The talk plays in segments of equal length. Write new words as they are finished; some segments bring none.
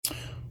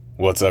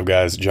What's up,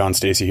 guys? John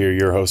Stacy here,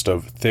 your host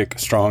of Thick,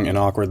 Strong, and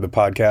Awkward, the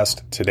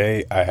podcast.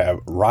 Today, I have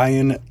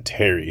Ryan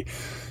Terry.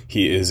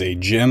 He is a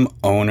gym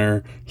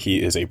owner,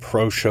 he is a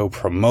pro show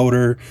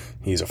promoter,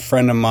 he's a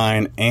friend of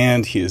mine,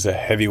 and he is a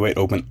heavyweight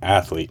open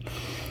athlete.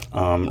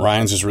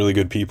 Ryan's just really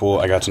good people.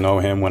 I got to know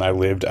him when I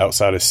lived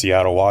outside of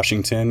Seattle,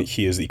 Washington.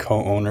 He is the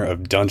co-owner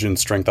of Dungeon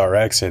Strength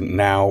RX and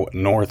now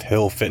North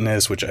Hill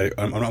Fitness, which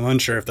I'm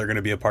unsure if they're going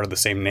to be a part of the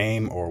same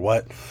name or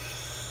what.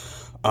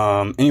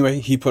 Anyway,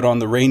 he put on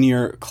the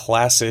Rainier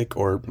Classic,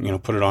 or,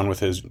 put it on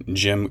with his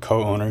gym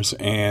co-owners.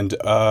 And,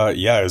 it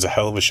was a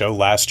hell of a show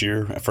last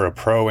year for a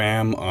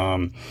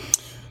Pro-Am.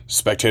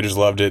 Spectators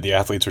loved it. The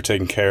athletes were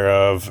taken care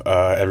of.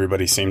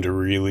 Everybody seemed to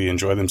really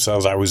enjoy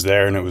themselves. I was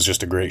there and it was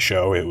just a great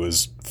show. It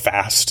was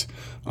fast,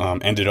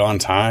 ended on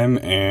time,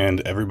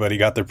 and everybody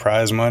got their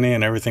prize money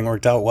and everything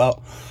worked out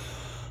well.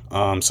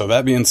 So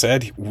that being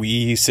said,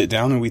 we sit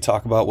down and we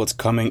talk about what's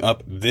coming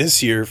up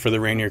this year for the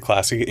Rainier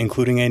Classic,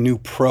 including a new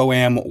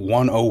Pro-Am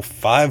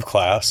 105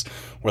 class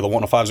where the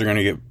 105s are going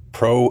to get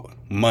pro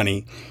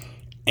money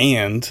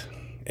and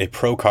a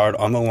pro card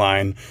on the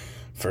line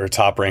for a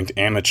top-ranked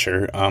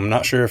amateur. I'm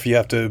not sure if you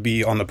have to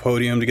be on the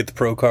podium to get the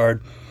pro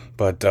card,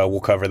 but we'll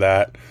cover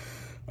that.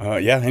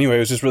 Anyway, it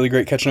was just really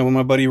great catching up with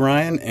my buddy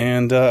Ryan,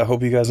 and I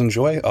hope you guys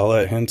enjoy. I'll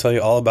let him tell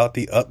you all about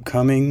the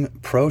upcoming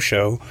pro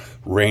show,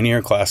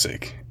 Rainier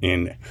Classic,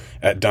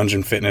 at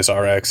Dungeon Fitness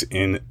RX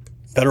in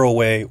Federal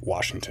Way,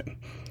 Washington.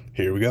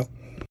 Here we go.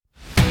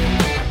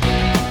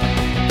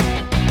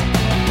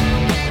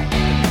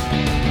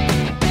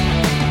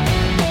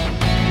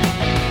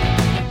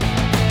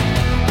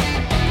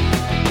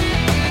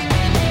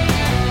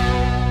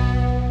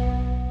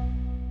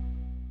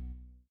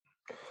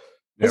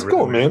 How's it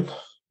going, man?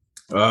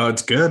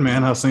 It's good,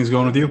 man. How's things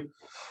going with you?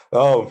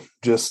 Oh,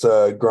 just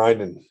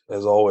grinding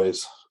as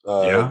always.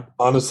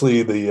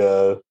 Honestly,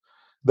 the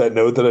that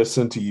note that I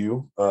sent to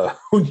you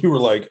when you were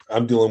like,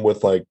 "I'm dealing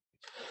with like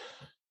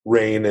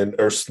rain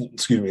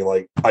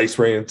like ice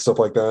rain and stuff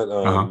like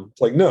that."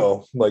 Like,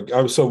 no, like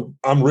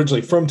I'm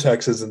originally from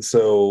Texas, and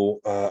so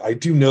I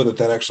do know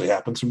that actually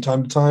happens from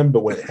time to time.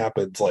 But when it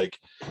happens, like,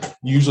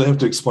 you usually have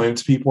to explain it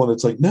to people, and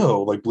it's like,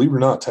 no, like, believe it or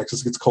not,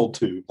 Texas gets cold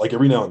too. Like,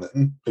 every now and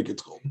then it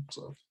gets cold.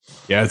 So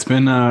yeah, it's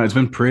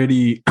been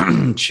pretty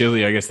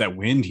chilly. I guess that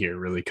wind here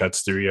really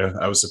cuts through you.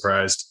 I was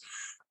surprised.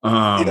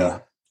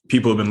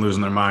 People have been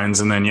losing their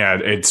minds, and then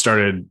it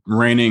started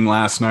raining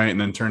last night,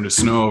 and then turned to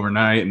snow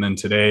overnight, and then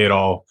today it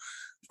all,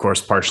 of course,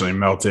 partially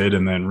melted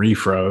and then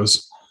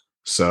refroze.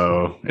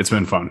 So it's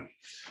been fun.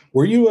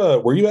 Where you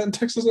at in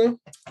Texas now?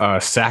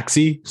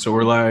 Saxe. So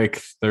we're like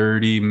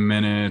 30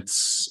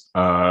 minutes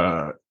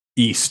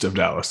east of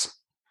Dallas.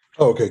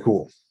 Oh, okay,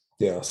 cool.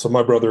 Yeah. So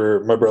my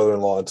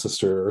brother-in-law and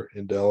sister are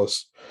in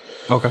Dallas.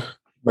 Okay.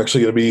 I'm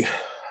actually gonna be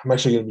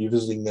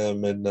visiting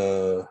them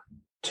in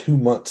 2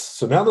 months.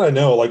 So now that I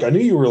know, like, I knew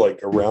you were like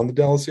around the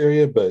Dallas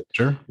area, but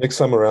sure, next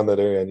time around that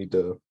area, I need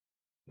to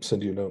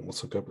send you a note and we'll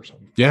hook up or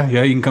something. Yeah,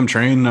 you can come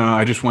train.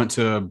 I just went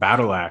to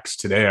Battle Axe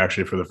today,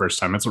 actually, for the first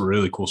time. It's a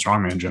really cool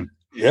strongman gym.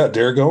 Yeah,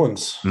 Derek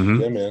Owens.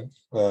 Mm-hmm. Yeah, man.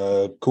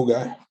 Cool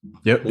guy.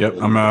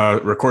 Yep. I'm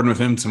recording with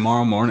him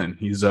tomorrow morning.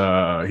 He's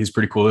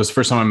pretty cool. This is the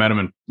first time I met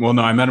him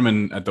I met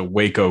him at the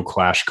Waco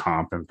Clash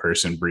Comp in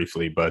person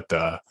briefly, but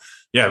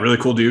really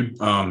cool dude.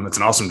 It's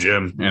an awesome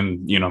gym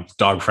and,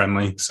 dog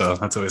friendly. So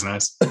that's always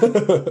nice.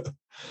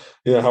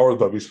 Yeah. How are the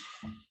puppies?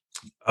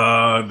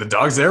 The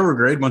dogs there were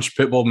great. Bunch of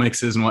pit bull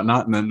mixes and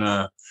whatnot. And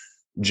then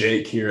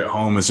Jake here at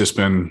home has just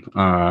been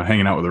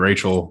hanging out with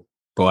Rachel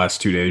the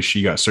last 2 days.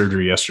 She got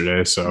surgery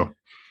yesterday. So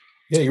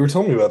yeah, you were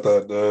telling me about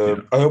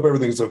that. I hope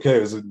everything's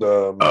okay. Is it?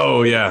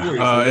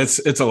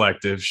 It's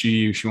elective.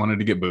 She wanted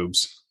to get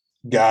boobs.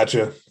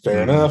 Gotcha.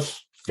 Fair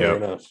enough. Fair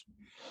enough.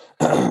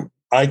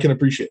 I can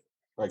appreciate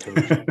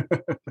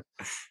it.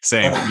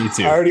 Same, me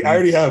too. I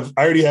already have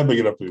big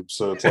enough boobs,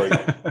 so it's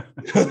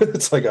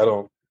like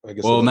I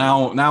guess. Well,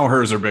 now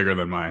hers are bigger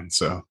than mine,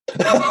 so.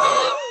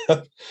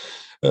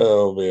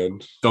 Oh man!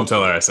 Don't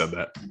tell her I said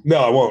that. No,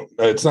 I won't.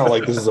 It's not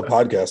like this is a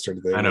podcast or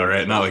anything. I know,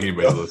 right? Not like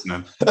anybody's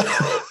listening.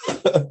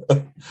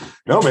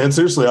 No, man.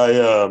 Seriously,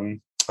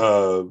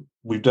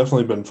 we've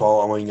definitely been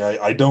following.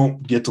 I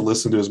don't get to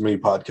listen to as many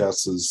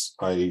podcasts as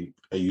I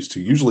used to.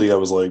 Usually, I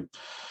was like,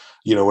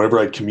 whenever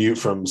I'd commute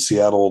from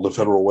Seattle to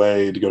Federal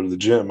Way to go to the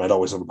gym, I'd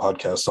always have a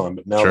podcast on.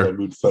 But now that I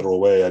moved to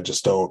Federal Way, I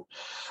don't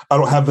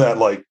have that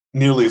like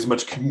nearly as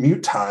much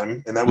commute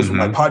time, and that was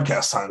my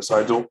podcast time. So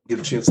I don't get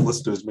a chance to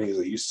listen to as many as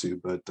I used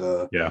to. But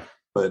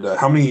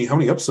how many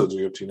episodes are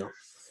you up to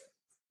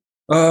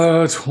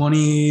now?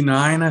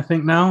 29, I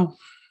think now.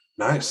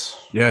 Nice.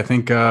 Yeah, I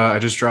think I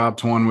just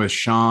dropped one with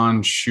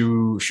Sean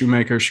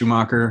Schumacher.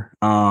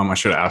 I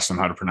should have asked him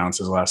how to pronounce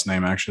his last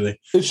name,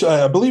 actually.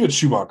 I believe it's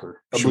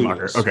Schumacher.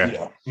 Schumacher. Okay.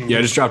 Yeah. Mm-hmm. Yeah,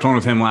 I just dropped one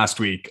with him last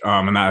week,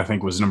 and that I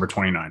think was number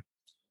 29.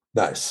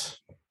 Nice.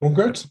 Well,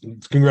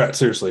 congrats.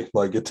 Seriously.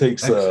 Like, it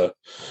takes, believe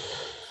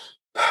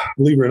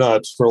it or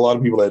not, for a lot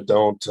of people that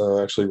don't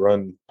actually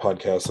run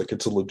podcasts, like,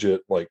 it's a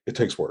legit, like, it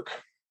takes work.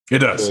 It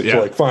does. To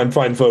like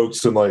find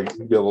folks and like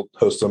be able to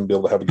host them, be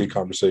able to have a good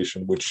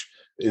conversation, which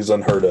is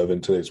unheard of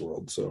in today's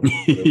world. So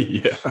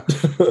yeah,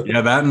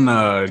 that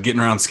and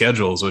getting around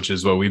schedules, which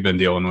is what we've been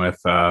dealing with,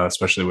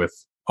 especially with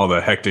all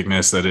the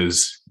hecticness that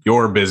is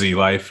your busy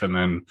life, and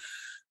then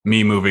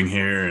me moving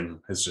here,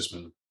 and it's just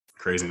been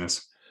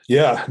craziness.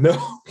 Yeah,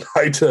 no,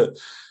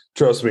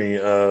 trust me.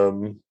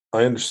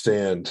 I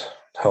understand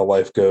how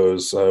life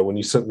goes. When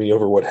you sent me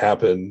over what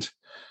happened,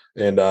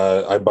 and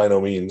I by no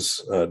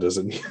means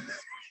doesn't.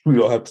 We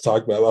don't have to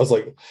talk about it. I was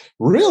like,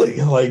 really?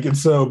 Like, and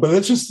so, but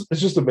it's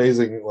just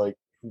amazing. Like,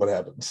 what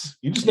happens?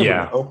 You just never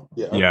know.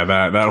 Yeah.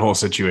 That whole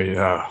situation.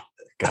 Oh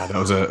God, that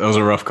was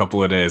a rough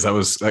couple of days. That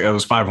was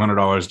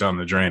 $500 down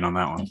the drain on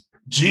that one.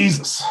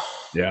 Jesus.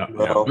 Yeah.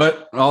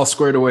 But all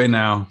squared away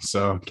now,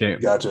 so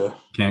can't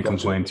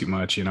complain too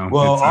much.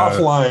 Well,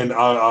 offline,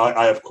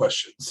 I have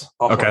questions.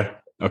 Offline.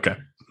 Okay.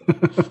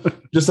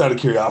 Just out of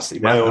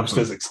curiosity, my own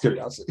physics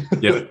curiosity.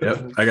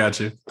 Yep. I got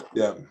you.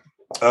 Yeah.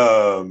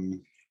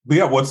 But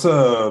yeah, what's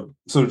so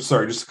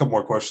sorry, just a couple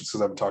more questions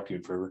because I haven't talked to you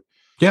in forever.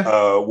 Yeah.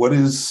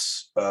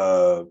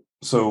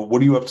 So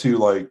what are you up to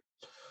like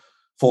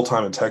full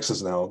time in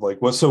Texas now?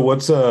 Like what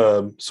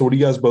are you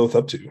guys both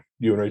up to,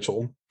 you and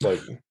Rachel, like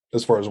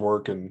as far as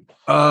work? And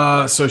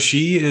so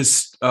she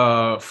is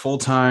full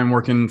time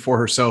working for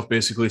herself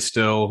basically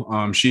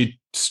still. She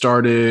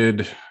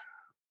started,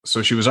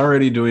 so she was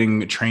already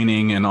doing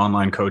training and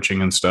online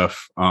coaching and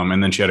stuff.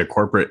 And then she had a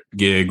corporate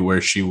gig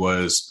where she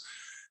was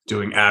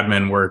doing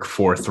admin work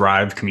for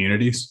Thrive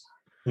Communities.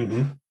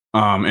 Mm-hmm.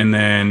 And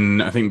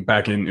then I think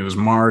it was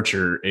March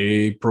or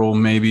April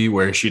maybe,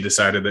 where she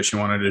decided that she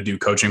wanted to do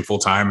coaching full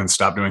time and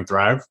stop doing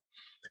Thrive.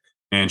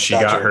 And she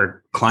got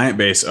her client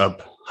base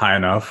up high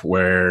enough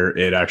where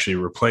it actually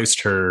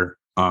replaced her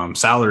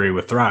salary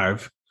with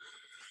Thrive,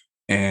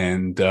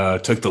 and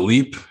took the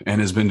leap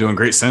and has been doing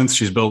great since.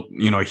 She's built,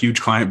 a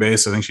huge client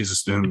base. I think she's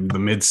just in the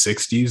mid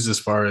 60s as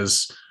far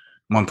as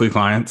monthly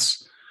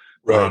clients.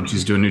 Right.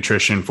 She's doing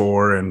nutrition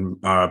for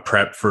and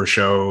prep for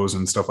shows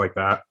and stuff like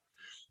that.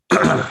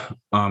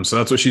 So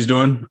that's what she's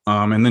doing.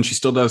 And then she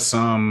still does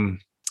some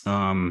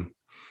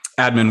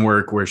admin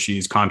work where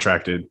she's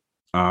contracted.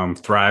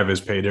 Thrive has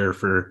paid her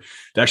to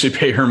actually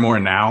pay her more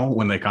now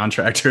when they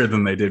contract her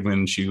than they did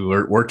when she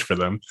worked for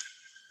them.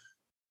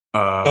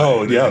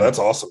 That's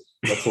awesome.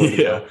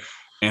 Yeah.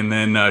 And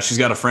then she's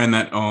got a friend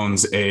that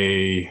owns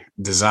a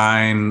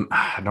design.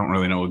 I don't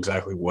really know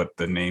exactly what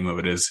the name of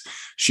it is.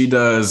 She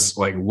does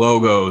like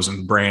logos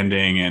and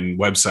branding and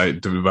website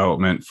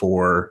development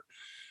for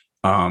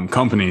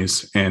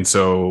companies. And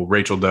so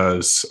Rachel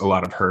does a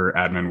lot of her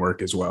admin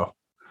work as well.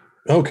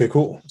 Okay,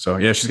 cool. So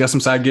yeah, she's got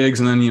some side gigs,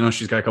 and then,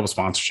 she's got a couple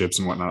sponsorships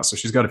and whatnot. So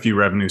she's got a few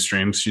revenue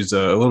streams. She's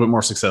a little bit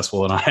more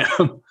successful than I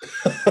am.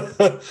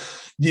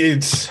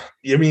 It's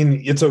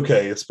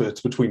okay.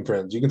 It's between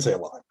friends. You can say a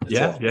lot.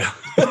 Yeah.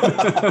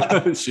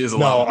 She is a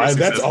lot.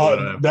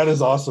 No, that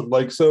is awesome.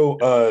 Like,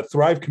 so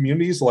Thrive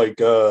Communities, like,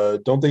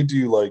 don't they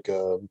do like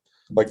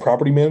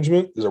property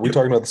management? Are we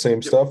talking about the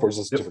same stuff, or is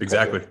this different?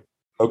 Exactly.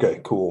 Okay,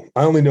 cool.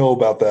 I only know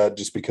about that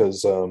just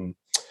because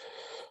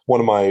one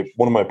of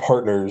my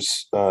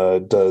partners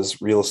does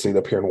real estate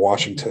up here in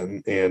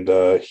Washington, and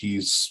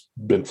he's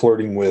been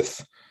flirting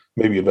with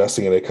maybe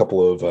investing in a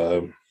couple of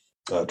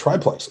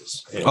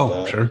triplexes.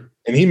 And, sure.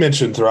 And he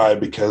mentioned Thrive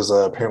because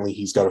apparently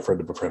he's got a friend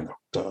of a friend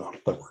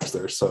that works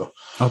there. So,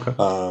 okay.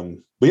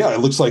 But yeah, it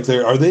looks like they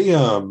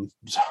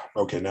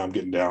okay, now I'm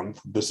getting down.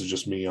 This is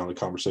just me on the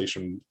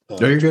conversation.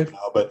 No, you're good.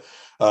 Now, but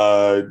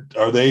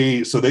are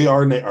they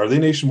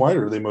nationwide,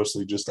 or are they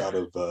mostly just out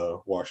of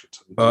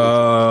Washington?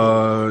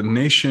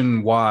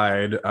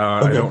 Nationwide. Okay.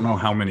 I don't know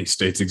how many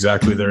states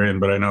exactly they're in,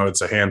 but I know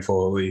it's a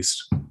handful at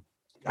least.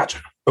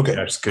 Gotcha. Okay.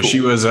 Because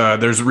she was,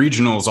 there's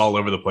regionals all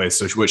over the place.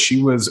 So what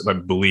she was, I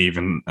believe,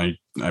 and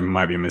I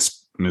might be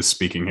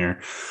misspeaking here.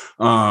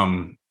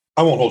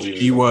 I won't hold you.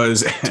 She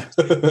was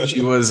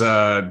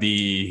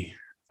the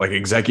like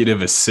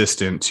executive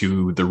assistant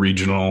to the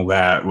regional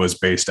that was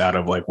based out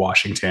of like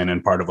Washington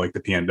and part of like the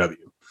PNW.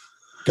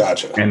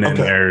 Gotcha. And then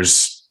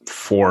there's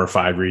 4 or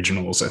 5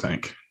 regionals, I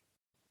think.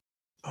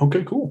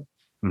 Okay, cool.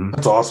 Mm-hmm.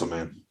 That's awesome,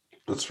 man.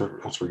 That's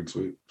freaking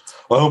sweet.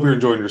 Well, I hope you're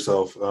enjoying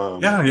yourself.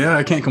 Yeah,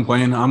 I can't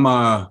complain.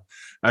 I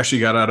actually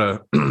got out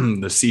of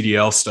the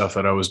CDL stuff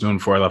that I was doing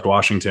before I left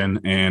Washington,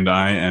 and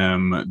I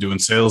am doing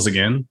sales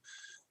again.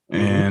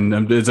 Mm-hmm.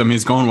 And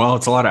it's going well.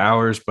 It's a lot of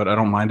hours, but I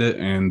don't mind it.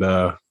 And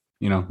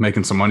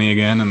making some money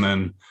again, and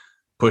then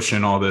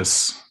pushing all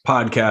this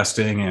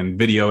podcasting and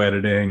video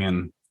editing,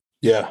 and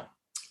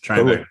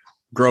trying to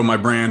grow my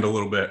brand a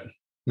little bit.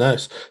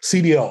 Nice.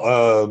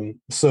 CDL.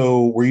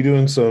 So were you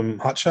doing some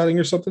hot shotting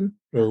or something,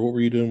 or what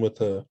were you doing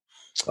with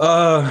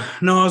no,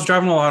 I was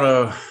driving a lot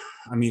of,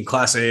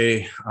 Class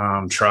A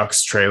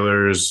trucks,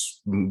 trailers,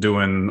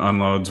 doing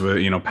unloads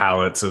with,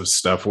 pallets of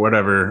stuff,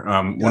 whatever.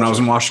 When I was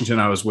in Washington,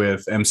 I was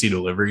with MC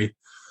Delivery.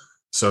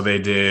 So they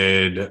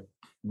did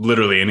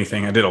literally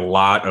anything. I did a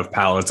lot of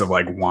pallets of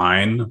like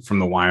wine from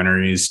the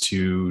wineries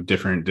to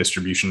different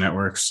distribution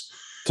networks.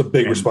 It's a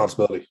big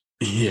responsibility.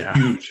 Yeah.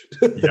 Huge.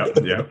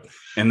 Yep.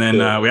 And then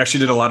we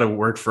actually did a lot of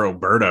work for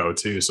Oberto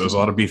too. So it was a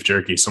lot of beef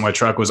jerky. So my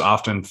truck was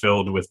often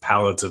filled with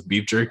pallets of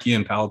beef jerky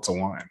and pallets of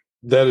wine.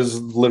 That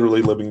is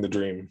literally living the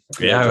dream.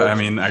 Yeah. I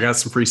mean, I got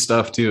some free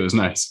stuff too. It was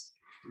nice.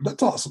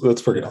 That's awesome.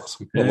 That's freaking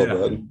awesome. I love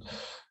that.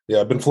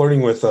 Yeah. I've been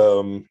flirting with,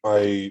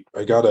 I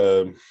got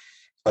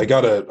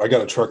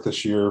a truck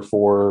this year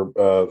for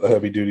a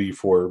heavy duty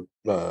for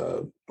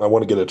I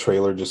want to get a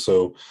trailer just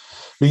so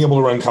being able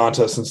to run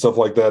contests and stuff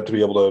like that, to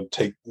be able to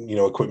take,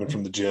 equipment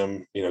from the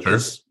gym,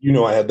 because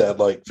I had that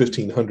like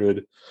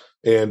 1500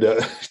 and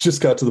it just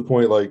got to the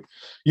point, like,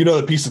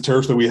 that piece of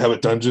turf that we have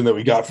at Dungeon that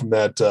we got from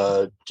that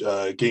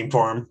game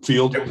farm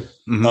field.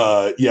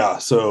 Mm-hmm.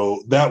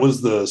 So that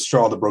was the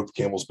straw that broke the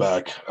camel's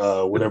back.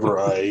 Whenever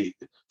I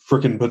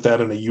freaking put that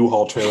in a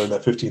U-Haul trailer,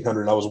 that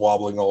 1500, I was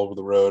wobbling all over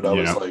the road. I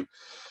was like,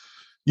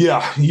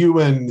 yeah, you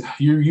and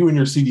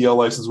your CDL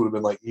license would have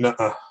been like,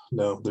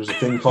 no. There's a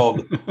thing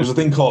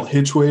called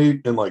hitch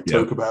weight and like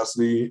tow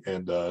capacity,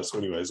 and so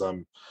anyways,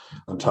 I'm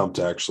pumped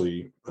to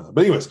actually. But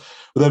anyways,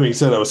 with that being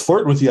said, I was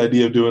flirting with the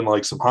idea of doing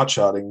like some hot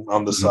shotting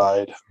on the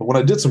side, but when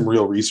I did some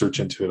real research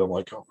into it, I'm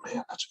like, oh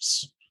man,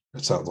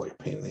 it sounds like a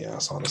pain in the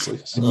ass, honestly.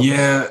 So,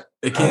 yeah,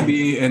 it can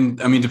be,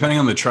 and I mean, depending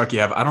on the truck you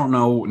have, I don't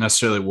know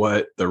necessarily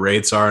what the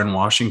rates are in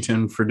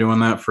Washington for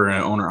doing that for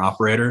an owner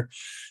operator.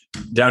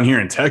 Down here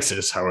in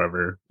Texas,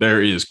 however,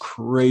 there is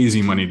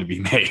crazy money to be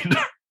made.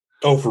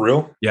 Oh, for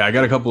real? Yeah, I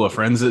got a couple of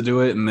friends that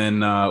do it. And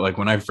then like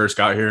when I first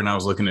got here and I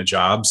was looking at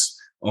jobs,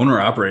 owner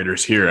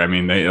operators here, I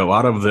mean, a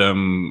lot of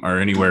them are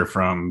anywhere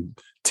from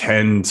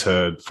 $10,000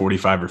 to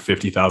 $45,000 or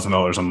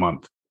 $50,000 a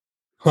month.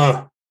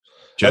 Huh.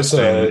 Just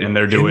and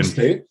they're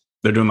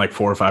doing like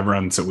 4 or 5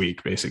 runs a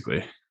week,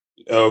 basically.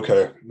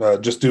 Okay.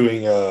 Just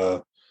doing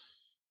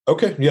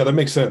okay. Yeah, that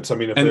makes sense. I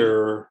mean, if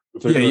they're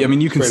I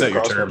mean, you can set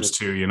your terms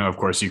too. Of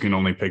course, you can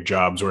only pick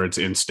jobs where it's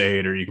in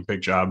state, or you can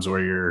pick jobs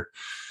where you're,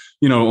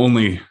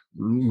 only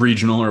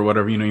regional or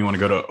whatever. You want to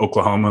go to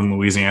Oklahoma and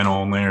Louisiana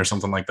only, or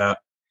something like that.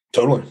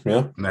 Totally,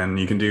 yeah. And then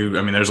you can do.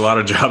 I mean, there's a lot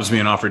of jobs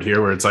being offered here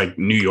where it's like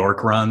New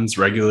York runs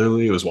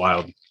regularly. It was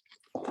wild,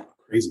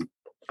 crazy.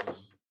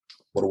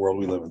 What a world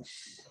we live in.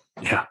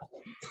 Yeah,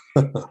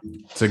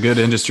 it's a good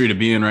industry to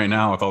be in right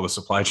now with all the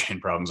supply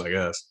chain problems, I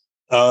guess.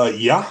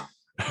 Yeah.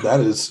 That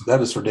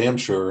is for damn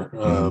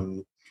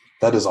sure.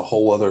 That is a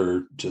whole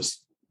other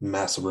just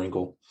massive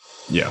wrinkle.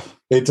 Yeah.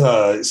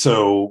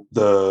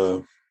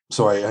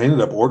 So I ended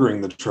up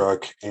ordering the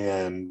truck,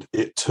 and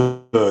it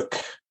took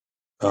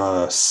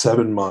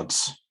 7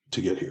 months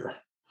to get here.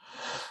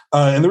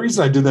 And the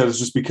reason I did that is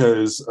just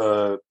because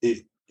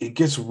it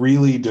gets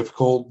really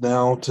difficult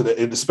now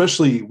and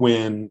especially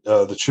when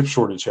the chip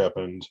shortage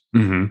happened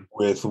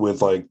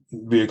with like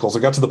vehicles.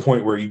 I got to the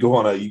point where you go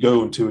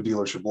into a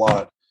dealership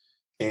lot.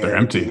 And they're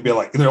empty. They're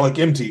like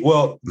empty.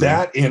 Well,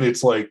 that, and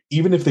it's like,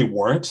 even if they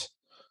weren't,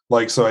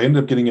 like, so I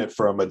ended up getting it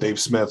from a Dave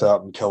Smith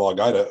out in Kellogg,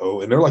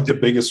 Idaho, and they're like the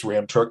biggest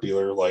Ram truck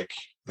dealer. Like,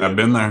 I've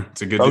been there.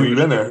 It's a good. Oh, you've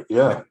been there?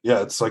 Yeah.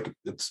 It's like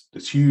it's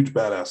huge,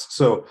 badass.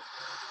 So,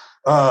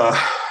 I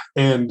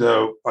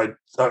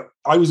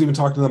was even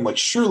talking to them like,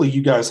 surely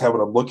you guys have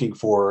what I'm looking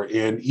for.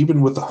 And even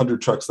with the 100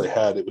 trucks they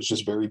had, it was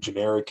just very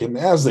generic, and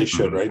as they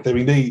should, right? I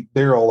mean,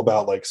 they're all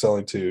about like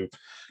selling to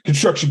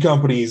construction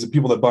companies and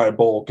people that buy in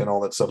bulk and all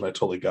that stuff. And I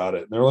totally got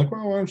it. And they're like,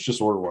 well, why don't you just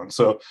order one?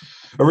 So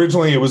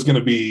originally it was going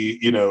to be,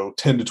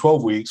 10 to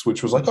 12 weeks,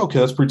 which was like, okay,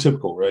 that's pretty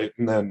typical. Right.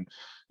 And then,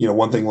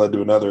 one thing led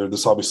to another.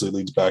 This obviously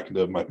leads back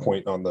into my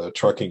point on the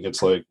trucking.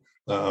 It's like,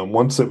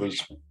 once it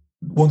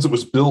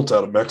was built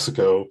out of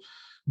Mexico,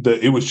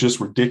 it was just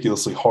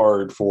ridiculously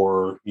hard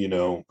for,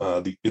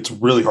 it's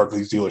really hard for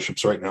these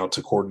dealerships right now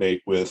to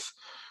coordinate with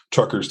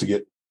truckers to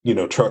get,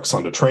 trucks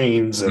onto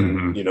trains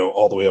and,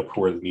 all the way up to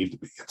where they need to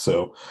be.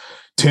 So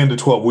 10 to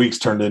 12 weeks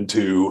turned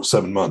into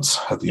 7 months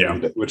at the end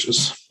of the day, which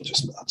is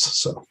just nuts.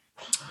 So,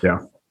 yeah.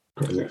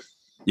 Crazy.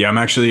 Yeah. I'm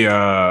actually,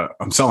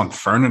 I'm selling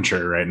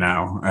furniture right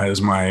now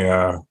as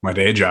my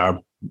day job.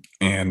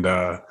 And,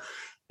 I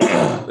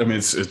mean,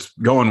 it's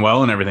going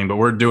well and everything, but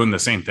we're doing the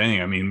same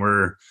thing. I mean,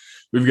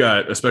 we've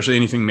got, especially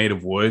anything made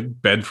of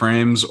wood, bed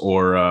frames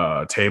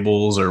or,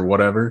 tables or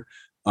whatever.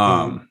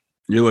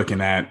 You're looking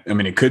at, I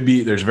mean, it could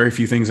be, there's very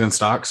few things in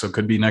stock. So it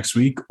could be next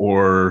week,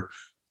 or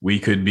we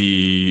could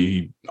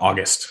be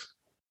August.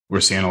 We're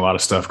seeing a lot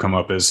of stuff come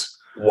up as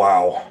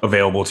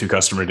available to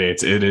customer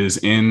dates. It is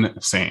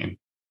insane.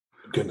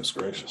 Goodness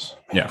gracious.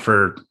 Yeah.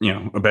 For,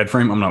 a bed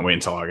frame, I'm not waiting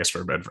until August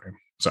for a bed frame.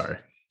 Sorry.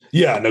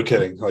 Yeah, no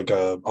kidding. Like,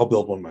 I'll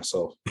build one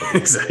myself.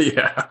 Exactly.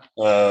 Yeah.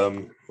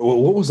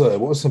 What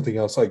was something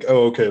else? Like,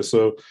 oh, okay.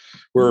 So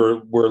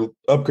we're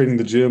upgrading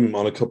the gym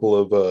on a couple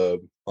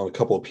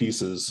of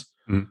pieces.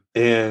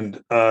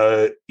 And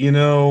I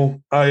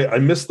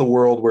miss the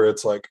world where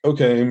it's like,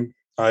 okay,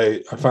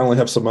 I finally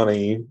have some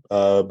money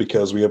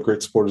because we have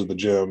great supporters of the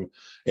gym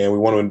and we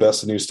want to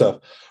invest in new stuff.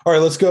 All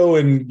right, let's go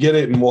and get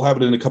it, and we'll have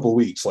it in a couple of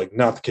weeks. Like,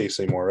 not the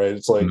case anymore, right?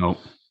 It's like, nope.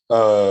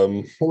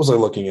 What was I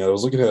looking at? I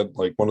was looking at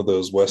like one of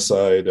those West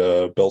Side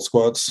belt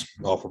squats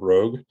off of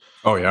Rogue.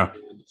 Oh yeah.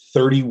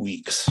 30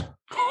 weeks.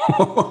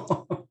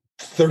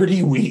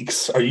 30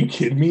 weeks. Are you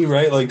kidding me?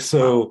 Right. Like,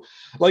 so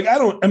like, I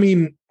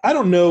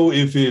don't know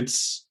if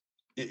it's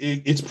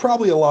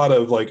probably a lot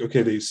of like,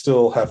 okay, they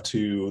still have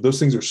to, those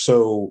things are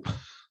so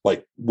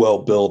like well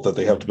built that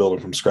they have to build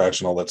it from scratch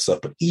and all that stuff.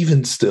 But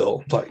even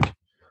still, like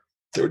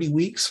 30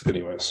 weeks.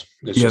 Anyways.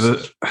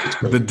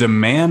 The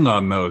demand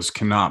on those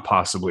cannot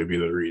possibly be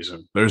the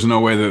reason. There's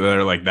no way that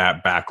they're like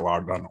that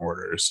backlogged on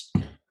orders.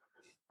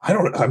 I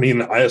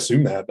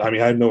assume that. I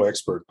mean, I'm no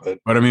expert, but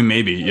I mean,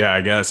 maybe. Yeah, I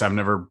guess I've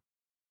never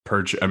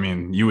purchased. I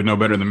mean, you would know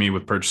better than me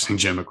with purchasing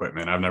gym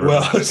equipment. I've never.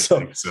 So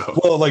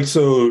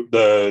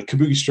the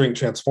Kabuki String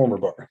Transformer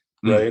bar,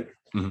 right?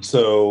 Mm-hmm.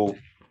 So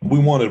we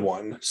wanted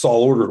one.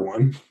 Saul ordered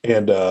one,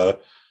 and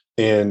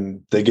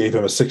they gave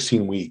him a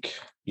 16-week,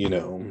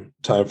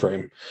 time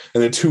frame.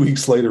 And then 2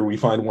 weeks later, we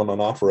find one on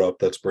OfferUp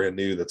that's brand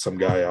new that some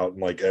guy out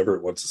in like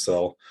Everett wants to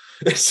sell.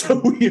 And so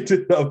we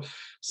ended up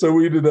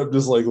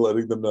just like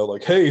letting them know,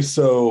 like, hey,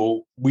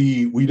 so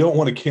we don't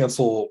want to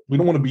cancel. We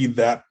don't want to be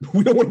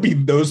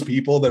those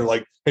people that are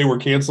like, hey, we're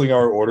canceling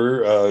our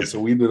order. So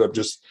we ended up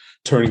just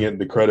turning it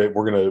into credit.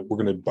 We're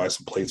gonna buy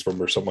some plates from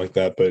them or something like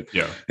that. But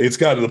yeah, it's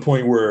got to the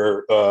point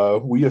where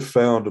we have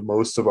found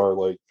most of our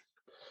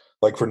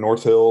like for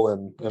North Hill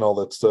and all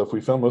that stuff,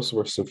 we found most of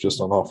our stuff just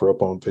on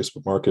OfferUp on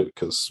Facebook Market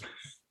because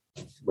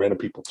random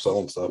people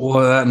selling stuff.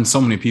 Well, that and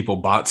so many people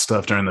bought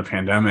stuff during the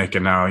pandemic,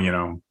 and now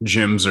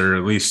gyms are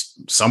at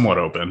least somewhat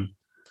open,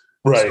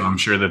 right? So I'm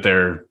sure that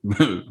they're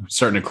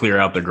starting to clear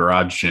out the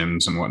garage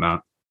gyms and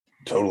whatnot.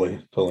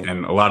 Totally.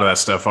 And a lot of that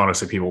stuff,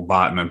 honestly, people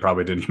bought and then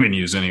probably didn't even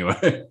use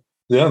anyway.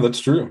 Yeah, that's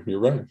true. You're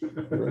right.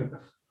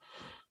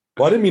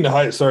 Well, I didn't mean to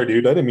hijack. Sorry,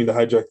 dude. I didn't mean to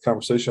hijack the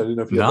conversation. I didn't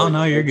know if you.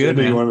 No, you're good,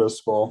 man. You wanted us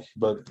to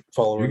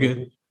follow. You're good.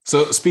 Me.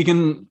 So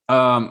speaking,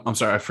 I'm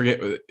sorry, I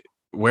forget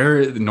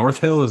where North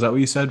Hill, is that what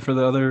you said for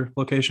the other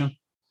location?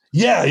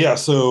 Yeah.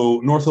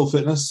 So North Hill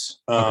Fitness.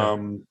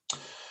 Okay.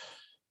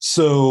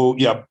 So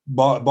yeah,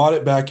 bought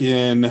it back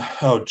in.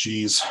 Oh,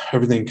 geez,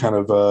 everything kind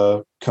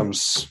of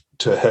comes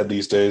to a head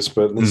these days.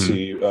 But let's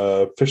see.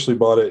 Officially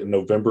bought it in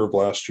November of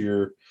last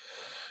year,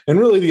 and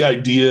really the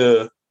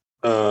idea,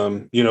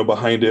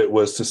 behind it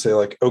was to say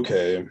like,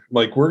 okay,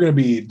 like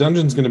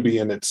Dungeon's going to be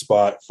in its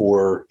spot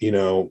for,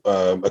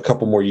 a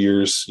couple more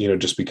years,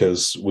 just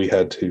because we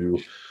had to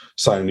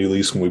sign a new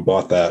lease when we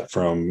bought that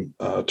from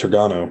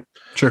Tergano.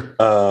 Sure.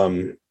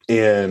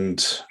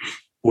 And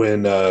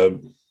when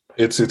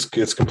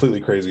it's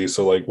completely crazy.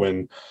 So like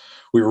when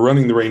we were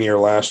running the Rainier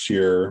last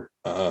year,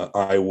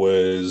 I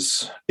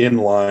was in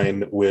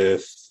line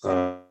with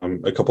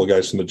a couple of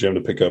guys from the gym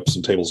to pick up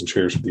some tables and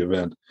chairs for the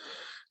event.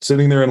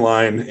 Sitting there in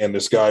line, and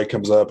this guy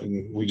comes up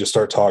and we just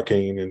start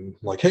talking and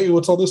like, hey,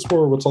 what's all this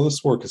for?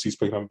 Because he's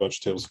picking up a bunch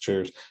of tables and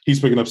chairs. He's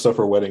picking up stuff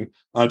for a wedding.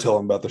 I tell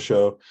him about the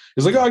show.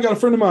 He's like, oh, I got a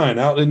friend of mine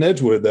out in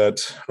Edgewood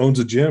that owns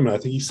a gym, and I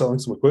think he's selling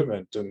some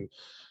equipment. And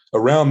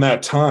around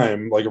that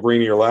time, like of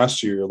Rainier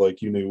last year, like,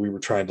 we were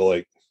trying to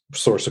like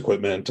source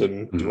equipment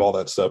and do all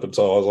that stuff. And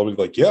so I was always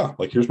like, yeah,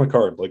 like, here's my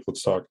card. Like,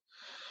 let's talk.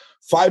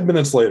 5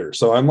 minutes later,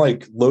 so I'm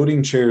like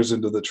loading chairs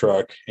into the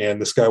truck,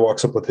 and this guy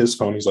walks up with his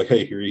phone. He's like,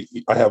 hey, here,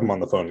 I have him on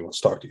the phone. He wants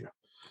to talk to you.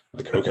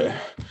 I'm like, okay.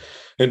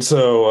 And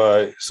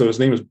so his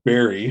name is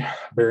Barry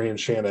and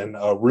Shannon,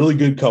 a really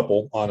good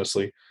couple,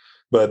 honestly,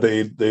 but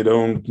they'd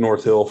owned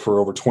North Hill for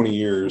over 20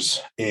 years.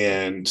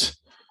 And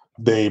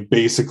they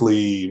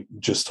basically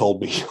just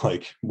told me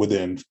like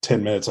within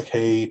 10 minutes, like,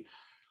 hey,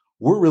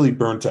 we're really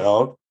burnt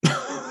out.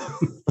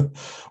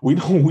 We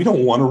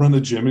don't want to run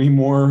a gym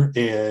anymore,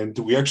 and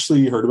we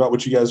actually heard about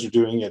what you guys are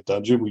doing at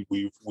Dungeon.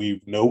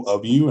 We know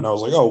of you, and I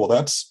was like, oh well,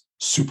 that's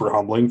super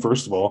humbling,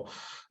 first of all.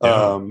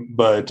 Yeah.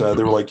 But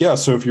they were like, yeah,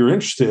 so if you're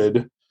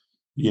interested,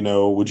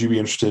 would you be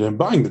interested in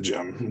buying the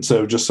gym? And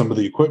so just some of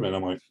the equipment.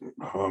 I'm like,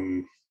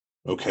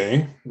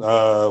 okay,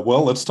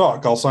 well, let's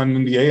talk. I'll sign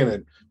an NDA,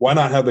 and why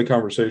not have the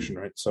conversation,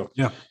 right? So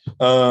yeah.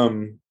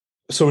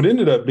 So it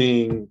ended up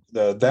being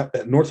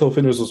that North Hill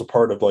Fitness was a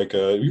part of like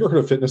have you ever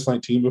heard of Fitness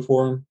 19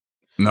 before?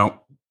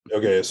 No.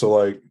 Okay, so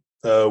like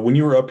when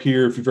you were up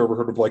here, if you've ever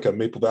heard of like a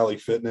Maple Valley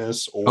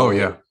Fitness or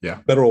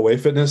Federal Way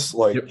Fitness,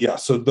 like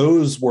so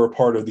those were a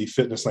part of the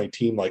Fitness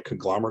 19 like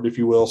conglomerate, if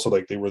you will. So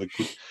like they were the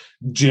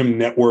gym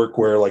network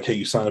where like, hey,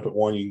 you sign up at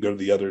one, you can go to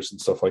the others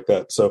and stuff like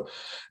that. So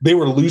they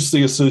were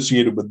loosely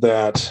associated with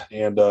that.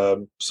 And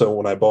so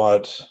when I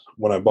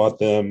bought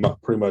them,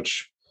 pretty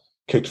much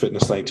kicked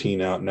Fitness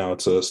 19 out. Now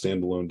it's a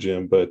standalone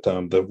gym. But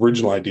the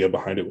original idea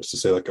behind it was to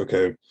say like,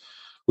 okay,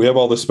 we have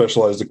all this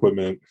specialized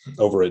equipment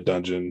over at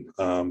Dungeon,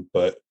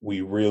 but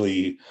we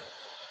really,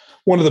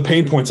 one of the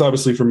pain points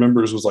obviously for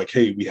members was like,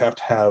 hey, we have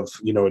to have,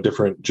 a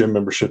different gym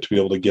membership to be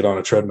able to get on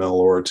a treadmill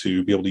or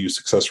to be able to use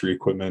accessory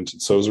equipment.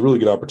 And so it was a really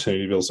good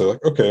opportunity to be able to say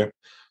like, okay,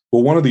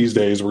 well, one of these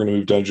days we're going to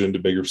move Dungeon to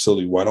a bigger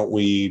facility. Why don't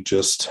we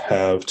just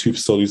have two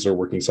facilities that are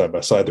working side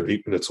by side? They're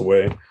 8 minutes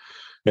away.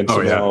 And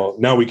so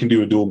now we can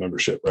do a dual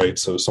membership, right?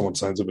 So if someone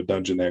signs up at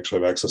Dungeon, they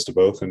actually have access to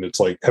both. And it's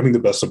like having the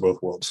best of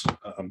both worlds.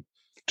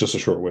 Just a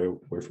short way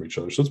away from each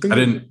other. So it's been.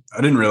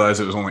 I didn't realize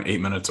it was only 8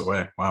 minutes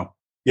away. Wow.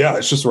 Yeah,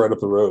 it's just right up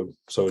the road.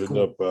 So it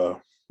ended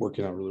up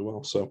working out really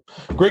well. So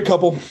great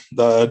couple.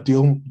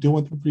 Deal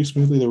went through pretty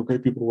smoothly. They were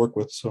great people to work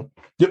with. So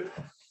yep.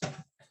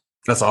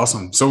 That's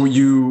awesome. So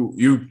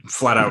you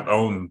flat out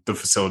own the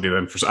facility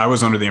then? I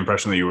was under the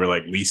impression that you were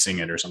like leasing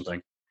it or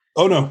something.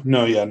 Oh no,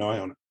 I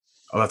own it.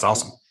 Oh, that's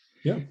awesome.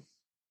 Yeah.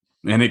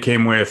 And it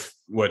came with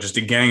what, just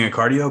a gang of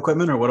cardio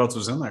equipment, or what else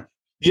was in there?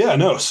 Yeah,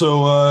 no.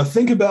 So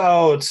think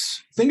about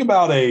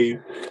a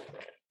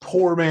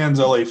poor man's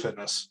LA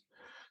Fitness.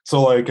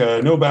 So like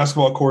no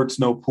basketball courts,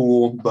 no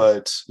pool,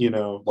 but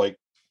like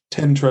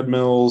 10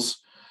 treadmills,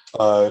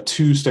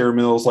 2 stair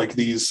mills, like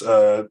these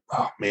oh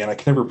man, I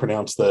can never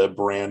pronounce the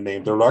brand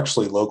name. They're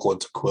actually local in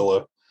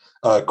Tequila.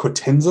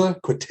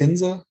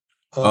 Quitenza.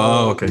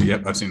 Okay.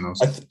 Yep, I've seen those.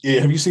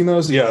 Have you seen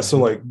those? Yeah. So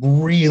like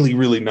really,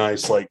 really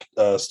nice like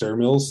stair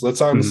mills.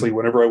 That's honestly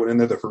whenever I went in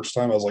there the first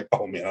time, I was like,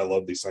 oh man, I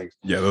love these things.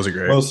 Yeah, those are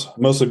great.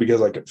 Mostly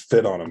because I could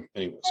fit on them,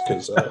 anyways.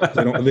 Because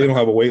they don't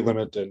have a weight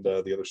limit, and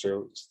the other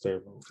stair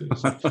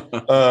mills.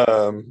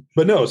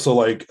 But no, so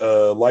like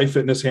Life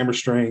Fitness, Hammer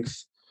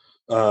Strength,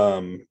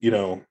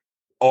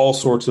 all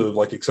sorts of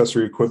like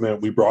accessory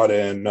equipment. We brought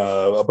in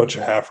a bunch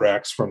of half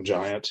racks from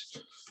Giant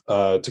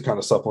to kind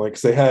of supplement,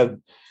 because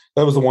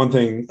that was the one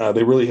thing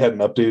they really hadn't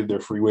updated their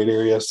free weight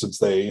area since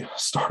they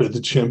started the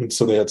gym. And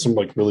so they had some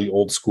like really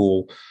old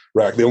school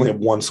rack. They only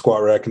have one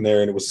squat rack in there,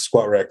 and it was a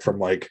squat rack from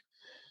like,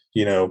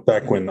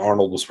 back when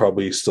Arnold was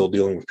probably still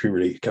dealing with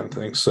puberty kind of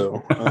thing.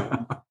 So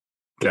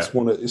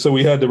so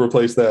we had to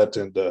replace that.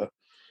 And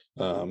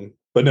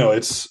but no,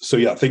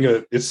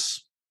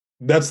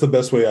 that's the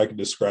best way I can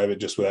describe it,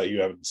 just without you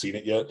having seen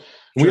it yet. Sure.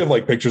 We have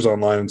like pictures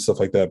online and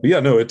stuff like that. But yeah,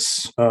 no,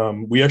 it's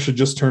we actually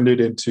just turned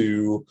it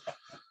into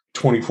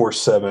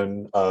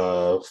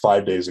 24/7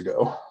 5 days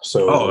ago.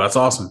 So that's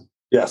awesome.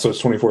 Yeah, so it's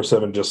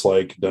 24/7, just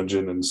like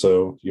Dungeon. And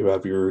so you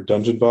have your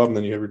Dungeon fob, and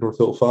then you have your North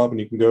Hill fob,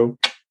 and you can go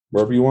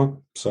wherever you want.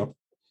 So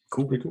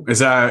cool. Pretty cool. Is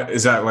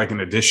that like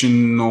an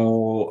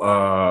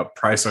additional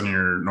price on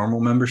your normal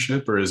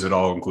membership, or is it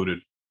all included?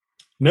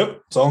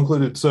 Nope, it's all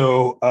included.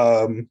 So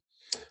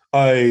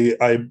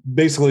I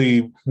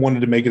basically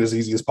wanted to make it as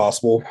easy as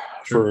possible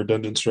for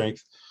Dungeon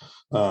Strength.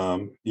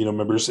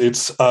 Members,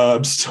 it's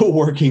I'm still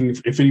working.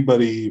 If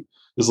anybody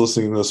is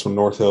listening to this from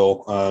North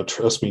Hill,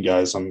 trust me,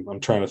 guys, I'm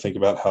trying to think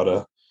about how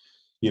to,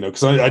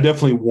 because I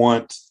definitely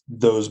want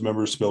those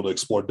members to be able to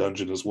explore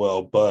Dungeon as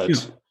well. But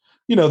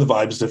the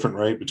vibe's different,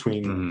 right,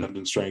 between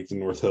Dungeon Strength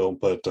and North Hill.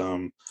 But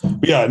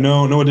yeah,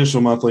 no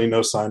additional monthly,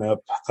 no sign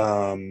up,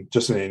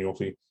 just an annual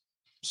fee.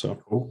 So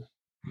cool.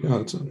 Yeah,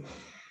 that's it.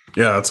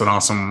 Yeah, that's an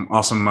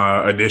awesome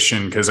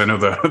addition, because I know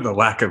the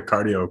lack of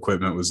cardio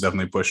equipment was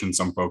definitely pushing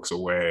some folks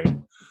away,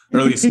 or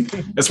at least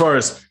as far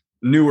as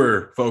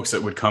newer folks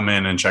that would come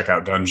in and check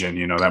out Dungeon.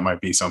 That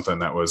might be something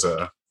that was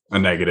a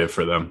negative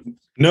for them.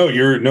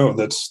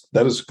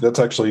 That's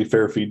actually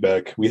fair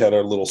feedback. We had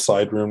our little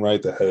side room,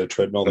 right, that had a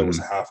treadmill that was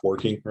half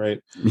working, right?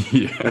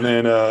 Yeah. And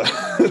then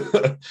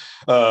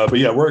but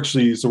yeah, we're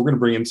going to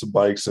bring in some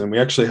bikes, and we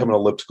actually have an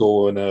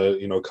elliptical and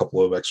a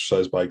couple of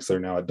exercise bikes there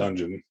now at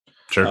Dungeon.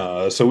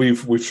 Sure. So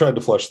we've tried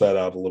to flesh that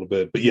out a little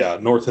bit, but yeah,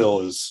 North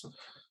Hill is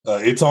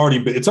it's already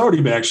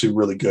been actually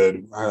really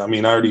good. I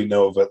mean, I already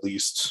know of at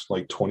least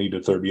like 20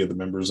 to 30 of the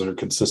members that are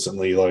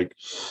consistently like,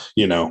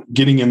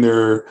 getting in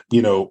their,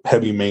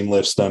 heavy main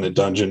lifts done at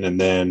Dungeon, and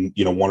then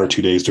 1 or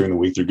 2 days during the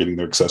week they're getting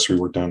their accessory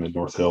work done at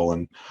North Hill,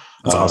 and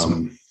that's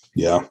awesome.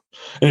 Yeah,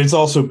 and it's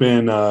also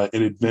been an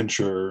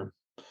adventure.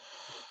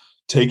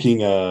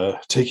 Taking a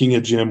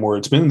gym where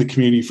it's been in the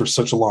community for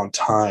such a long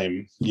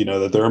time,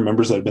 that there are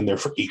members that have been there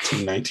for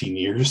 18, 19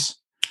 years.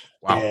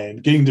 Wow.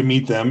 And getting to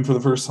meet them for the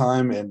first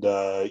time. And,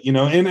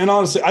 and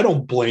honestly, I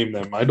don't blame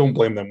them.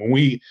 When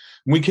we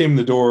came in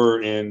the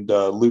door, and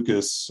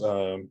Lucas,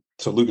 so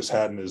Lucas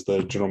Hatton is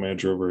the general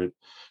manager over at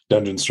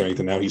Dungeon Strength,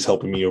 and now he's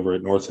helping me over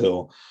at North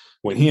Hill.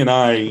 When he and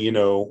I,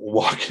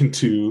 walk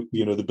into,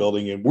 the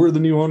building, and we're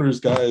the new owners,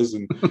 guys.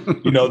 And,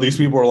 these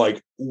people are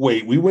like,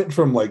 wait, we went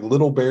from like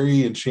Little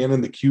Barry and Shannon,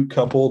 the cute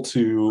couple,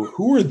 to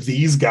who are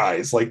these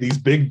guys? Like these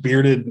big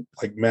bearded,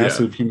 like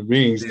massive human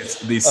beings.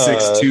 These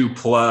 6'2"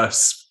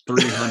 plus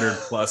 300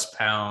 plus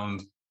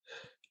pound.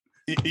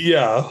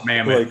 Yeah.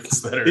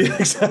 Mammoths that are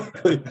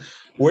exactly.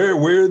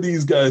 Where are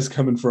these guys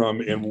coming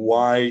from, and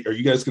why are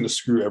you guys going to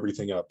screw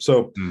everything up?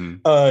 So,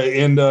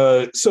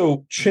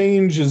 so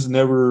change is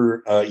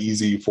never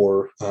easy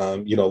for, a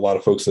lot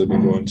of folks that have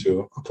been going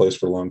to a place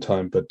for a long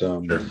time, but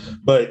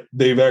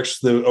they've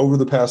actually, over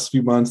the past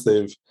few months,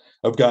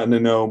 I've gotten to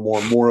know more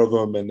and more of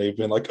them, and they've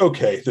been like,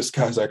 okay, this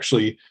guy's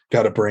actually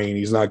got a brain.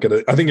 He's not going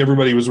to, I think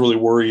everybody was really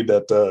worried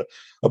that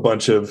a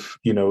bunch of,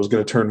 was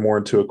going to turn more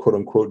into a quote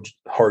unquote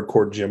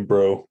hardcore gym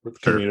bro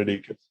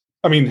community.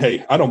 I mean,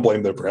 hey, I don't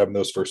blame them for having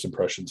those first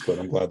impressions, but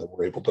I'm glad that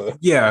we're able to.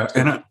 Yeah.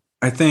 And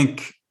I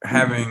think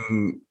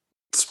having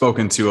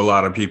spoken to a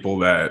lot of people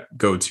that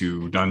go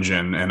to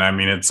Dungeon, and I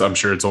mean, I'm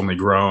sure it's only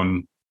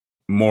grown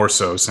more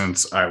so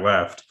since I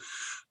left.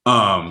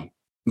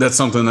 That's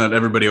something that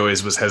everybody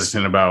always was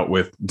hesitant about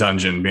with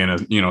Dungeon being a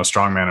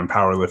strongman and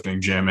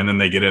powerlifting gym. And then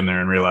they get in there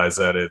and realize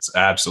that it's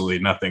absolutely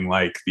nothing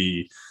like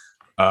the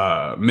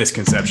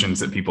misconceptions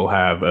that people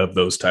have of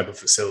those type of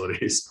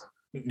facilities.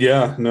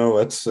 Yeah, no,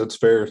 that's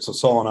fair. So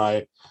Saul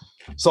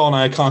and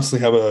I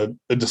constantly have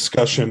a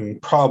discussion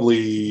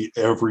probably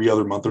every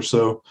other month or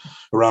so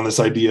around this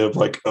idea of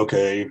like,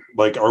 okay,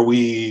 like, are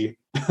we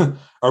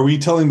are we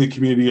telling the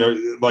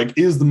community, like,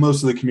 is the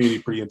most of the community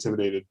pretty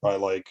intimidated by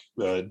like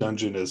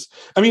Dungeon is?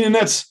 I mean, and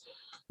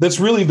that's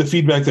really the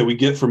feedback that we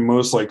get from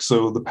most, like,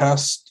 so the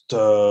past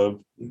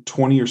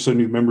 20 or so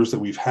new members that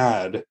we've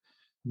had,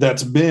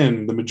 that's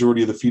been the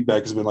majority of the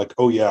feedback has been like,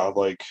 oh yeah,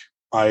 like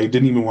I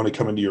didn't even want to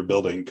come into your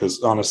building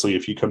because honestly,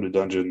 if you come to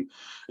Dungeon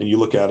and you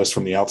look at us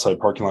from the outside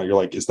parking lot, you're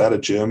like, is that a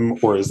gym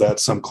or is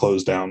that some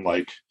closed down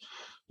like,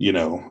 you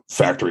know,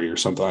 factory or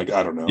something? Like,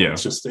 I don't know. Yeah.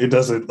 It's just it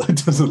doesn't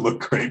look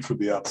great from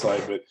the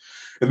outside. But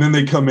and then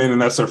they come in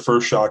and that's their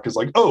first shock is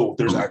like, oh,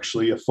 there's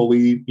actually a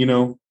fully, you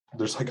know,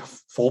 there's like a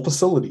full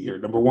facility here,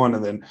 number one.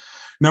 And then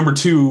number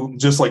two,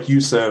 just like you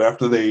said,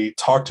 after they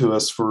talk to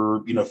us for,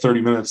 you know,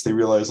 30 minutes, they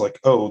realize like,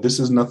 oh, this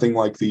is nothing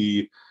like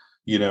the,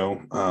 you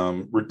know,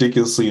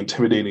 ridiculously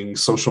intimidating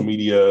social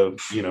media,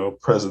 you know,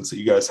 presence that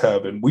you guys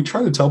have. And we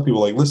try to tell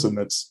people like, listen,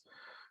 that's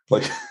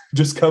like,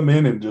 just come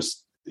in and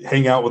just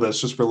hang out with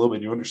us just for a little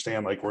bit. You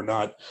understand, like,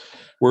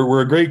 we're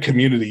a great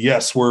community.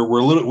 Yes,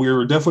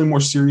 we're definitely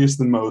more serious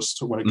than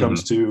most when it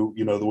comes to,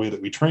 you know, the way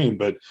that we train.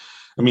 But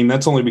I mean,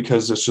 that's only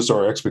because it's just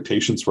our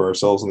expectations for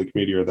ourselves in the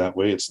community are that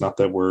way. It's not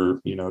that we're,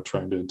 you know,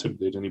 trying to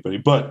intimidate anybody.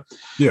 But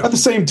at the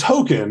same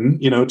token,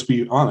 you know, to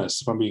be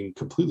honest, if I'm being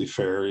completely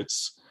fair,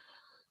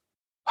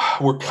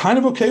 we're kind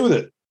of okay with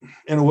it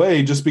in a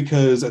way, just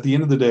because at the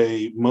end of the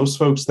day, most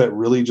folks that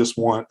really just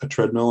want a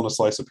treadmill and a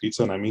slice of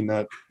pizza, and I mean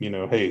that, you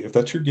know, hey, if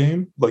that's your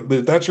game, like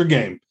if that's your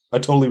game, I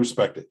totally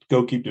respect it.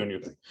 Go keep doing your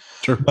thing.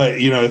 Sure. But,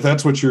 you know, if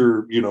that's what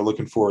you're, you know,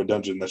 looking for a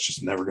Dungeon, that's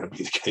just never going to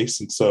be the case.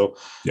 And so,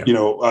 you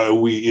know,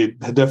 it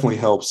definitely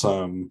helps,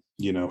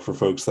 you know, for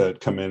folks that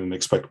come in and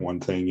expect one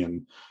thing.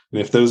 And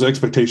if those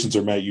expectations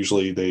are met,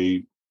 usually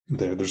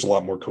there's a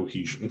lot more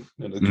cohesion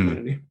in the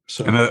community.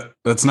 So, and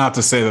that's not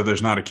to say that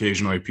there's not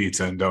occasionally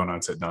pizza and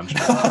donuts at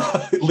Dungeon.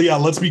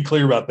 Leon, let's be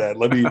clear about that.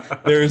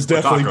 There is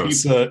definitely tacos.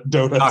 Pizza,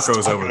 donuts,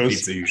 tacos over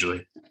pizza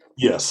usually.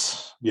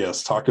 Yes,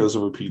 tacos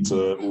over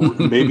pizza,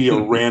 maybe a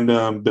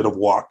random bit of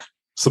wok,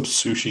 some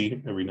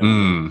sushi every now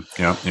and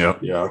then.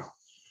 Yeah.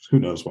 Who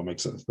knows what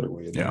makes sense their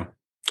way in. Yeah.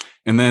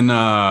 And then,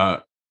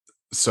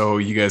 so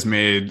you guys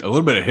made a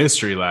little bit of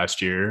history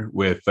last year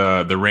with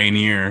the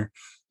Rainier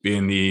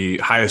being the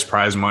highest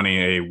prize money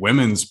a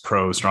women's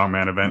pro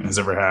strongman event has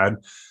ever had.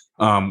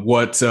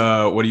 What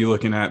are you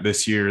looking at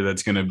this year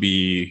that's going to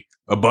be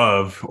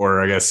above,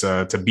 or I guess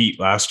to beat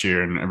last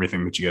year and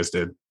everything that you guys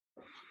did?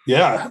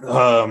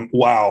 Yeah.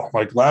 Wow.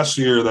 Like last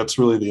year, that's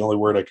really the only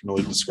word I can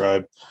really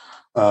describe.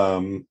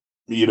 You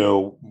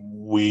know,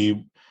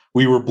 we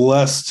were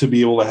blessed to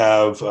be able to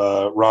have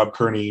Rob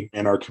Kearney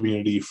in our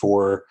community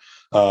for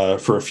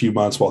a few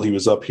months while he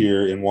was up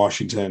here in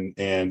Washington.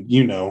 And,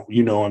 you know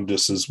him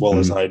just as well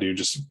as I do,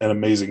 just an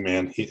amazing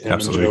man. Him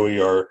and Joey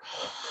are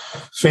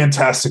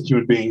fantastic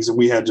human beings. And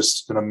we had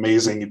just an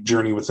amazing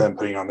journey with them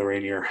putting on the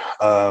Rainier.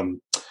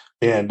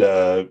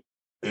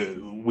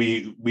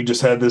 We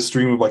just had this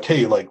dream of like,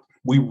 hey, like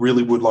we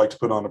really would like to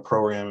put on a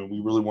program and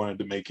we really wanted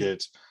to make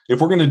it,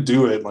 if we're going to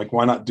do it, like,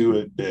 why not do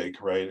it big?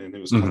 Right. And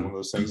it was kind of one of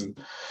those things. And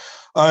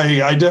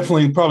I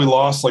definitely probably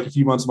lost like a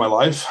few months of my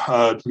life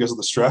because of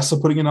the stress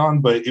of putting it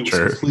on, but it was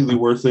completely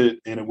worth it.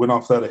 And it went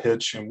off without a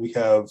hitch. And we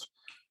have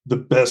the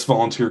best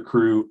volunteer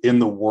crew in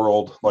the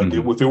world. Like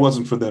if it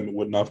wasn't for them, it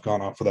wouldn't have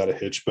gone off without a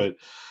hitch. But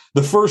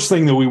the first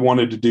thing that we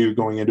wanted to do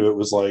going into it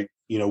was like,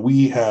 you know,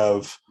 we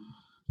have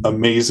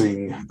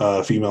amazing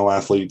female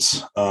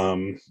athletes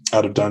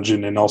out of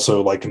Dungeon and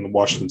also like in the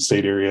Washington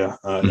State area.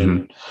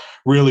 And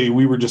really,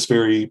 we were just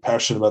very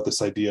passionate about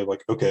this idea of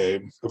like, okay,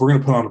 if we're going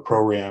to put on a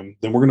program,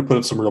 then we're going to put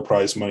up some real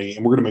prize money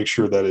and we're going to make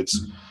sure that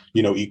it's,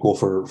 you know, equal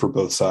for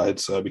both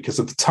sides. Because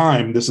at the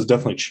time, this has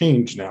definitely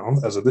changed now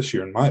as of this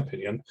year, in my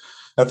opinion.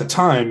 At the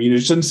time, you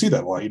just didn't see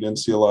that a lot. You didn't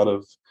see a lot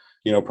of,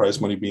 you know, prize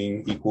money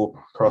being equal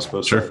across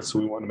both sides. So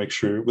we wanted to make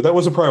sure, but that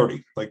was a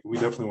priority. Like we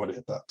definitely want to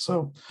hit that.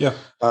 So,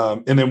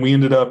 and then we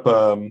ended up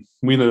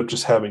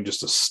just having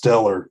just a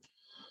stellar,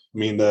 I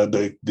mean,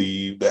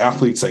 the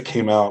athletes that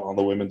came out on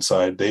the women's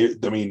side, they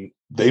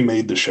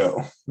made the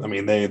show. I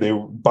mean, they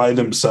by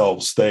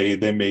themselves, they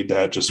made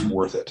that just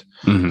worth it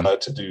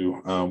to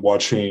do,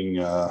 watching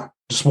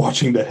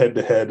the head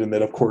to head. And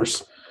then of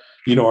course,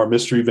 you know, our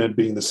mystery event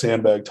being the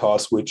sandbag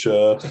toss, which,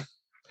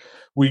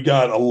 we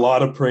got a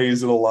lot of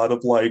praise and a lot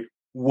of like,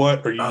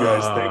 what are you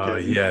guys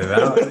thinking? Yeah,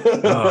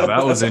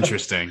 that was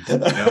interesting. Yeah.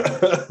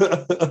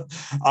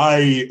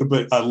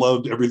 But I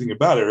loved everything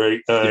about it,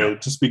 right?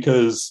 Just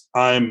because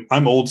I'm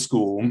old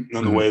school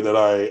in the way that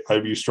I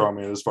view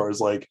strongman, as far as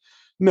like,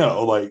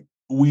 no, like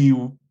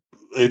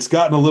it's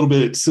gotten a little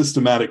bit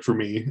systematic for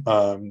me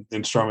in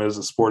strongman as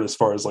a sport, as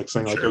far as like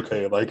saying like,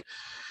 okay, like,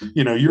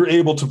 you know, you're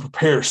able to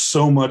prepare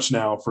so much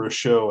now for a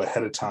show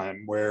ahead of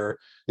time, where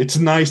it's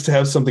nice to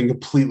have something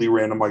completely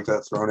random like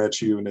that thrown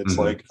at you. And it's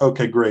like,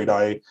 okay, great.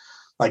 I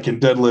I can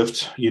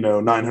deadlift,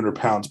 900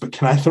 pounds, but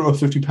can I throw a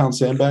 50-pound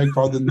sandbag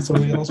farther than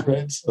somebody else?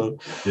 Right. So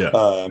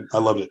I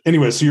loved it.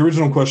 Anyway, so your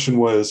original question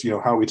was, how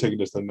are we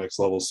taking it to the next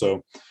level?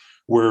 So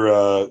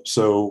we're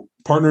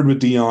partnered with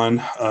Dion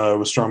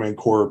with Strongman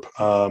Corp.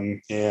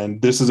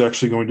 And this is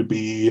actually going to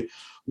be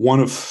one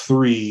of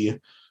 3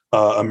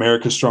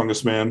 America's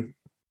Strongest Man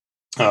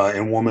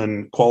and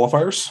Woman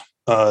qualifiers.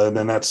 And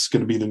then that's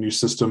going to be the new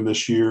system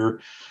this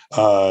year.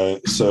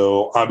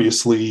 So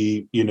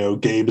obviously,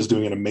 Gabe is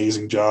doing an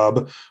amazing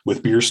job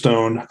with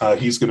Beerstone.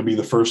 He's going to be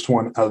the first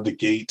one out of the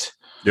gate.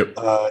 Yep.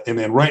 And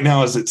then right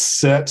now, as it's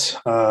set,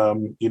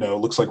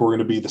 looks like we're going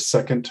to be the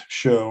second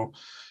show.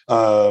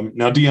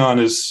 Now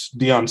Dion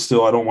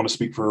still, I don't want to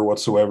speak for her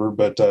whatsoever,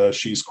 but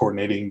she's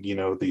coordinating,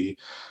 the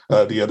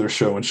other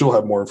show, and she'll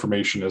have more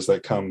information as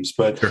that comes.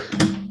 But sure.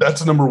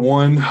 That's number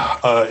 1.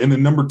 And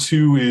then number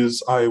 2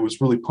 is, I was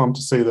really pumped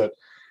to say that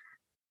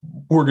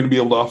we're going to be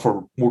able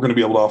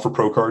to offer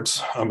pro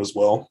cards as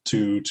well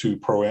to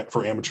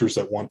for amateurs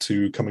that want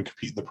to come and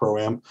compete in the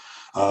pro-am.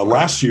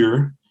 Last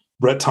year,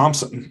 Brett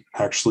Thompson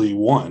actually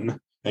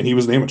won, and he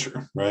was an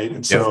amateur, right?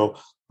 And so,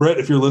 Brett,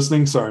 if you're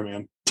listening, sorry,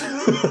 man.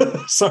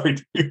 Sorry,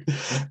 dude.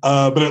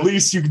 But at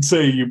least you can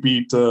say you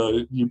beat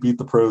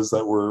the pros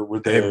that were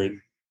there. Hey,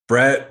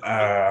 Brett,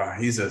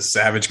 he's a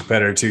savage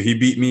competitor too. He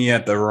beat me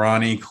at the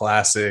Ronnie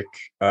Classic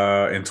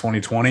in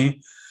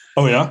 2020.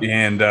 Oh yeah,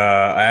 and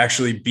I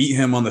actually beat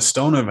him on the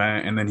Stone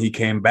event, and then he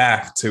came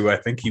back to, I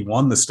think he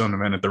won the Stone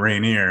event at the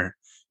Rainier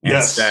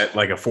and set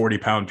like a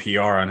 40-pound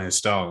PR on his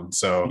stone.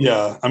 So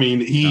yeah, I mean,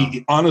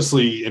 he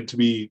honestly, and to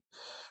be.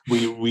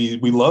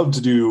 We love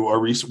to do our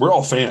research. We're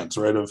all fans,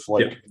 right, of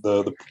like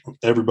the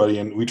everybody,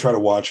 and we try to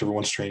watch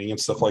everyone's training and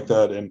stuff like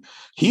that. And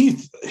he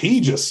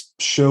just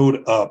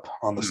showed up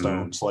on the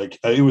stones. Like,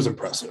 it was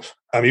impressive.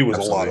 I mean, it was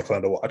a lot of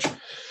fun to watch.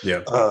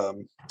 Yeah.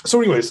 So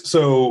anyways,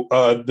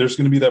 there's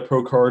going to be that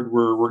pro card.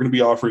 We're going to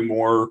be offering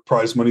more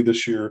prize money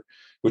this year,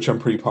 which I'm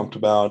pretty pumped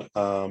about.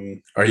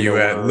 Are you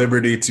at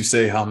liberty to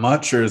say how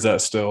much, or is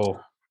that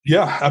still?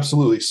 Yeah,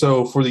 absolutely.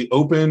 So for the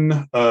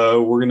open,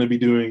 we're going to be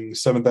doing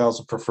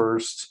 7,000 for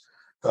first,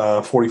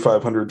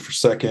 4,500 for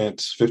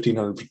second,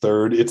 1,500 for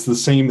third. It's the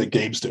same that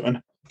Gabe's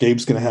doing.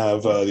 Gabe's going to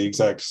have the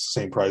exact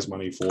same prize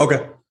money for.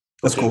 Okay,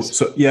 that's cool.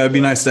 So yeah, it'd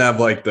be nice to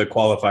have like the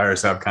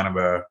qualifiers have kind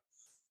of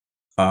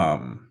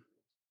a,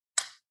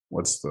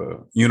 what's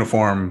the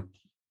uniform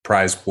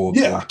prize pool?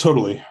 Yeah,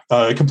 totally.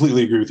 I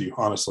completely agree with you,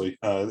 honestly,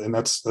 and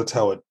that's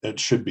how it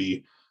should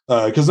be.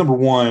 Because number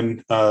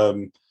one.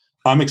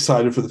 I'm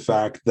excited for the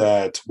fact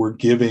that we're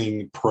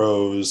giving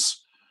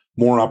pros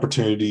more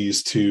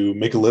opportunities to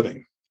make a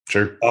living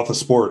off the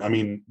sport. I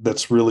mean,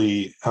 that's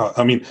really,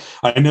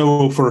 I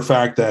know for a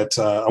fact that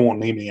I won't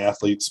name any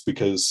athletes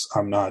because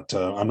I'm not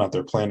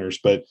their planners,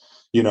 but,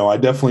 I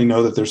definitely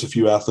know that there's a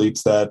few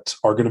athletes that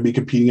are going to be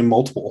competing in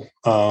multiple,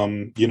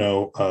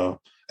 ASM,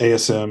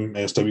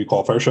 ASW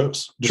qualifier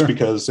shows just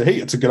because, hey,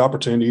 it's a good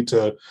opportunity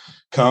to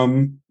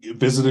come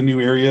visit a new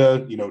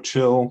area,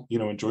 chill,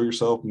 enjoy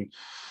yourself. And,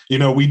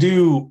 we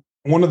do,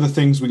 one of the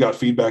things we got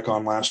feedback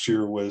on last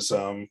year was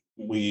and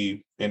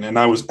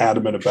I was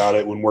adamant about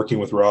it when working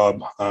with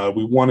Rob.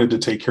 We wanted to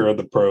take care of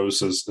the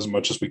pros as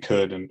much as we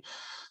could. And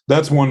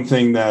that's one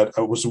thing that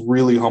I was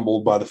really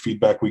humbled by the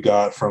feedback we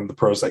got from the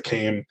pros that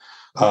came.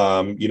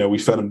 We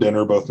fed them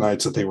dinner both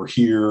nights that they were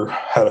here,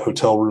 had a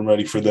hotel room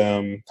ready for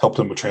them, helped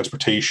them with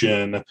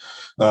transportation,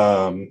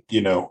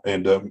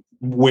 and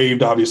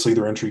waived obviously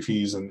their entry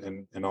fees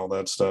and all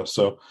that stuff.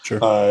 So,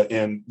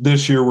 and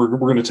this year we're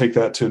going to take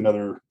that to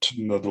another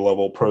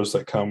level. Pros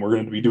that come, we're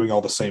going to be doing all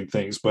the same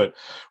things, but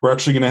we're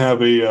actually going to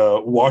have a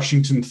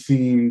Washington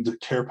themed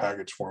care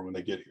package for them when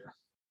they get here.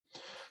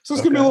 So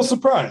it's going to be a little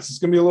surprise.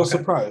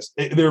 Surprise.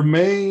 There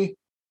may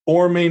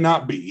or may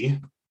not be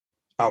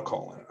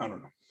alcohol in it. I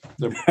don't know.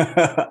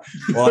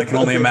 Well, I can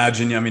only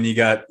imagine. I mean, you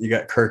got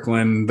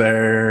Kirkland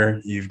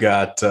there. You've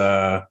got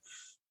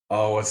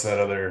what's that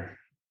other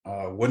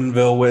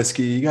Woodinville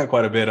whiskey? You got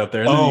quite a bit up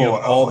there. And then you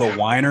got all the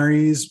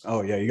wineries.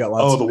 Oh yeah, you got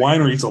lots. The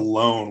wineries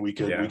alone, we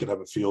could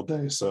have a field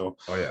day. So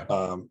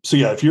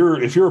if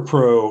you're a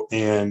pro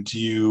and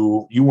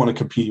you want to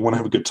compete, you want to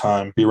have a good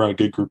time, be around a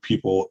good group of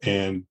people,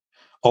 and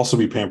also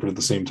be pampered at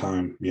the same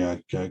time. Yeah,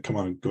 come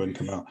on, go ahead and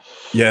come out.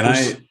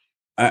 Yeah,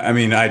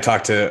 and I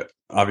talked to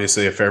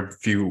obviously a fair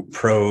few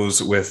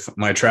pros with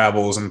my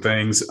travels and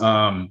things.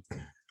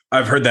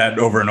 I've heard that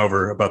over and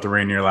over about the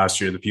Rainier last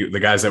year, the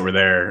guys that were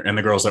there and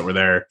the girls that were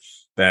there,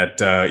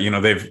 that,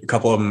 a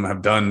couple of them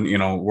have done,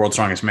 World's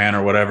Strongest Man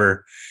or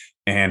whatever,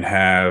 and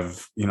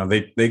have,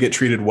 they get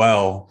treated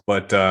well,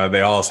 but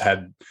they all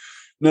had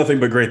nothing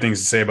but great things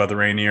to say about the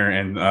Rainier.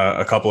 And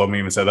a couple of them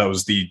even said that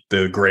was the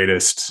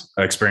greatest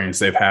experience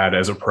they've had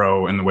as a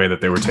pro in the way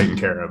that they were taken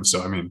care of.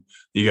 So, I mean,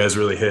 you guys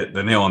really hit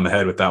the nail on the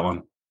head with that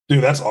one.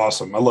 Dude, that's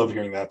awesome. I love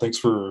hearing that. Thanks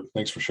for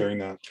sharing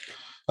that.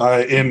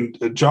 And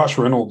Josh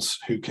Reynolds,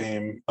 who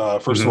came,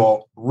 first of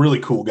all, really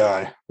cool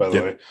guy, by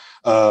the way,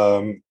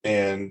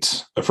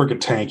 and a freaking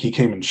tank. He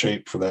came in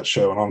shape for that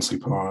show, and honestly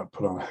put on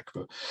a heck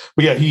of a.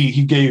 But yeah,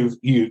 he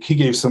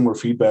gave similar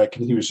feedback,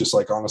 and he was just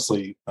like,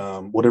 honestly,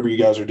 whatever you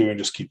guys are doing,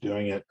 just keep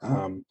doing it.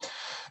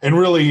 And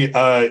really,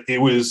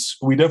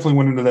 we definitely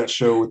went into that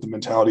show with the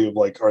mentality of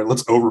like, all right,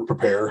 let's over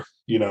prepare,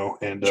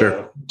 and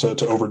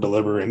to over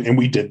deliver, and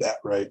we did that,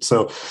 right?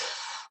 So.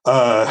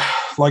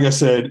 Like I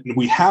said,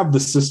 we have the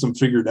system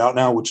figured out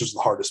now, which is the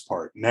hardest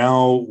part.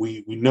 Now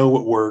we know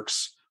what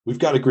works. We've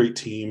got a great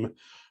team.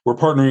 We're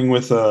partnering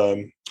with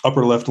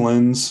Upper Left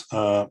Lens,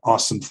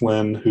 Austin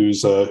Flynn,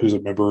 who's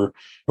a member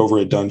over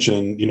at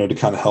Dungeon, to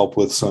kind of help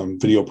with some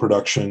video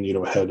production,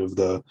 ahead of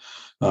the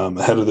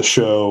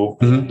show.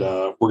 And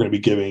we're going to be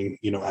giving,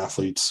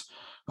 athletes,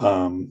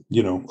 a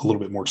little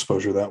bit more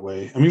exposure that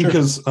way. I mean,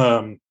 because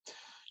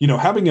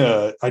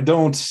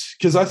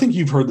because I think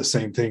you've heard the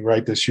same thing,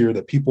 right? This year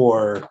that people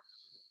are,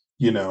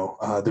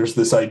 there's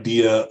this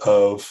idea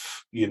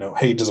of,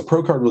 hey, does a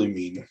pro card really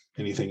mean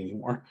anything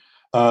anymore?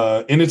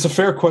 And it's a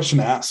fair question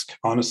to ask,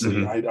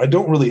 honestly. I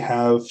don't really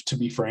have, to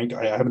be frank,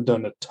 I haven't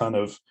done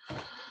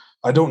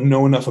I don't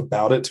know enough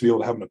about it to be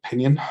able to have an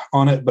opinion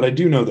on it, but I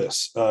do know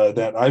this,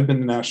 that I've been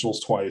to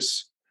nationals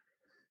twice,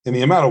 and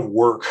the amount of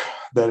work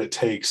that it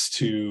takes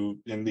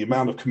and the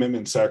amount of commitment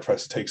and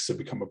sacrifice it takes to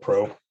become a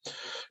pro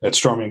at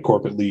Strongman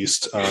Corp, at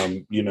least,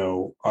 I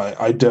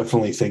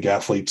definitely think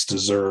athletes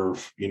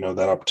deserve,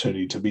 that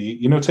opportunity to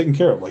be, taken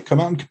care of. Like, come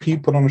out and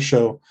compete, put on a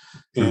show,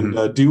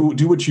 and do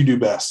what you do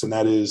best, and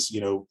that is,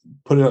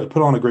 put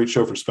on a great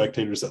show for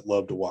spectators that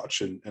love to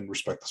watch and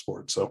respect the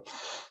sport. So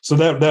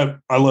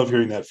that I love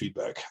hearing that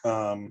feedback.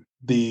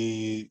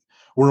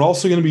 We're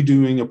also going to be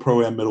doing a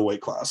pro-am middleweight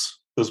class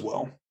as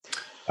well.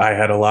 I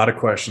had a lot of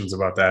questions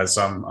about that,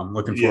 so I'm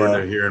looking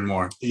forward to hearing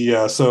more.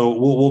 Yeah, so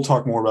we'll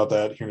talk more about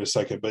that here in a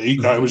second. But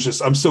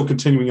I'm still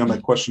continuing on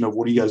that question of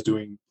what are you guys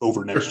doing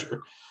over next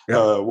year?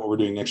 What we're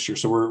doing next year.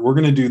 So we're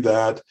going to do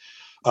that.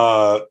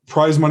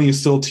 Prize money is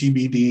still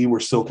TBD. We're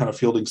still kind of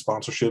fielding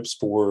sponsorships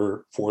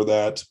for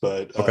that,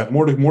 but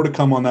more to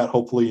come on that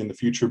hopefully in the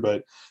future.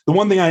 But the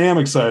one thing I am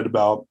excited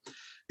about,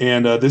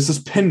 and this is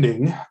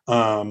pending,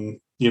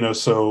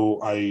 so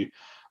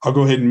I'll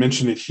go ahead and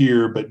mention it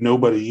here, but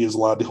nobody is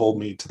allowed to hold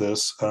me to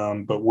this.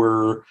 But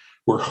we're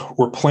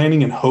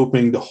planning and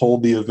hoping to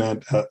hold the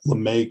event at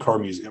LeMay Car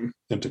Museum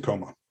in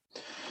Tacoma.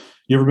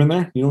 You ever been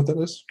there? You know what that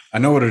is? I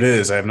know what it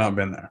is. I have not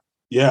been there.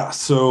 Yeah,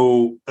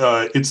 so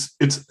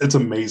it's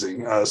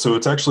amazing. So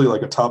it's actually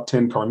like a top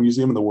 10 car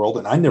museum in the world,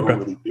 and I never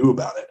really knew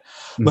about it.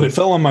 But it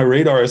fell on my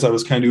radar as I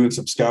was kind of doing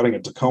some scouting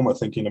at Tacoma,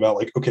 thinking about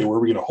like, okay, where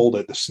are we going to hold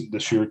it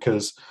this year?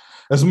 Because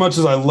as much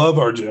as I love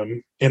our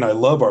gym and I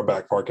love our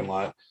back parking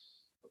lot,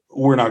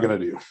 we're not going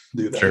to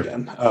do that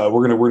again.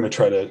 We're going to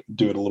try to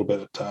do it a little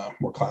bit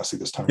more classy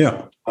this time.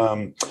 Yeah.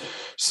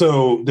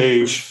 So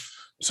Dave,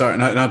 sorry,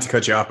 not to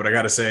cut you off, but I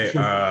got to say,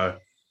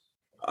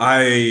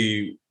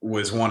 I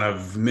was one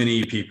of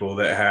many people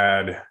that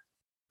had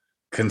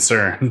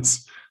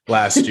concerns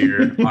last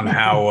year on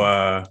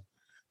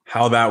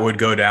how that would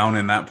go down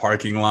in that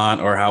parking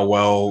lot, or how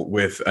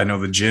I know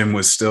the gym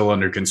was still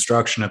under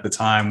construction at the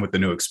time with the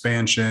new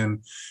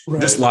expansion,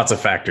 just lots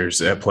of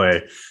factors at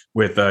play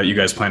with you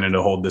guys planning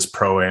to hold this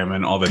pro-am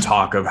and all the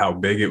talk of how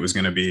big it was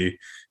going to be.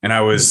 And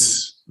I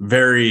was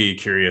very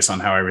curious on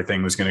how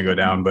everything was going to go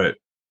down, but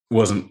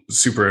wasn't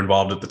super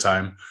involved at the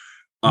time.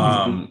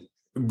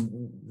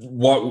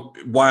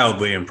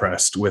 Wildly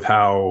impressed with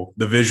how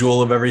the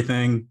visual of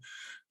everything,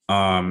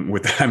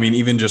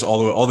 even just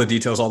all the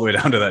details, all the way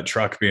down to that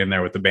truck being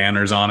there with the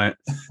banners on it.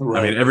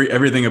 I mean,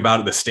 everything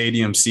about it, the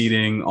stadium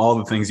seating, all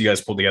the things you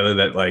guys pulled together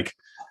that like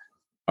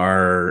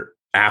are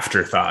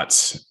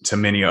afterthoughts to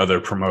many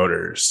other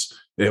promoters.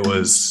 It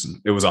was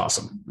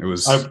awesome. It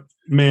was, I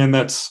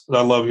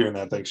love hearing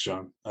that. Thanks,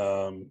 John.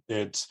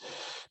 It's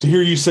to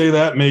hear you say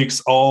that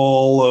makes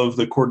all of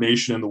the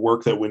coordination and the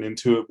work that went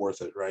into it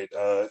worth it. Right.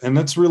 And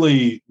that's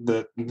really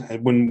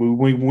when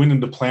we went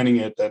into planning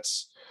it,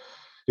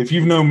 if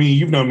you've known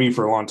me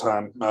for a long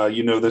time,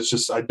 that's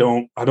just, I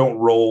don't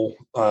roll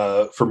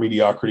for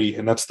mediocrity.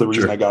 And that's the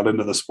reason I got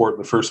into the sport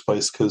in the first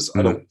place. Cause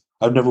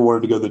I've never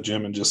wanted to go to the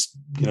gym and just,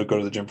 go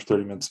to the gym for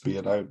 30 minutes, be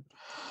it.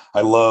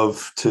 I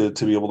love to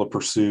be able to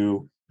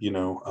pursue,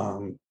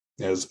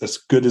 as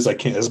good as I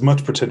can, as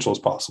much potential as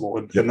possible.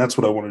 And that's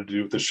what I wanted to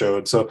do with the show.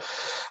 And so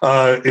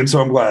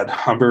I'm glad,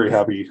 I'm very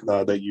happy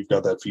that you've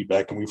got that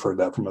feedback, and we've heard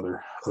that from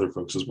other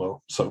folks as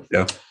well. So,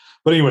 yeah.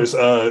 But anyways,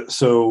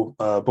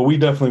 but we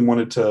definitely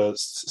wanted to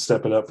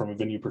step it up from a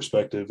venue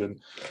perspective.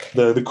 And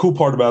the cool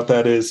part about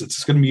that is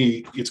it's going to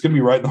be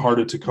right in the heart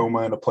of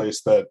Tacoma, in a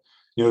place that,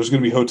 there's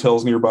going to be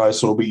hotels nearby,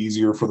 so it'll be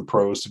easier for the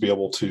pros to be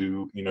able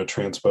to,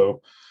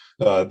 transpo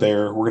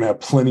there. We're going to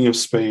have plenty of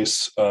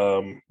space.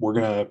 We're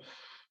going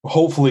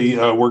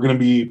to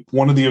be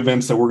one of the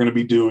events that we're going to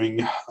be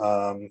doing,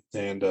 and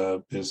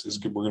is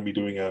we're going to be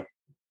doing a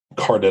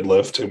car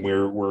deadlift, and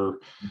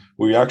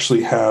we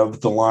actually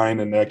have the line,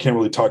 and I can't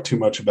really talk too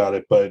much about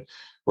it, but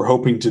we're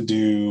hoping to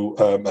do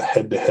a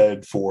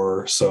head-to-head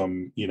for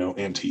some,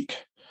 antique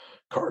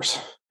cars.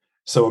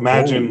 So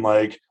imagine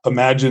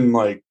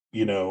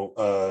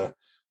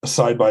a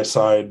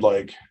side-by-side,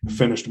 like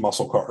finished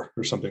muscle car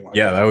or something like that.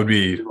 Yeah, that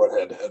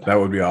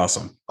would be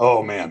awesome.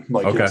 Oh man.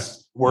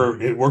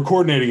 We're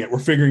coordinating it. We're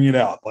figuring it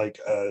out. But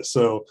it's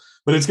going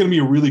to be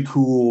a really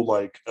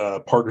cool,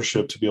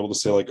 partnership to be able to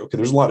say okay,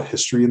 there's a lot of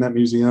history in that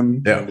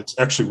museum. Yeah. And it's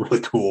actually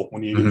really cool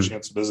when you get a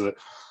chance to visit it.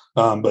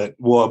 But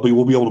we'll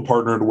be able to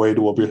partner in a way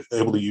to we'll be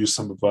able to use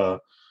some of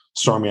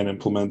Strongman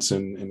implements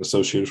and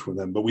associated with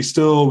them. But we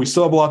still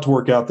have a lot to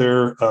work out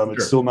there.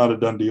 It's still not a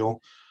done deal,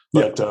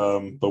 but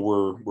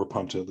we're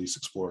pumped to at least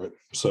explore it.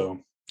 So,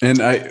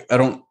 and I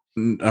don't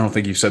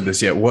think you've said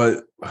this yet.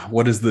 What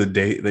is the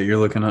date that you're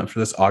looking at for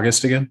this?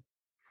 August again?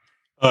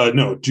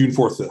 No, June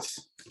 4th, 5th.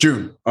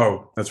 June.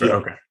 Oh, that's right.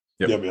 Yep. Okay.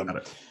 Yep. Got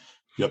it.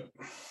 Yep.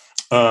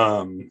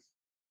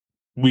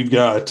 We've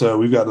got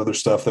other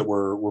stuff that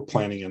we're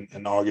planning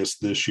in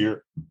August this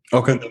year.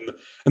 Okay.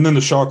 And then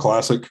the Shaw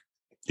Classic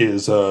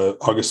is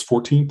August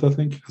 14th, I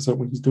think. Is that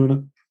when he's doing it?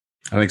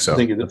 I think so. I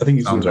think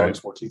he's doing it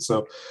August 14th.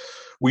 So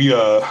we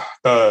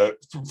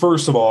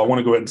first of all, I want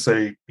to go ahead and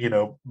say,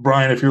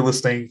 Brian, if you're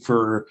listening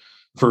for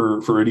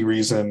any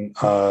reason,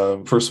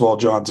 first of all,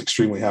 John's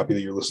extremely happy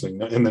that you're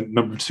listening. And then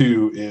number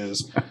two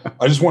is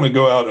I just want to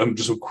go out and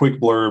just a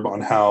quick blurb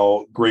on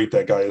how great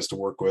that guy is to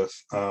work with.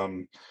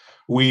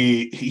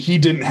 He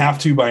didn't have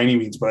to by any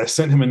means, but I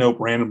sent him a note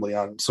randomly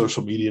on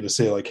social media to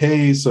say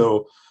hey,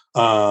 so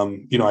I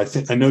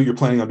know you're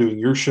planning on doing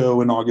your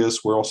show in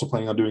August. We're also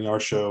planning on doing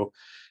our show.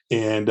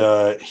 And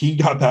he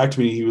got back to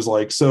me. He was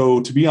like,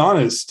 so to be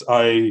honest,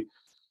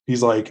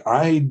 he's like,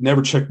 I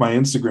never check my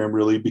Instagram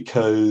really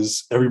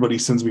because everybody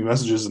sends me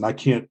messages and I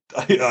can't,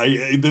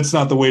 that's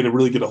not the way to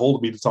really get a hold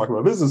of me to talk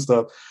about business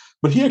stuff.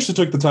 But he actually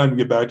took the time to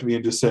get back to me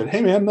and just said,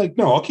 hey man,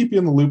 no, I'll keep you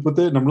in the loop with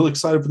it. And I'm really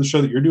excited for the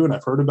show that you're doing.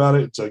 I've heard about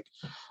it. It's like,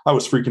 I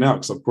was freaking out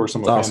because of course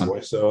I'm a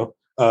fanboy. So,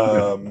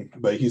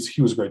 but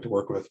he was great to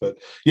work with, but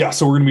yeah,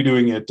 so we're going to be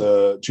doing it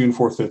June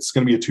 4th. It's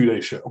going to be a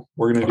 2-day show.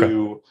 We're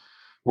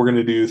going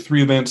to do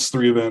three events.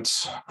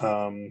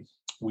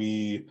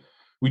 We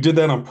did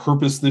that on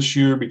purpose this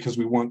year because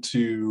we ran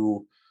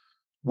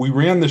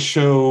the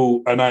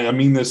show, and I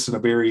mean this in a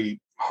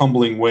very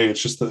humbling way.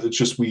 It's just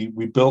we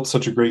built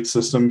such a great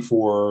system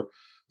for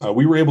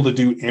we were able to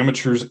do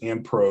amateurs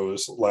and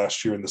pros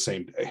last year in the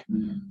same day,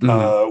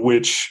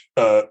 which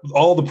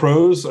all the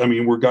pros, I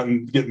mean, we're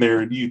getting there,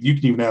 and you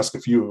can even ask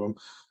a few of them.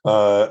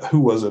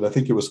 Who was it? I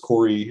think it was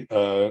Corey.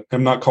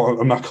 I'm not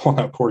calling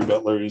out Corey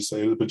Butler to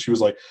say it, but she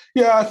was like,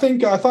 yeah, I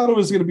thought it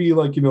was going to be a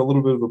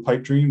little bit of a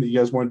pipe dream that you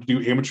guys wanted to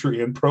do amateur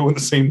and pro in the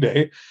same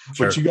day,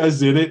 but you guys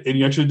did it, and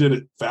you actually did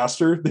it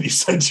faster than you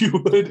said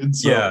you would. And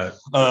so,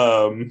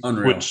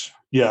 unreal. Which,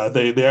 yeah,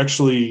 they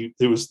actually,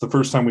 it was the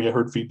first time we had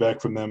heard feedback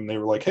from them. They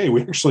were like, hey,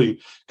 we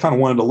actually kind of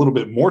wanted a little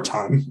bit more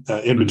time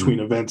in between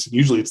events. And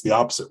usually it's the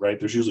opposite, right?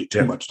 There's usually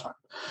too much time.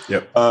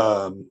 Yep.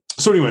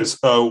 So anyways,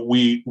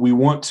 we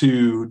want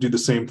to do the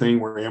same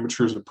thing where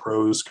amateurs and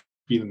pros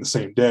compete in the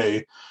same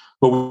day,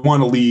 but we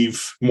want to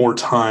leave more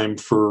time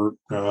for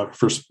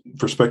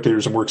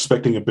spectators, and we're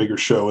expecting a bigger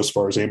show as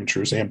far as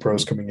amateurs and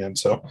pros coming in.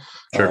 So,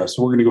 so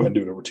we're going to go ahead and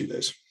do it over 2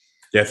 days.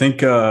 Yeah, I think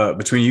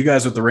between you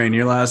guys with the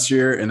Rainier last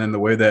year and then the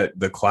way that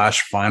the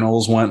Clash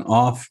finals went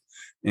off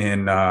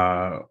in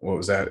what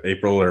was that,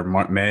 April or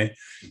May,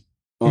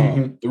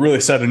 it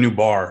really set a new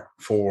bar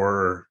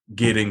for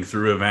getting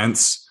through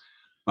events.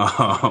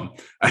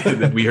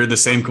 We heard the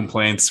same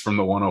complaints from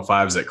the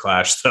 105s at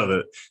Clash, so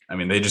that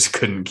they just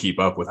couldn't keep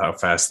up with how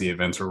fast the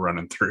events were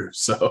running through.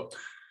 So,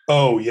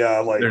 oh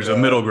yeah, there's a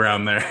middle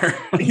ground there.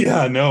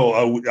 Yeah,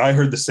 no, I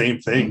heard the same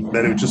thing,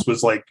 that it just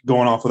was like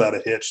going off without a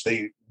hitch.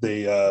 They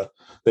had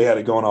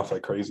it going off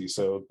like crazy.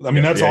 So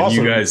that's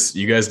awesome.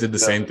 You guys did the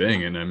same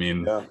thing, and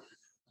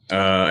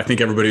I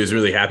think everybody was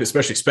really happy,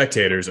 especially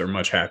spectators are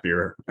much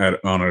happier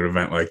on an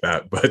event like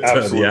that. But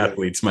the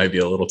athletes might be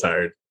a little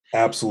tired.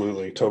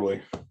 Absolutely.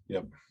 Totally.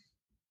 Yep.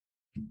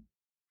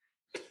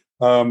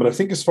 But I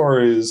think as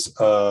far as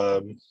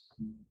trying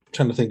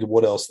to think of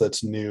what else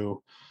that's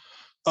new,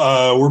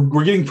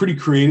 we're getting pretty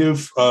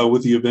creative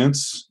with the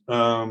events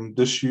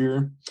this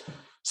year.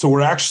 So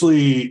we're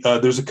actually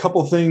there's a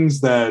couple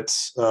things that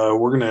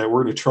we're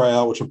gonna try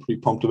out, which I'm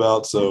pretty pumped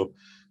about. So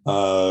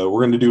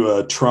we're gonna do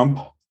a Trump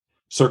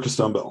circus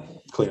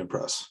dumbbell clean and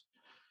press.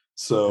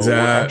 So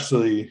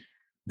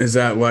is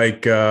that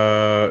like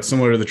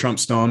similar to the Trump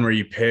Stone where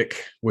you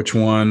pick which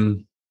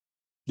one?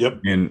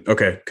 Yep. And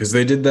okay, because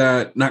they did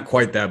that, not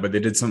quite that, but they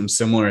did something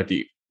similar at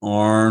the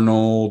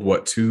Arnold,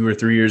 2 or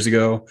 3 years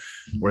ago,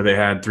 where they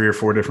had 3 or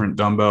 4 different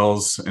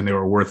dumbbells and they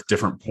were worth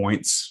different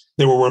points.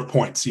 They were worth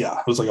points. Yeah.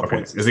 It was like a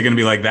point. Is it going to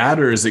be like that,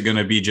 or is it going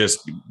to be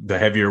just the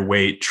heavier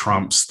weight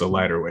trumps the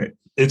lighter weight?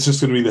 It's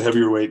just going to be the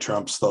heavier weight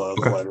trumps the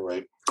lighter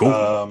weight.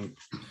 Cool.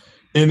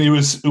 And it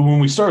was when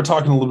we started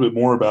talking a little bit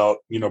more about,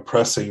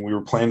 pressing, we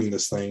were planning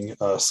this thing.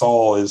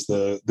 Saul is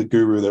the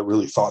guru that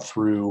really thought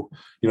through,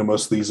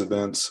 most of these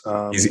events.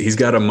 He's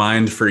got a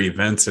mind for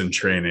events and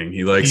training.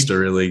 He likes to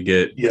really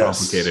get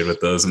complicated with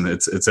those, and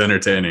it's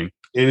entertaining.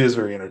 It is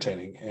very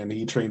entertaining, and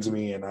he trains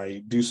me, and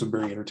I do some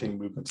very entertaining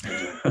movements.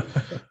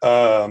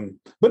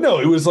 But no,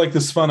 it was like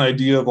this fun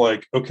idea of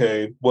like,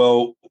 okay,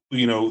 well,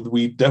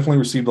 we definitely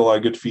received a lot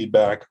of good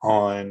feedback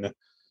on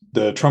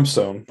the Trump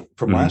Stone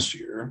from last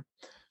year.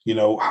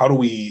 How can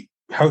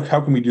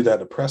we do that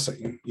in a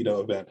pressing,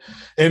 event?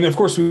 And of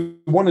course, we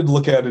wanted to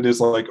look at it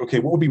as like, okay,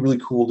 what would be really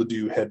cool to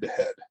do head to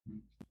head?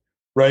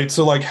 Right.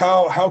 So like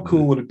how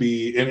cool would it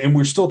be? And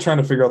we're still trying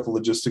to figure out the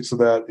logistics of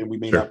that, and we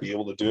may not be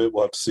able to do it.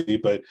 We'll have to see.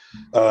 But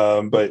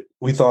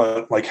we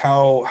thought like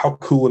how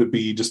cool would it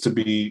be just to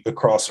be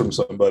across from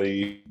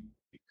somebody,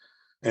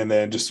 and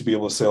then just to be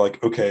able to say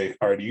like, okay,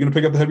 all right, are you going to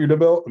pick up the heavier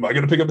dumbbell? Am I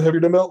going to pick up the heavier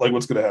dumbbell? Like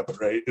what's going to happen?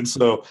 Right. And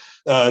so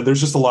there's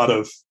just a lot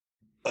of,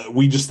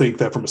 we just think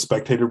that from a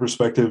spectator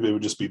perspective, it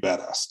would just be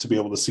badass to be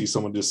able to see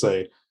someone just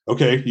say,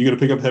 okay, you going to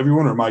pick up the heavy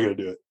one, or am I going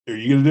to do it? Are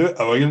you going to do it?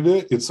 Am I going to do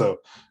it? And so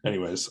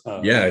anyways.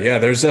 Yeah.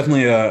 There's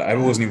definitely I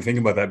wasn't even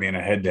thinking about that being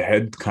a head to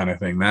head kind of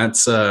thing.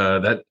 That's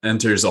that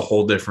enters a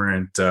whole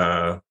different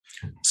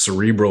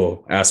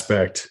cerebral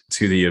aspect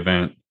to the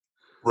event.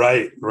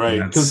 Right.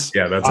 Because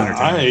that's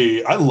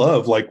entertaining. I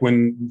love like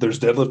when there's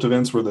deadlift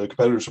events where the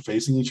competitors are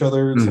facing each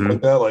other and stuff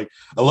like that. Like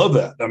I love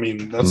that. I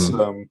mean,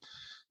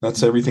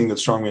 that's everything that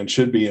strongman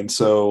should be. And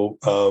so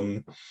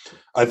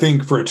I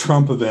think for a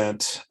Trump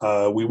event,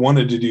 we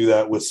wanted to do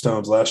that with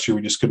stones last year.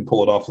 We just couldn't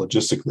pull it off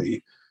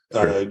logistically.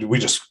 We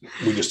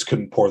just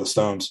couldn't pour the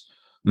stones.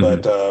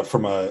 But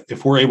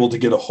if we're able to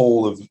get a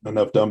hold of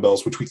enough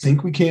dumbbells, which we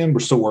think we can, we're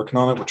still working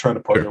on it. We're trying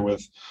to partner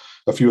with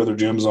a few other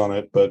gyms on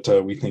it, but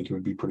we think it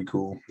would be pretty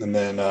cool. And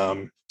then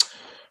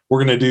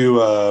we're going to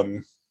do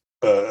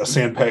a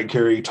sandbag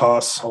carry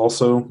toss.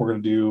 Also, we're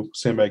going to do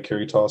sandbag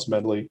carry toss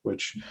medley,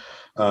 which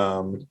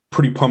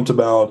pretty pumped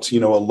about, a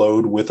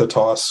load with a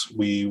toss.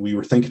 We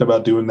were thinking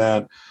about doing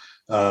that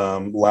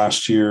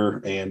last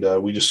year,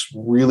 and we just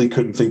really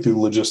couldn't think through the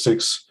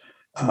logistics.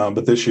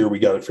 But this year we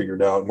got it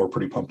figured out, and we're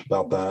pretty pumped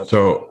about that.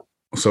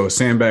 So a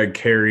sandbag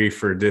carry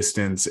for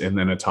distance and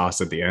then a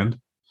toss at the end.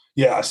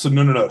 Yeah. So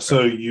no.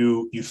 So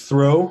you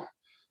throw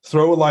a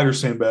lighter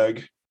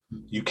sandbag,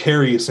 you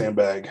carry a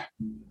sandbag,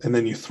 and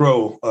then you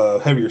throw a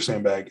heavier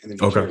sandbag, and then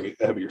you carry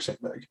a heavier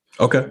sandbag.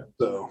 Okay.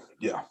 So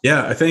yeah.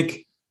 Yeah, I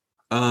think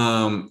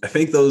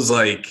those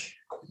like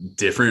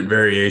different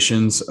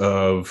variations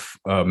of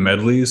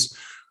medleys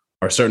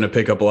are starting to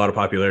pick up a lot of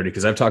popularity,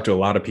 because I've talked to a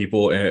lot of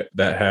people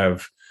that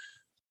have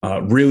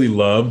really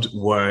loved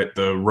what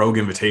the Rogue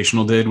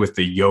Invitational did with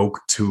the yoke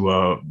to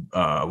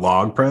a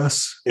log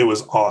press. It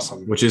was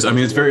awesome. Which is,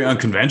 it's very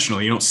unconventional.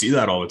 You don't see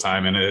that all the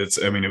time, and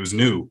it was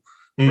new,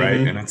 right?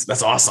 And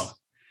that's awesome.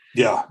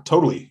 Yeah,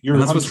 totally.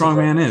 And that's what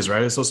strongman is,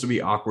 right? It's supposed to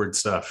be awkward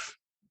stuff.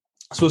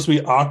 It's supposed to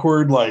be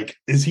awkward. Like,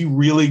 is he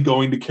really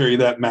going to carry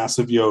that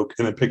massive yoke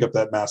and then pick up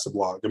that massive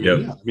log?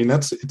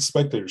 It's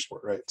spectator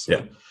sport, right?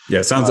 So, yeah.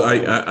 It sounds.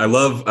 I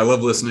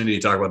love listening to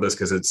you talk about this,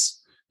 because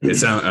it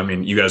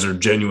sounds. You guys are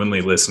genuinely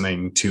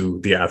listening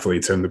to the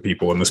athletes and the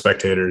people and the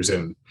spectators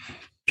and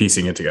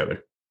piecing it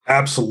together.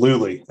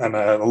 Absolutely, and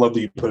I love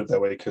that you put it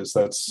that way,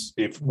 because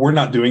if we're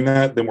not doing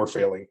that, then we're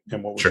failing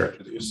in what we're trying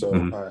to do.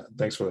 So,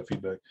 thanks for that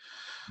feedback.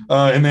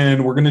 And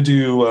then we're going to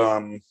do.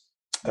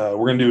 We're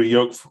going to do a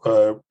yoke,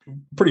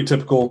 pretty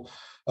typical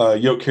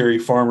yoke carry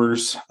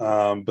farmers.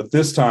 But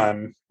this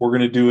time we're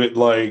going to do it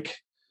like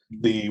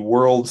the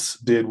Worlds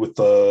did with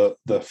the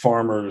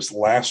farmers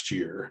last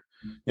year.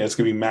 And it's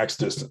going to be max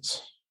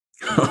distance.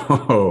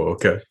 Oh,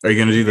 okay. Are you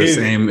going to do the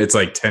same? It's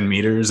like 10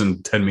 meters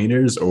and 10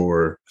 meters,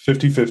 or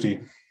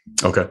 50-50.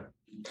 Okay.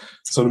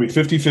 So it'll be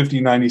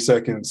 50-50, 90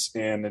 seconds,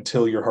 and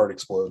until your heart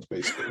explodes,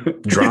 basically.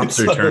 Drops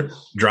or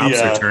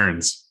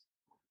turns?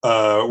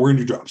 We're going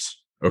to do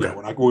drops. Okay. Yeah,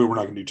 we're not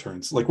going to do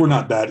turns. Like, we're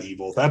not that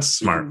evil. That's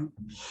smart.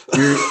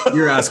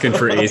 You're asking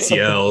for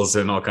ACLs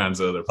and all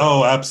kinds of other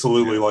problems. Oh,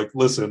 absolutely. Like,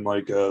 listen,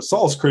 like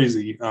Saul's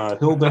crazy.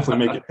 He'll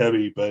definitely make it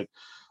heavy, but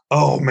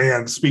oh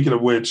man, speaking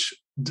of which,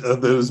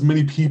 there's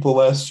many people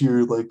last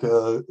year, like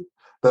that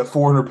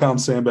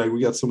 400-pound sandbag.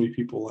 We got so many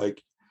people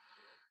like,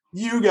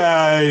 you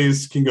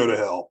guys can go to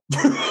hell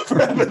for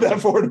having that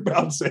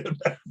 400-pound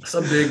sandbag. It's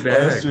a big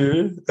bag.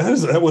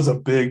 That was a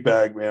big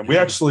bag, man. We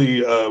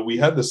actually we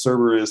had the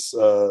Cerberus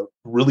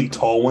really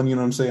tall one, you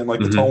know what I'm saying? Like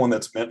the tall one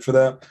that's meant for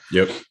that.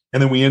 Yep.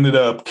 And then we ended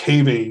up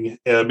caving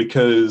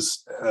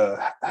because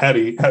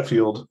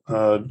Hatfield,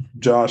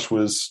 Josh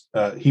was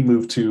he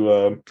moved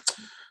to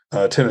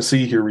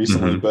Tennessee here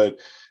recently, but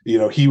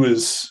he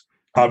was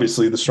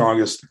obviously the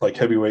strongest like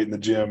heavyweight in the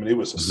gym, and he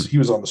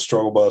was on the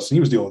struggle bus, and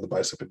he was dealing with a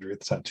bicep injury at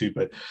the time too,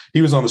 but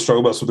he was on the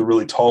struggle bus with a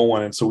really tall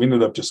one, and so we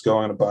ended up just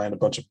going and buying a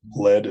bunch of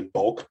lead in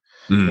bulk.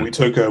 We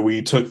took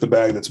the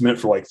bag that's meant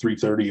for like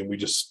 330, and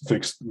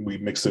we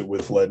mixed it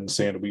with lead and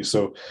sand.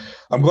 So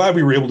I'm glad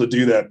we were able to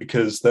do that,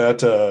 because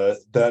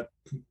that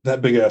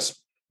big ass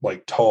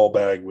like tall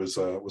bag was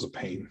a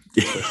pain.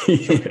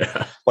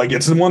 Yeah. Like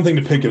it's the one thing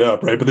to pick it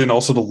up, right? But then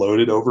also to load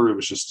it over, it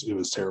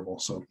was terrible.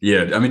 So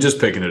yeah, I mean, just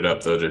picking it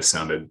up though just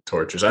sounded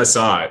torturous. I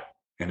saw it,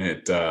 and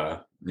it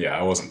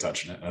I wasn't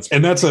touching it.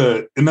 That's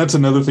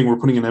another thing we're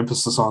putting an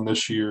emphasis on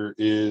this year.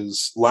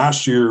 Is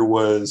last year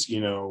was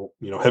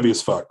heavy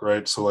as fuck,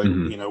 right? So like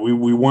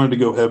we wanted to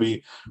go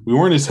heavy. We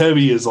weren't as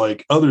heavy as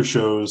like other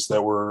shows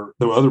there were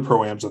other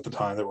pro-ams at the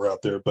time that were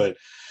out there, but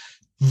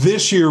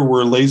this year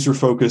we're laser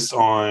focused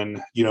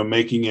on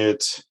making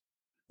it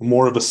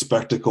more of a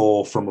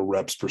spectacle from a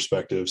reps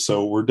perspective.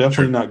 So we're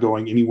definitely not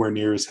going anywhere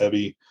near as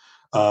heavy.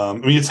 I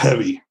mean, it's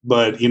heavy,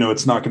 but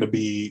it's not going to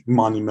be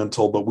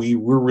monumental. But we're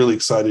really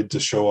excited to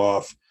show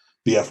off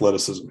the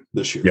athleticism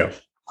this year. Yeah.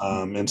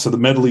 And so the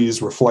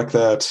medleys reflect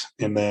that,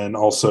 and then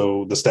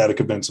also the static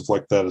events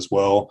reflect that as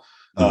well.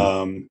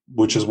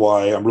 Which is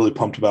why I'm really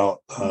pumped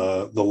about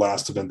the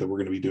last event that we're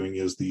going to be doing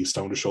is the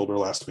Stone to Shoulder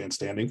Last Man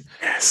Standing.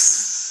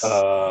 Yes.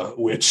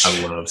 Which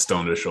I love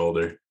Stone to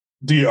Shoulder.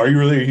 Are you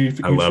really?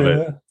 I love it.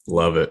 That?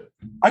 Love it.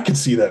 I could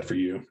see that for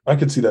you. I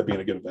could see that being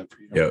a good event for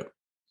you. Yeah.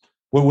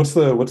 What's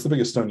the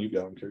biggest stone you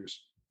got? I'm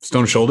curious.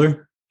 Stone to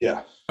Shoulder?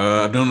 Yeah.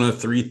 I've done a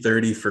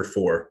 330 for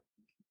 4.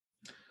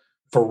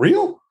 For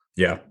real?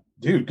 Yeah.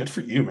 Dude, good for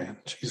you, man.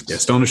 Jesus. Yeah,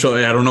 Stone to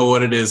Shoulder. I don't know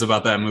what it is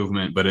about that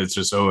movement, but it's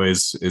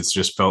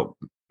just felt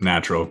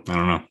natural. I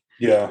don't know.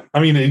 Yeah.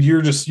 I mean,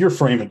 your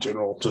frame in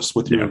general, just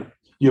with you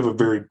have a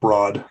very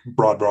broad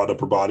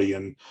upper body,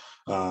 and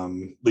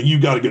you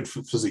got a good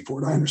physique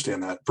for it. I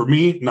understand that. For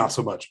me, not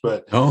so much,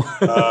 but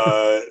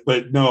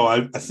but no,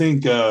 I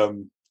think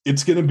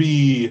it's going to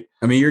be.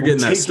 I mean, you're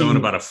getting that stone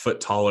about a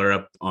foot taller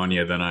up on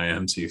you than I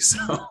am too. So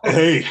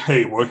hey,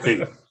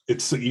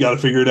 it's you got to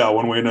figure it out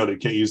one way or another. You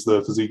can't use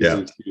the physique as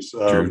an excuse.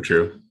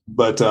 True.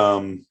 But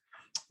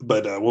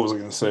what was I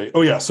going to say?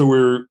 Oh yeah, so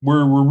we're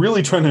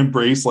really trying to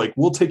embrace, like,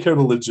 we'll take care of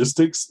the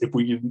logistics if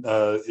we can.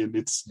 And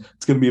it's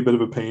going to be a bit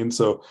of a pain.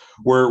 So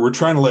we're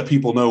trying to let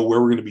people know where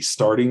we're going to be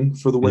starting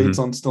for the weights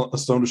on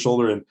Stone to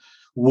Shoulder, and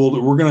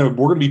we're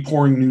gonna be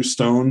pouring new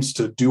stones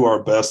to do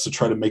our best to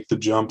try to make the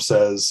jumps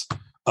as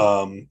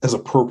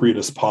appropriate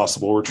as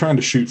possible. We're trying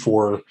to shoot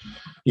for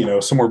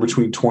somewhere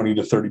between 20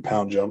 to 30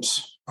 pound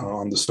jumps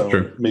on the stone.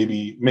 Sure.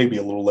 maybe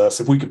a little less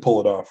if we could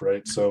pull it off,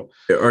 right? So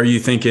are you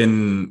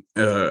thinking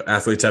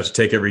athletes have to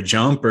take every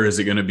jump, or is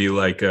it going to be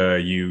like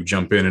you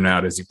jump in and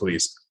out as you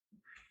please?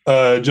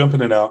 Jump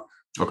in and out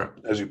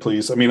as you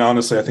please. I mean,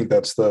 honestly, I think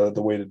that's the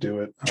way to do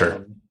it.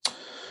 Sure.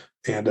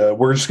 And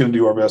we're just going to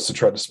do our best to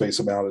try to space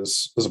them out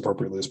as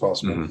appropriately as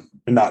possible,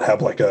 and not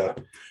have like a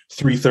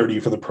 330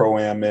 for the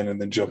pro-am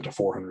and then jump to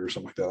 400 or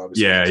something like that.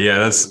 Obviously. Yeah.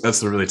 That's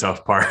the really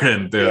tough part,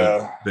 and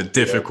the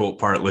difficult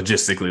part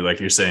logistically, like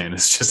you're saying,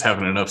 is just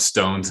having enough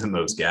stones in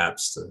those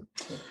gaps.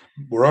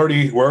 We're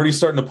already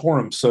starting to pour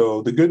them.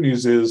 So the good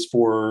news is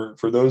for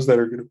those that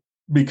are going to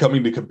be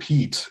coming to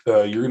compete,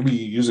 you're going to be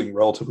using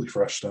relatively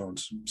fresh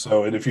stones.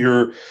 So, and if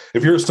you're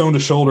a Stone to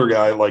Shoulder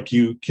guy, like,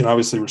 you can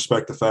obviously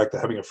respect the fact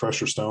that having a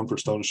fresher stone for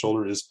Stone to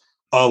Shoulder is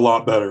a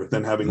lot better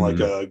than having like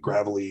a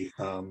gravelly,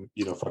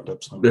 fucked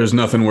up stone. There's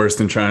nothing worse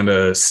than trying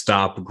to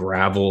stop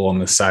gravel on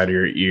the side of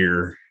your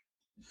ear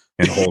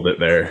and hold it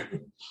there.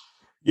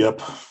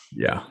 Yep.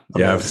 Yeah.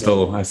 I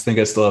think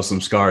I still have some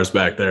scars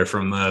back there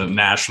from the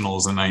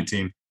nationals in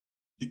 19.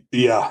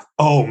 Yeah.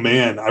 Oh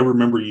man, I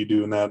remember you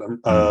doing that.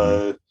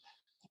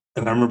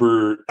 And I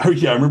remember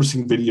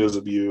seeing videos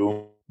of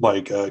you,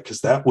 like,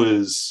 because that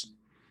was,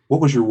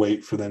 what was your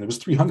weight for then? It was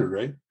 300,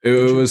 right?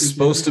 It was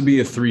supposed to be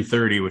a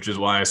 330, which is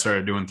why I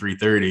started doing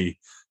 330.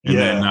 And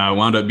then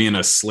wound up being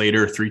a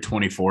Slater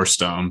 324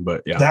 stone.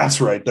 But yeah, that's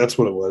right. That's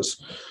what it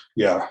was.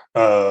 Yeah.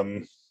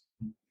 That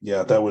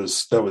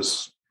was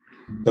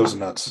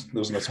nuts. That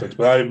was nuts.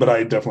 But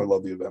I definitely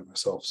love the event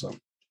myself. So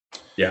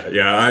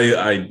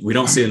yeah. We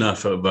don't see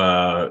enough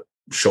of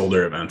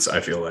shoulder events,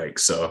 I feel like.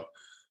 So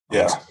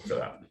yeah. For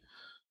that.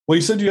 Well,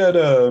 you said you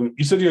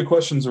had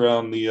questions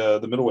around the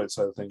middleweight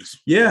side of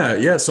things.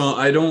 Yeah. So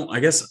I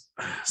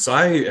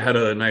had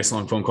a nice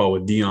long phone call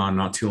with Dion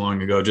not too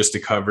long ago just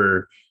to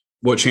cover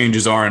what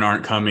changes are and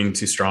aren't coming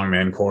to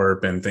Strongman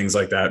Corp and things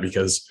like that,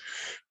 because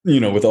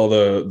with all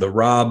the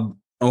Rob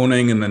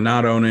owning and the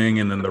not owning,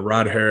 and then the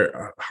Rod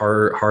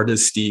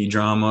Hardesty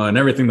drama and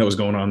everything that was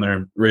going on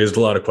there, raised a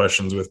lot of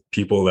questions with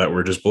people that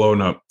were just blowing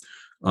up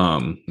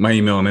my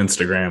email and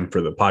Instagram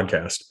for the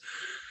podcast.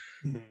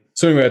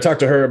 So anyway, I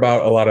talked to her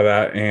about a lot of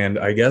that, and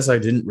I guess I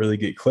didn't really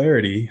get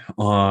clarity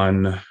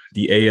on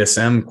the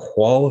ASM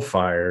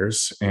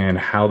qualifiers and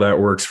how that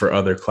works for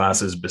other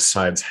classes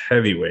besides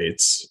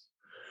heavyweights.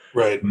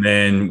 Right. And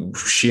then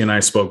she and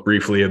I spoke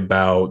briefly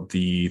about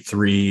the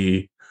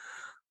 3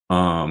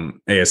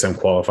 ASM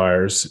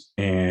qualifiers,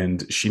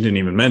 and she didn't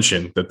even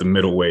mention that the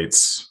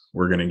middleweights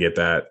were going to get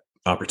that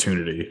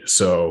opportunity.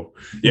 So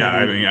yeah,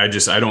 I mean, I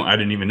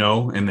didn't even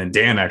know. And then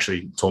Dan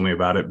actually told me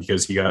about it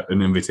because he got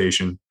an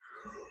invitation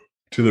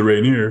to the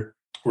Rainier.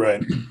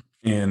 Right.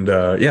 And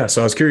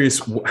so I was curious,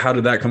 how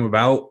did that come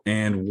about,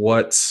 and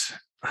what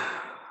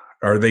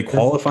are they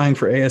qualifying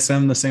for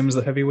ASM the same as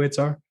the heavyweights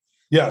are?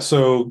 Yeah,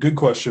 so good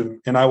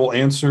question, and I will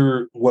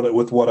answer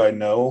with what I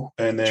know,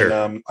 and then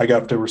Sure. I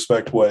got to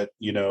respect what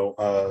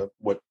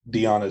what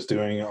Dion is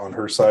doing on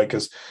her side,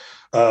 because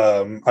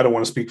I don't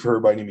want to speak for her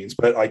by any means,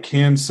 but I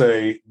can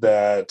say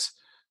that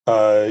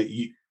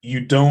you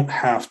don't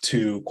have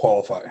to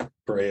qualify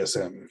for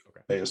ASM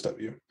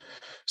ASW.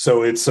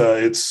 So it's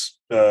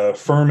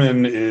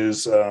Furman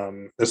is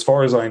as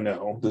far as I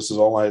know, this is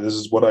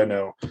what I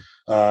know,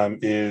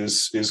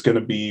 is going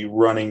to be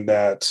running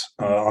that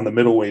on the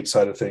middleweight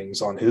side of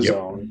things on his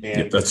own.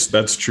 And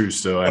that's true.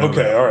 Still, I know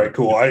okay, that. all right,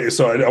 cool. I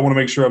want to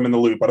make sure I'm in the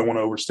loop. I don't want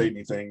to overstate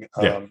anything.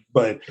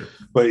 But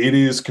it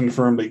is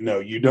confirmed that no,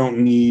 you don't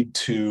need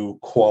to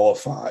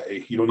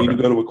qualify. You don't need to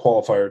go to a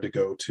qualifier to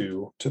go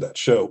to that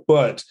show.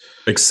 But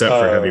except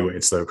for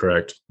heavyweights, though,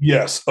 correct?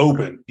 Yes,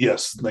 open.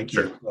 Yes, thank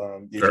you.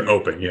 For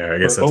open, yeah, I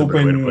guess that's open, a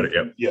better way to put it.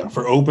 Yep. Yeah,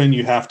 for open,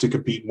 you have to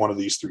compete in one of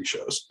these 3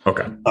 shows.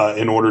 Okay.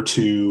 In order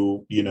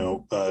to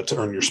to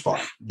earn your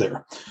spot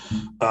there.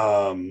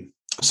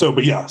 So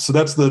that's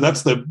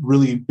the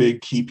really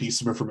big key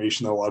piece of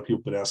information that a lot of people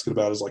have been asking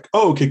about, is like,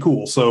 oh, okay,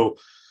 cool. So,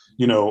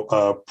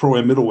 pro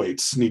and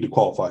middleweights need to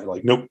qualify.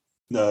 Like, nope.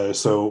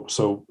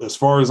 So as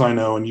far as I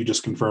know, and you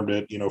just confirmed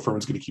it,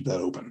 Furman's going to keep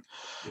that open.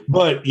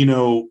 But,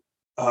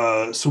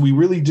 so we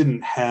really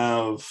didn't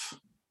have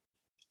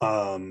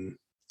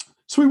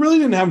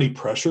any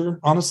pressure,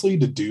 honestly,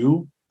 to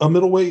do a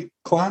middleweight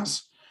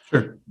class.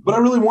 Sure. But I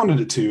really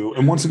wanted it to.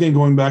 And once again,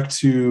 going back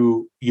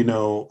to,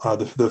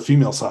 the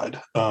female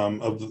side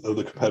of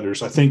the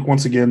competitors, I think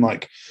once again,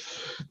 like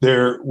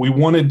we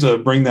wanted to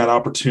bring that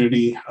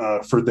opportunity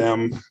for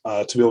them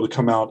to be able to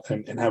come out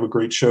and have a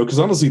great show. Because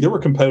honestly, there were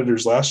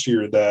competitors last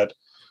year that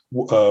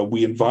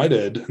we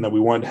invited and that we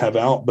wanted to have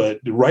out,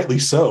 but rightly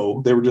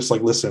so. They were just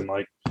like, listen,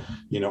 like,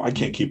 I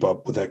can't keep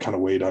up with that kind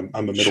of weight. I'm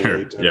a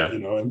middleweight,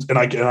 and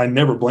I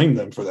never blamed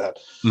them for that.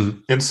 Mm-hmm.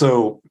 And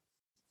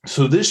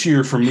so this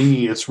year for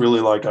me, it's really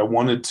like I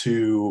wanted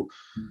to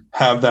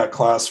have that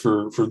class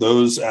for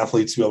those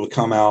athletes to be able to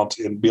come out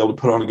and be able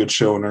to put on a good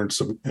show and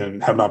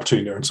and have an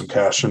opportunity to earn some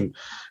cash.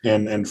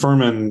 And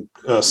Furman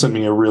sent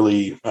me a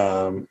really,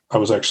 I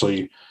was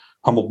actually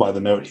humbled by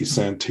the note he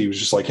sent. He was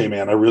just like, hey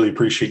man, I really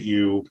appreciate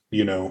you,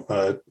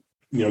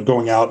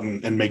 going out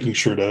and making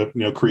sure to,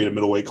 create a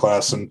middleweight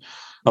class. And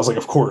I was like,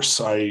 of course.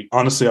 I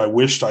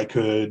wished I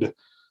could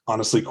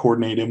honestly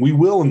coordinate, and we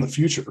will in the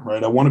future,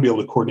 right? I want to be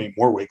able to coordinate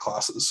more weight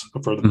classes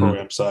for the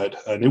pro-am side,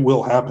 and it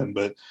will happen.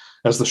 But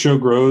as the show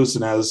grows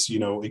and as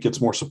it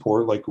gets more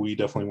support, like, we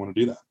definitely want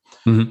to do that.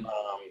 Mm-hmm.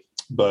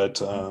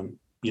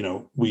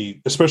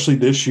 We, especially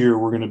this year,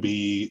 we're going to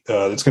be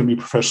it's going to be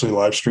professionally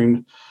live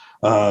streamed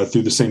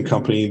through the same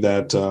company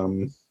that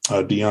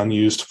Dion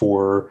used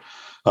for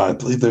I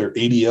believe they're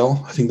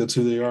ADL. I think that's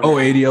who they are. Oh,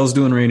 ADL's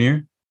doing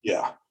Rainier?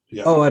 Yeah.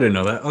 Oh, I didn't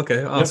know that.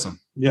 Okay, awesome.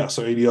 Yeah,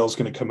 so ADL is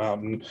going to come out,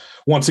 and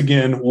once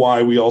again,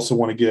 why we also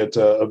want to get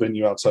a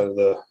venue outside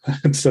of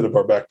instead of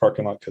our back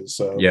parking lot, because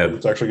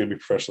it's actually going to be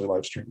professionally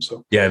live streamed.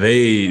 So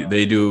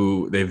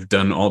they've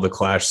done all the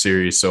Clash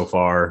series so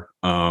far.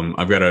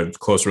 I've got a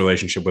close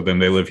relationship with them.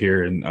 They live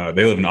here and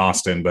they live in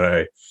Austin,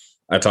 but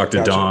I talk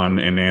to Don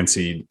and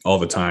Nancy all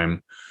the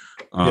time.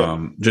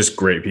 Just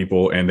great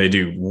people, and they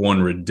do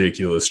one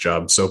ridiculous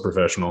job. So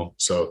professional.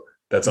 So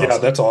that's awesome. Yeah,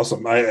 that's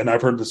awesome.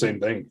 I've heard the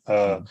same thing.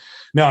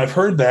 Now I've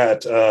heard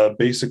that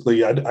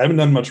basically I haven't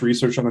done much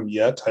research on them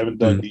yet. I haven't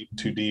done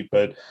too deep,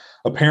 but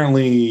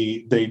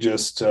apparently they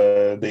just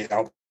they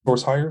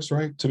outsource hires,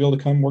 right, to be able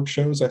to come work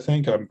shows. I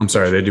think. I'm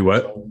sorry, they do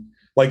what?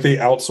 Like they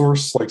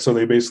outsource, like, so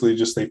they basically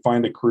they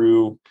find a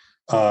crew,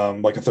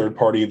 like a third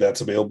party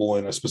that's available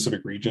in a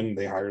specific region.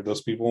 They hire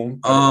those people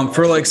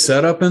for like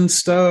setup and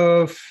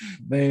stuff.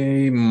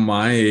 They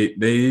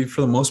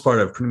for the most part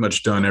have pretty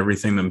much done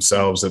everything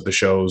themselves at the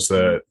shows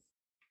that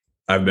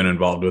I've been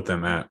involved with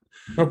them at.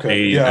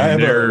 Okay.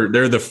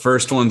 They're the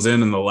first ones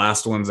in and the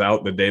last ones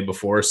out the day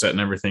before, setting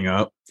everything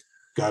up.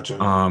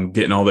 Gotcha.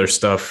 Getting all their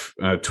stuff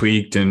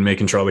tweaked and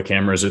making sure all the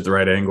cameras are at the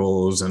right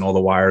angles and all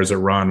the wires are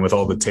run with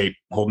all the tape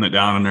holding it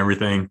down and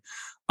everything.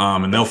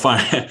 And they'll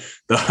find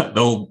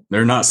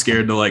they're not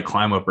scared to like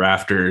climb up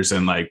rafters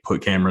and like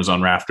put cameras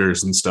on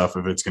rafters and stuff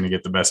if it's going to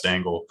get the best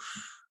angle.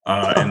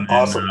 And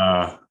awesome.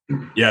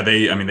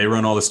 They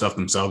run all this stuff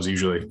themselves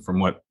usually from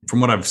what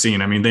I've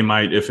seen. I mean, they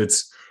might, if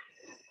it's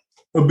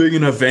a big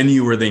enough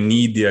venue where they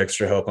need the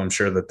extra help, I'm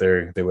sure that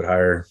they would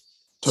hire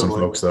some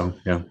folks though.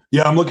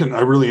 Yeah, I'm looking.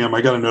 I really am.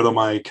 I got a note on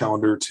my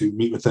calendar to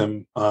meet with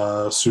them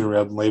sooner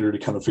rather than later to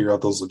kind of figure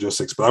out those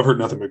logistics. But I've heard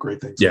nothing but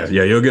great things. Yeah,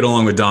 you'll get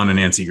along with Don and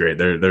Nancy great.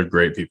 They're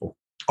great people.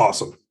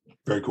 Awesome,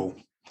 very cool.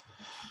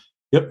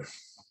 Yep.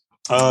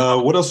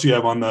 What else do you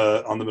have on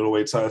the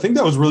middleweight side? I think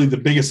that was really the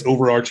biggest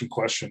overarching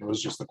question,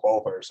 was just the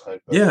qualifier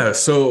side. But, yeah.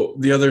 So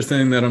the other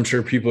thing that I'm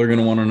sure people are going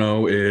to want to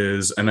know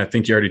is, and I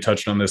think you already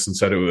touched on this and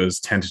said it was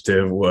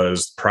tentative,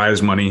 was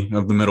prize money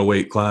of the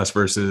middleweight class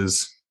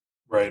versus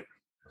right.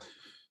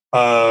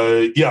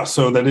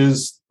 So that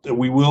is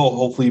we will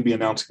hopefully be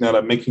announcing that.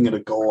 I'm making it a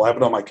goal. I have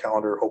it on my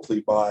calendar,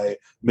 hopefully by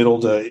middle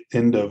to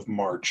end of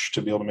March,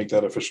 to be able to make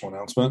that official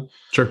announcement.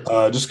 Sure.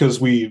 Just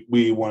because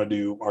we want to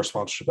do our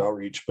sponsorship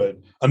outreach. But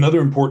another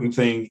important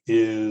thing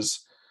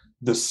is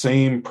the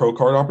same pro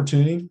card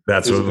opportunity.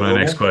 That's what my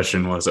next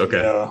question was.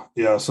 Okay.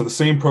 Yeah. So the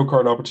same pro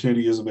card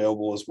opportunity is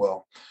available as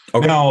well.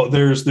 Okay. Now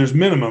there's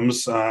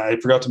minimums. I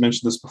forgot to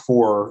mention this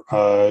before.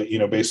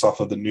 Based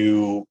off of the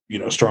new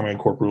Strongman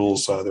Corp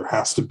rules, there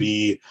has to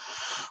be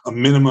a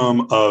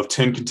minimum of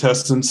 10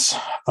 contestants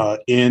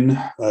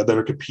that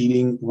are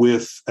competing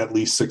with at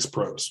least 6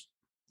 pros.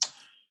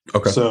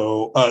 Okay.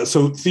 So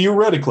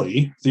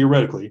theoretically,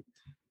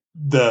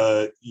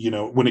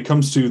 when it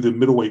comes to the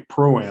middleweight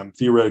pro-am,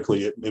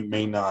 theoretically it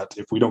may not,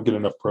 if we don't get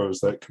enough pros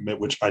that commit,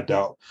 which I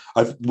doubt.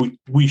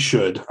 We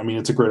should. I mean,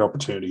 it's a great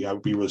opportunity. I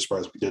would be really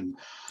surprised if we didn't.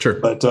 Sure.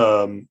 But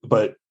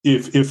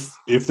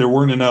if there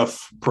weren't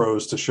enough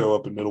pros to show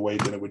up in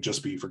middleweight, then it would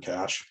just be for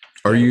cash.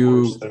 Are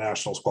you the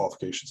nationals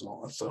qualifications and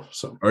all that stuff?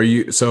 So are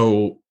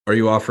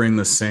you offering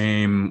the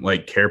same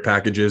like care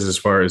packages as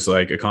far as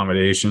like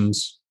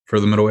accommodations for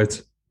the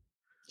middleweights?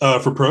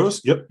 For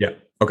pros? Yep. Yeah.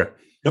 Okay.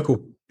 Yep.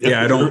 Cool. Yep.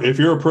 Yeah, if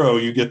you're a pro,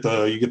 you get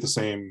the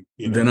same.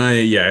 Then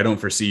I don't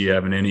foresee you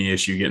having any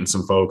issue getting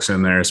some folks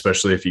in there,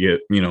 especially if you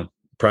get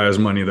prize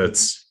money.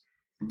 That's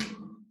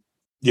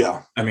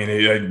I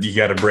mean, you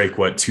got to break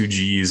 2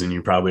 G's, and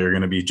you probably are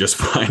going to be just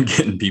fine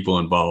getting people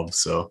involved.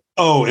 So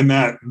and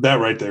that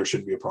right there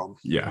shouldn't be a problem.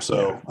 Yeah.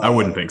 So I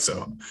wouldn't think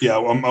so. Yeah,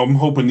 I'm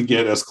hoping to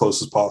get as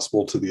close as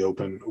possible to the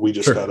open. We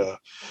just gotta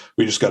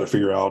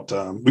figure out.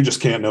 We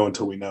just can't know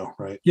until we know,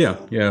 right? Yeah.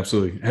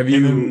 Absolutely.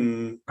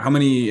 How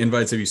many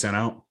invites have you sent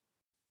out?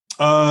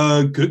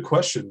 Good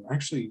question. I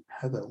actually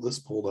had that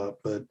list pulled up,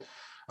 but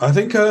I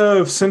think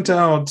I've sent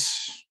out,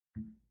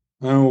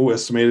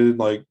 estimated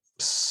like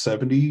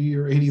 70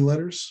 or 80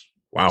 letters.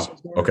 Wow. So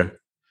okay.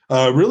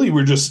 Really,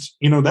 we're just,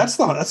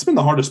 that's been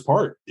the hardest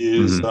part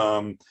is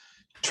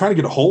trying to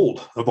get a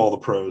hold of all the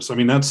pros. I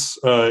mean, that's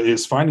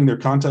is finding their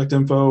contact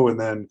info and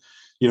then,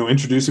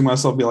 introducing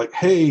myself, be like,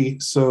 hey,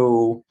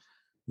 so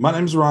my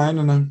name's Ryan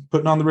and I'm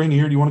putting on the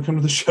Rainier. Do you want to come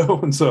to the show?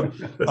 And so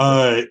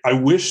I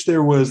wish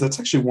that's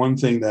actually one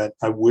thing that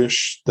I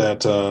wish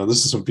that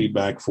this is some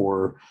feedback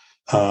for,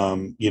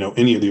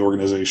 any of the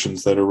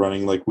organizations that are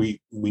running. Like we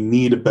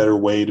need a better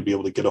way to be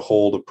able to get a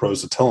hold of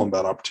pros to tell them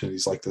about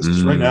opportunities like this.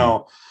 Because right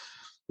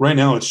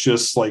now it's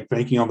just like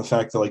banking on the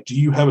fact that like, do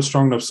you have a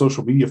strong enough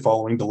social media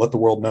following to let the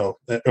world know,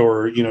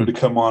 or to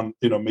come on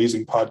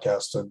amazing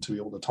podcasts and to be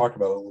able to talk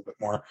about it a little bit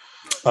more.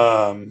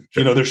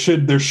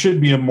 There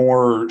should be a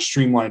more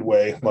streamlined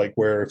way, like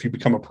where if you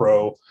become a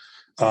pro,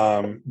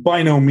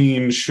 by no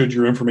means should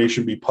your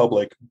information be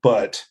public,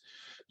 but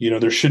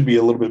there should be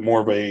a little bit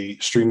more of a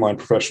streamlined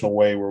professional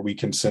way where we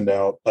can send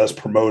out, as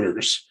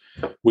promoters,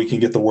 we can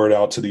get the word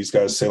out to these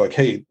guys, say like,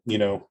 hey,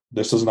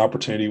 this is an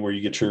opportunity where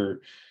you get your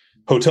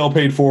hotel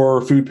paid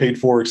for, food paid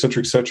for, et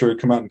cetera,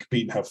 come out and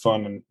compete and have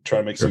fun and try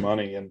to make some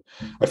money. And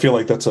I feel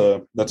like that's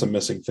a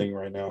missing thing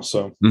right now.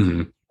 So,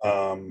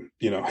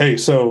 hey,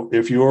 so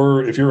if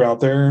you're out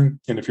there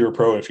and if you're a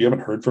pro, if you haven't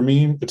heard from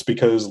me, it's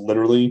because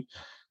literally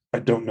I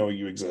don't know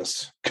you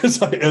exist,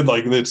 because I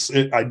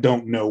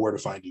don't know where to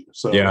find you.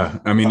 So yeah,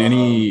 I mean,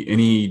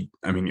 any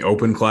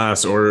open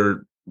class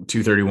or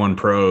 231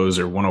 pros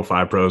or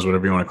 105 pros,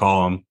 whatever you want to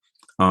call them,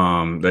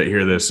 that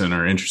hear this and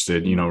are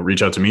interested,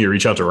 reach out to me or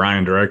reach out to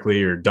Ryan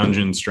directly or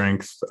Dungeon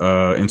Strength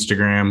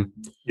Instagram.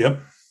 Yep.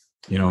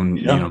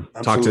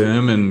 Talk to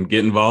him and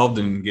get involved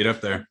and get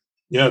up there.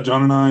 Yeah,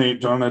 John and I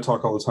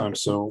talk all the time.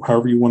 So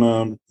however you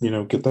want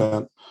to, get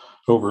that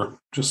over,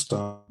 just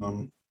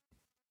do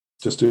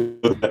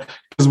it.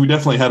 Because we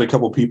definitely had a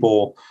couple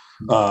people,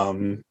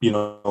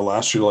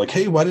 last year, like,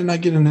 hey, why didn't I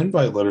get an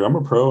invite letter? I'm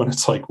a pro. And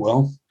it's like,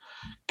 well,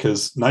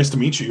 because nice to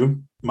meet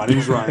you. My name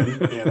is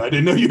Ryan, and I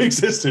didn't know you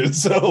existed.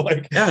 So,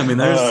 like, yeah, I mean,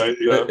 there's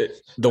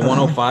the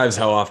 105s.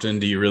 How often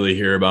do you really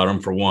hear about them?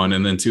 For one,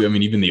 and then two, I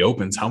mean, even the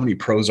opens. How many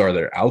pros are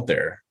there out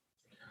there?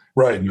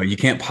 Right. You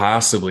can't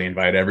possibly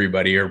invite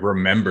everybody or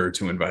remember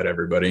to invite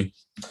everybody.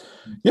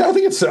 Yeah, I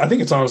think it's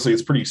honestly,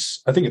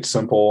 I think it's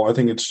simple. I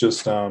think it's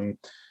just,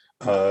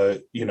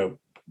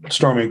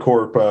 Strongman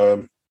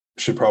Corp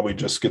should probably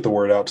just get the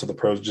word out to the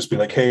pros. Just be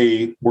like,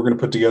 hey, we're going to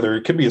put together.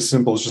 It could be as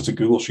simple as just a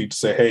Google sheet to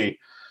say, hey,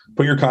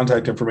 put your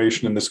contact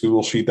information in this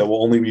Google sheet that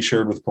will only be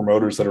shared with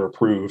promoters that are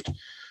approved.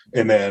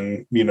 And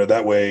then,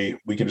 that way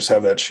we can just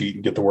have that sheet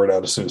and get the word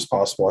out as soon as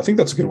possible. I think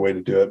that's a good way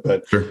to do it.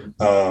 But, sure.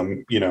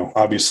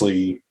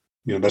 Obviously,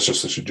 that's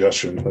just a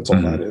suggestion. That's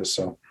all that is.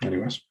 So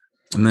anyways.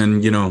 And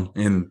then,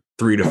 in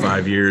 3 to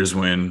 5 years,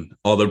 when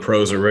all the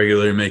pros are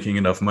regularly making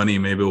enough money,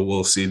 maybe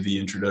we'll see the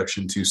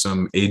introduction to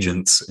some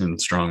agents in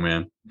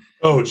Strongman.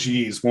 Oh,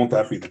 geez. Won't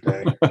that be the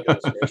day?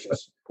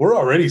 We're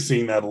already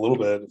seeing that a little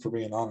bit, for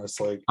being honest.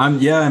 Like,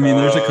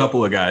 there's a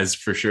couple of guys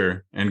for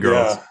sure, and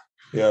girls.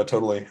 Yeah,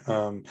 totally.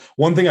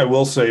 One thing I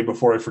will say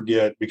before I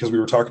forget, because we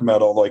were talking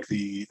about all like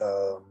the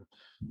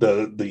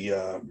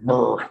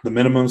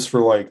minimums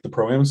for like the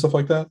pro-am and stuff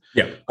like that.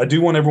 Yeah. I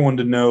do want everyone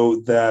to know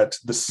that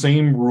the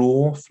same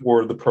rule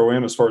for the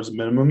pro-am as far as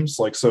minimums,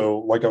 like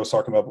I was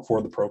talking about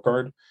before, the pro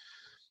card,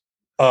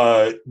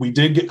 we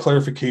did get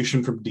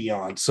clarification from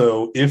Dion.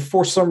 So if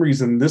for some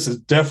reason this is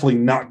definitely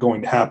not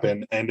going to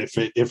happen, and if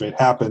it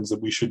happens,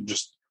 that we should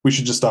just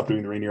stop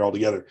doing the Rainier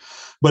altogether.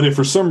 But if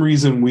for some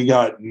reason we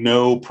got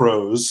no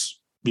pros,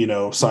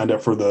 signed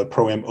up for the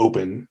Pro-Am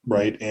Open,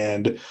 right,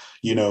 and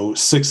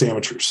 6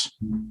 amateurs,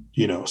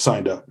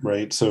 signed up,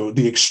 right. So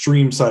the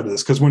extreme side of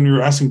this, because when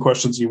you're asking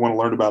questions, you want to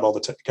learn about all the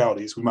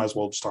technicalities. We might as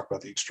well just talk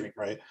about the extreme,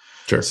 right?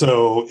 Sure.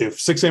 So if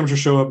 6 amateurs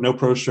show up, no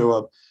pros show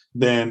up,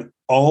 then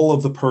all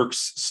of the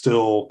perks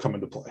still come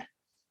into play,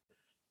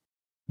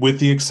 with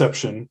the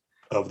exception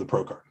of the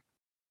pro card.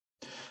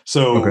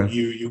 So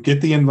you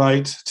get the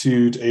invite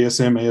to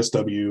ASM,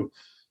 ASW,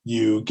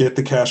 you get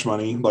the cash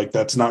money. Like,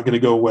 that's not going to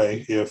go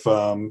away. If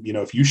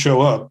if you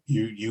show up,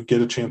 you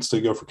get a chance to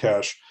go for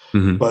cash.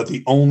 Mm-hmm. But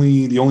the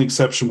only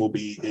exception will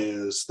be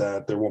is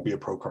that there won't be a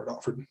pro card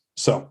offered.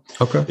 So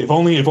if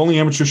only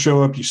amateurs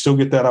show up, you still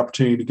get that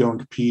opportunity to go and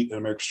compete in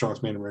America's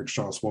Strongest Man and America's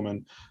Strongest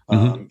Woman,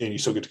 and you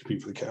still get to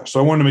compete for the cash.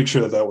 So I wanted to make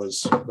sure that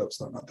was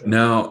not there.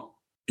 Now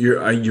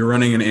you're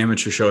running an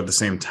amateur show at the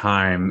same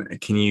time.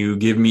 Can you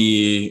give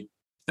me?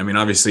 I mean,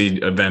 obviously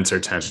events are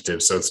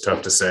tentative, so it's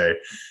tough to say.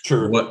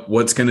 Sure.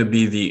 What's going to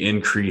be the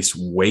increase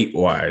weight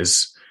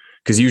wise?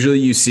 Because usually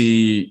you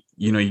see,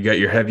 you got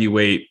your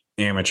heavyweight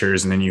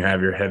amateurs, and then you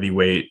have your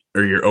heavyweight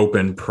or your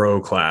open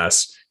pro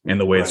class, and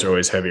the weights are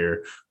always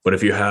heavier. But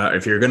if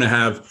you're going to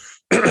have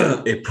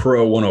a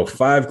pro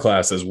 105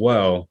 class as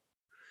well,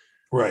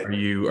 right?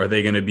 Are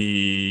they going to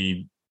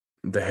be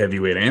the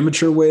heavyweight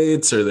amateur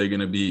weights? Are they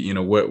going to be,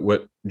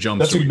 what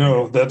jumps?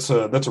 That's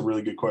a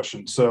really good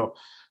question. So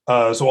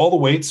all the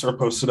weights are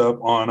posted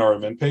up on our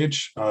event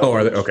page.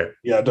 Are they? Okay.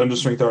 Yeah,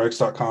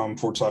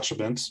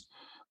 dungeonstrengthrx.com/events.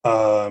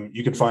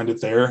 You can find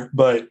it there.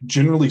 But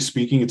generally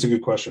speaking, it's a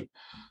good question.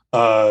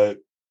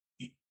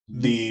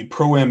 The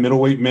pro-am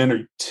middleweight men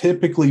are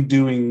typically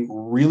doing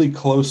really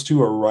close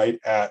to or right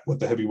at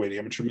what the heavyweight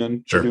amateur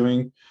men are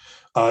doing.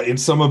 In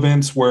some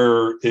events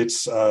where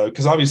it's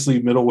because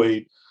obviously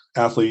middleweight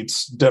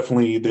athletes,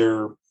 definitely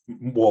they're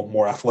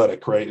more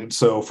athletic, right? And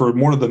so for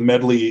more of the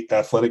medley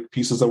athletic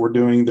pieces that we're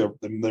doing,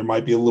 there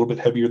might be a little bit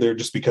heavier there,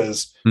 just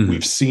because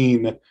we've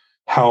seen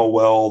how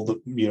well the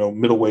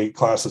middleweight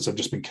classes have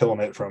just been killing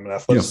it from an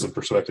athleticism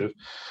perspective.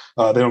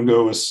 They don't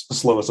go as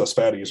slow as us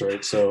fatties,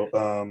 right? So,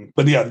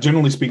 but yeah,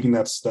 generally speaking,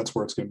 that's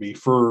where it's going to be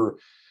for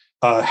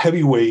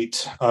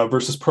heavyweight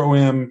versus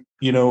pro-am,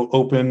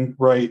 open,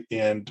 right,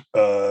 and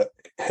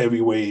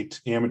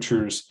heavyweight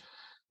amateurs.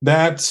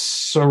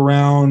 That's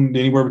around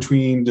anywhere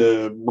between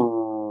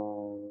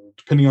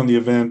depending on the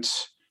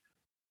event,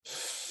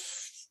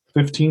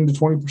 15 to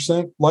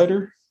 20%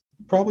 lighter,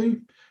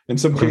 probably. In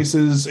some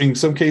cases,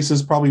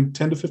 probably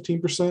 10 to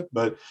 15%,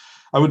 but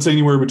I would say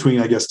anywhere between,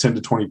 I guess, 10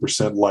 to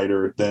 20%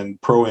 lighter than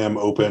pro-am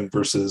open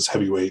versus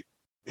heavyweight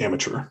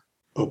amateur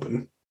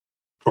open.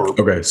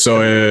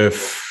 So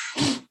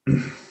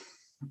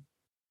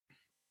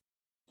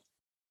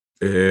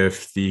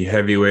if the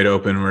heavyweight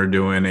open we're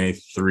doing a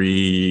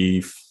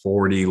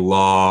 340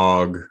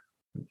 log,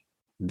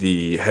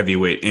 the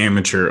heavyweight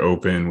amateur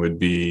open would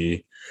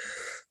be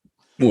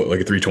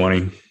like a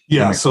 320.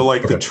 Yeah, so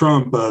like the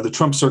Trump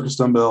circus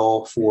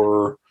dumbbell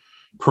for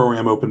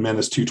pro-am open men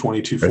is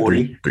 220,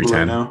 240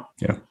 right now.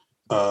 Yeah.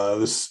 For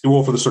the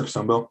circus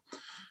dumbbell.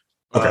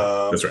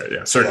 Okay, that's right.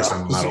 Yeah, circus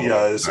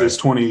dumbbell. Is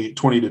 20 to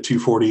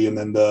 240, and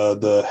then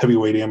the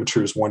heavyweight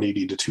amateur is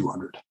 180 to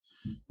 200.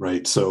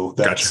 Right, so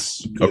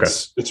that's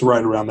it's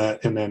right around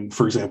that. And then,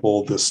 for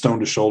example, the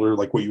stone to shoulder,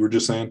 like what you were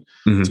just saying,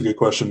 it's a good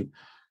question.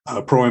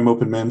 Pro-am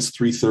open men's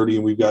 330,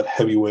 and we've got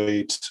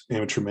heavyweight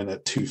amateur men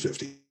at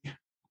 250.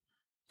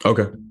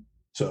 Okay.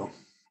 So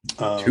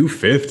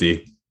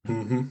 250.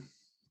 Mm-hmm.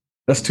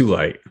 That's too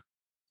light.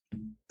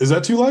 Is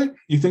that too light?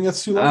 You think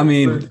that's too light? I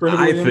mean,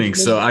 I think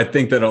so. I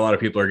think that a lot of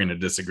people are going to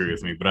disagree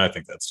with me, but I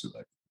think that's too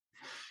light.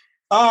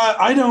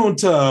 I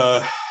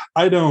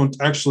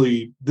don't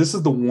actually. This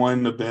is the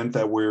one event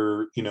that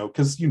we're,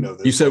 because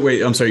this. You said,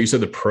 wait, I'm sorry. You said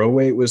the pro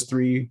weight was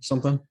 3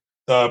 something?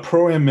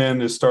 Pro-am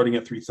men is starting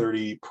at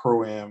 330.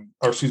 Pro-am,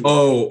 or excuse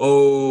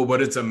me.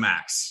 But it's a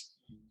max.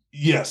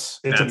 Yes,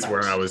 that's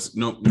where I was.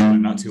 No,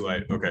 not too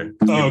light. Okay.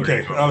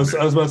 Okay. I was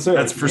about to say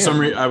that's for some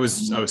reason I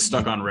was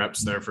stuck on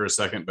reps there for a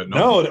second, but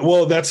no.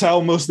 Well, that's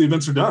how most of the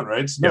events are done,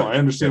 right? So, I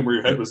understand where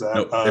your head was at.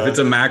 No, if it's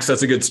a max,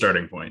 that's a good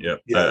starting point.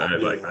 Yep. I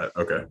like that.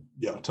 Okay.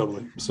 Yeah,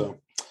 totally. So,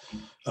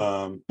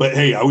 but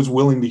hey, I was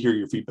willing to hear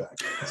your feedback.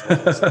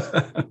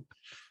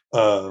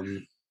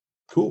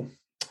 Cool.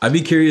 I'd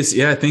be curious.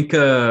 Yeah, I think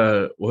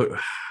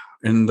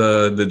in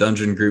the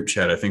dungeon group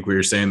chat, I think we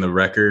were saying the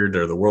record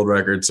or the world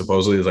record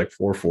supposedly is like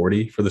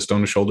 440 for the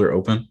stone to shoulder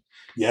open.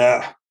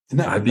 Yeah.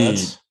 That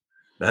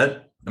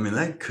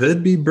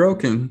could be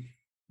broken.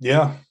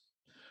 Yeah.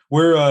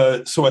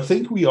 We're so I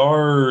think we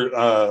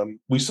are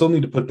we still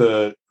need to put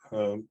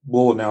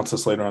we'll announce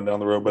this later on down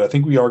the road, but I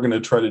think we are going to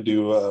try to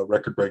do a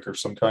record breaker of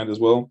some kind as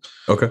well.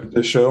 Okay.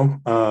 This show.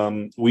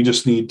 We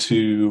just need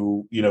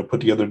to, put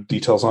together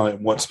details on it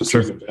and what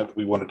specific event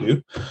we want to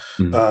do.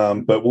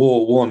 Mm-hmm. But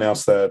we'll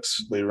announce that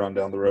later on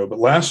down the road. But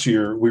last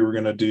year we were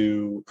going to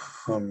do,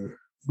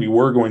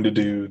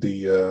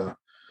 the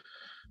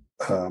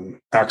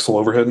axle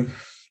overhead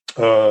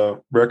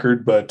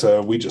record,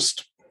 but we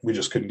just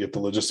couldn't get the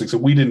logistics.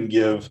 And we didn't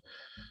give,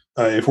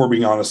 if we're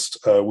being honest,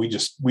 we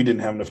didn't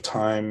have enough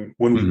time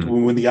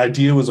when the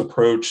idea was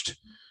approached.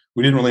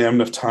 We didn't really have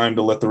enough time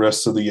to let the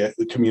rest of the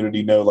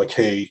community know, like,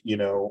 hey,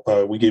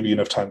 we gave you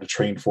enough time to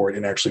train for it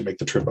and actually make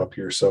the trip up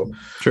here. So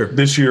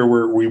this year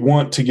we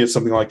want to get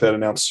something like that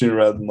announced sooner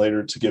rather than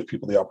later to give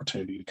people the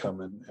opportunity to come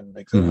and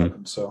make that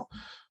happen. So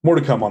more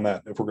to come on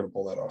that if we're going to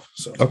pull that off.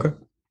 So okay.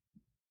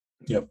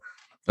 Yep.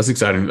 That's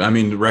exciting. I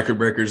mean, the record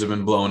breakers have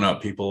been blowing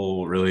up.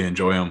 People really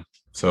enjoy them.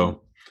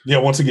 So yeah,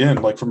 once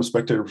again, like from a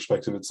spectator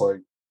perspective, it's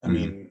like, I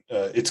mean,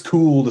 it's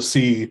cool to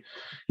see,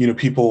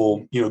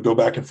 people, go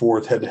back and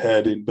forth head to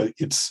head, but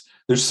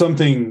there's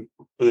something,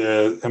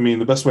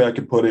 the best way I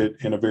can put it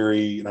and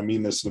I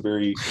mean this in a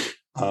very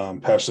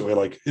passionate way,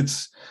 like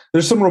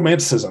there's some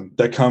romanticism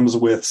that comes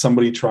with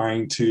somebody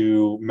trying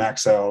to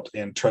max out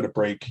and try to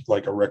break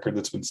like a record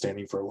that's been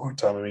standing for a long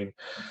time. I mean,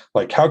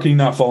 like, how can you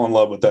not fall in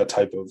love with that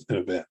type of an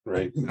event,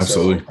 right? And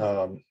absolutely.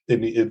 So,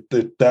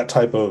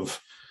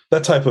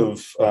 that type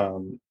of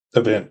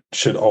event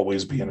should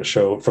always be in a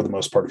show for the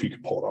most part if you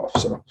can pull it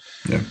off. So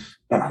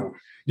yeah.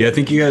 Yeah, I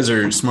think you guys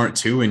are smart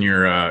too in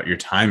your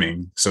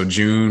timing. So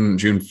June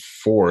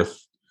 4th,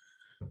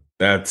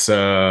 that's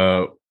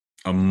a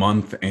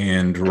month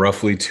and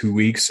roughly 2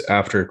 weeks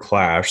after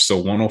Clash. So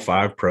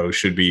 105 Pro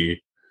should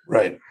be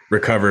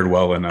recovered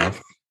well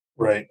enough.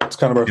 Right. It's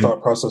kind of our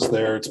thought process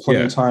there. It's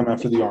plenty of time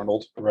after the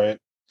Arnold, right?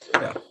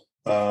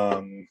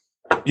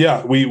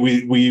 Yeah.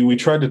 We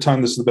tried to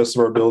time this to the best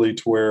of our ability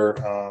to where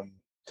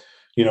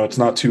it's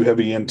not too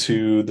heavy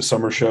into the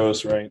summer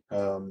shows, right?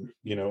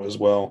 As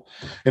well.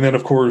 And then,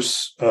 of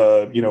course,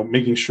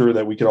 making sure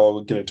that we could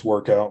all get it to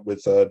work out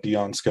with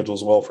Dion's schedule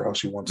as well for how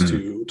she wants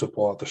to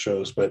pull out the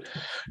shows. But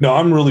no,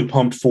 I'm really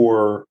pumped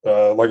for,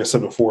 like I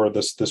said before,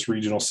 this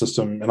regional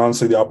system. And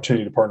honestly, the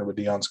opportunity to partner with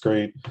Dion's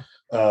great.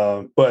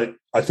 But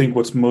I think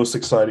what's most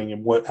exciting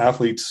and what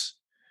athletes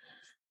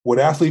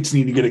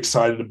need to get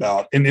excited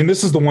about, and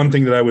this is the one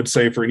thing that I would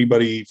say for any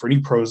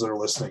pros that are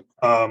listening,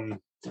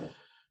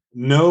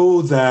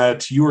 know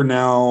that you are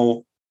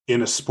now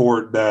in a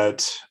sport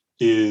that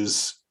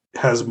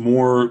has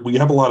more. We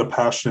have a lot of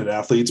passionate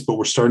athletes, but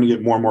we're starting to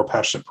get more and more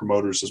passionate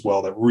promoters as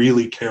well that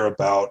really care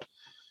about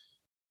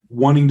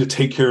wanting to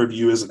take care of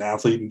you as an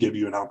athlete and give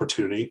you an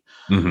opportunity.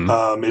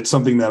 It's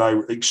something that I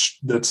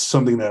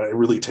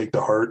really take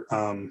to heart.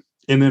 And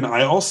then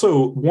I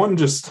also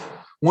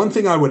one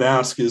thing I would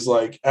ask is,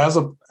 like, as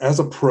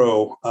a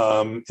pro,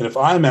 and if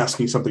I'm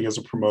asking something as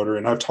a promoter,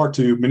 and I've talked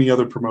to many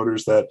other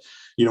promoters that,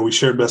 we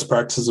shared best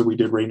practices as we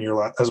did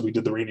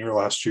the Rainier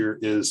last year,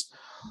 is,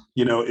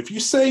 if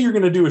you say you're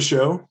going to do a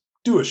show,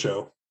 do a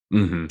show.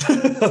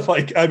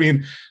 Like, I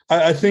mean,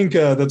 I think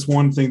that's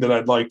one thing that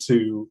I'd like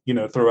to,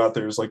 throw out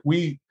there is, like,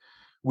 we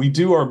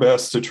do our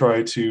best to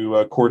try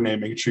to coordinate,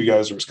 making sure you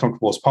guys are as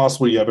comfortable as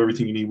possible. You have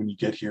everything you need when you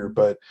get here.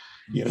 But,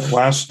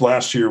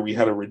 last year we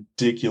had a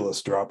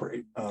ridiculous drop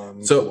rate.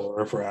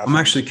 For I'm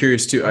actually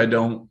curious too. I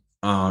don't,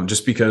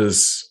 just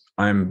because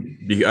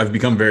I've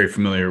become very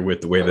familiar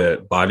with the way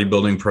that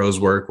bodybuilding pros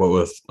work, what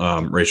with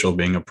Rachel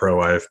being a pro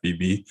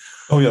IFBB.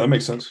 Oh yeah, that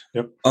makes sense.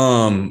 Yep.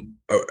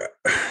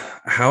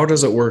 How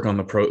does it work on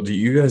the pro? Do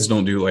you guys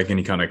don't do like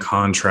any kind of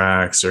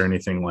contracts or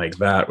anything like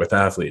that with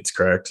athletes,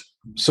 correct?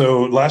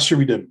 So last year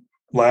we did.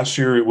 Last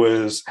year it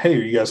was, hey,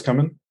 are you guys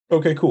coming?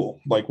 Okay, cool.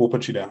 Like, we'll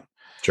put you down.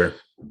 Sure.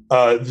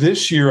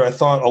 This year I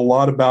thought a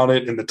lot about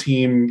it, and the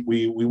team,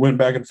 we went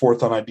back and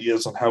forth on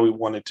ideas on how we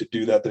wanted to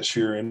do that this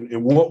year.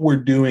 And what we're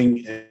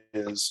doing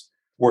is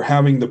we're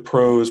having the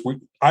pros.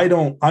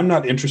 I'm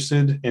not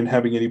interested in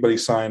having anybody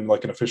sign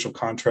like an official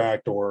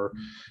contract or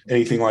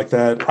anything like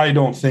that. I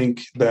don't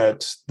think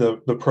that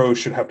the pros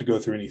should have to go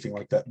through anything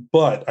like that.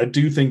 But I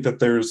do think that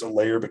there's a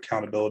layer of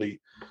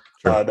accountability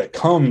that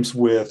comes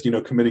with,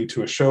 committing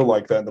to a show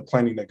like that and the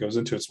planning that goes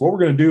into it. So what we're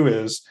going to do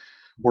is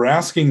we're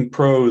asking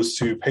pros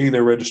to pay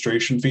their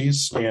registration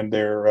fees and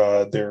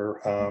their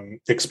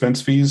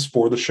expense fees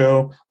for the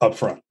show up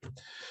front.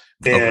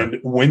 And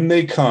when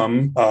they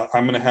come,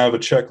 I'm going to have a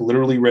check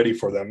literally ready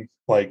for them,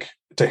 like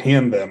to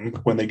hand them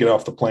when they get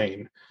off the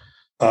plane.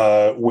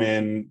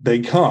 When they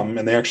come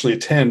and they actually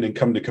attend and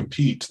come to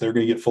compete, they're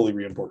going to get fully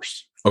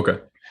reimbursed. Okay.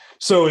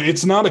 So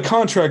it's not a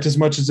contract as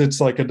much as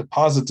it's like a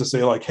deposit to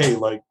say, like, hey,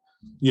 like,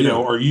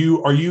 are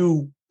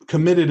you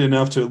committed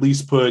enough to at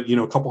least put,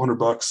 a couple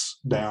 $100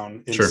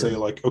 down and say,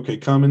 like, okay,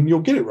 come and you'll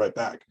get it right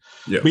back.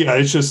 Yeah. But yeah,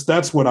 it's just,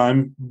 that's what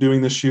I'm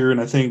doing this year. And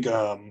I think,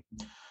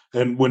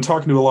 and when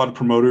talking to a lot of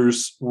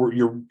promoters,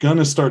 you're going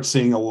to start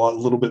seeing a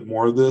little bit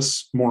more of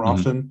this more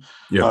often,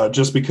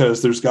 just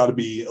because there's got to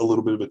be a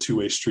little bit of a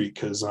two-way street.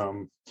 Because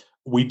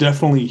we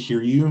definitely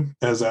hear you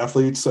as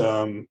athletes.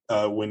 When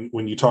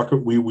you talk,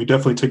 we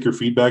definitely take your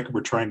feedback.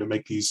 We're trying to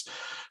make these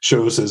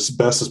shows as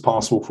best as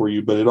possible for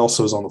you, but it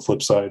also is on the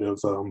flip side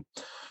of,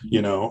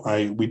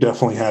 we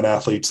definitely had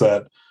athletes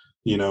that,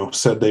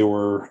 said they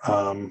were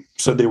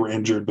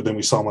injured, but then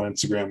we saw them on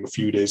Instagram a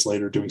few days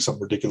later doing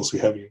something ridiculously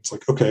heavy. It's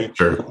like, okay,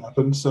 sure, what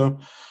happened? So,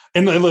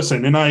 and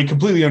listen, and I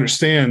completely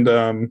understand,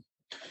 that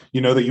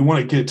you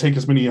want to take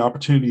as many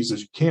opportunities as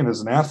you can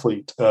as an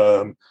athlete,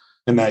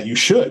 and that you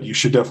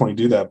should definitely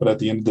do that. But at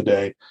the end of the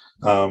day,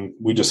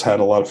 we just had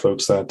a lot of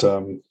folks that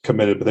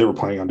committed, but they were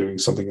planning on doing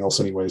something else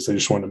anyways. They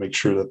just wanted to make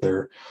sure that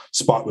their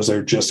spot was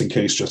there just in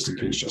case.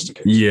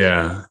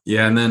 Yeah.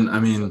 Yeah. And then, I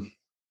mean,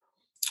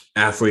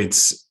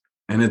 athletes,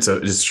 and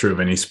it's true of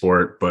any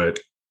sport, but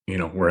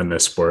we're in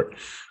this sport.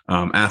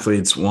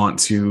 Athletes want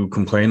to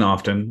complain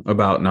often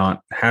about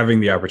not having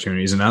the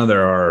opportunities. And now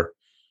there are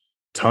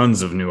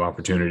tons of new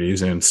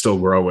opportunities and still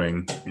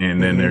growing.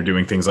 And then they're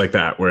doing things like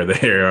that where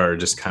they are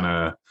just kind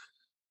of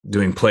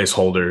doing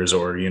placeholders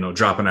or,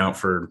 dropping out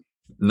for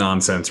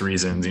nonsense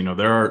reasons.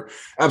 There are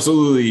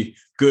absolutely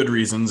good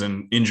reasons,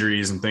 and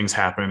injuries and things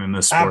happen in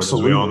this sport,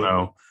 absolutely, as we all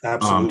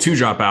know, to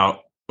drop out.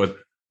 But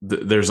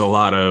there's a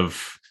lot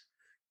of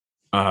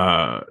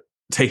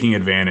taking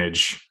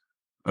advantage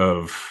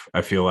of,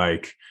 I feel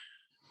like,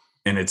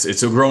 and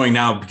it's growing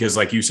now because,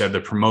 like you said, the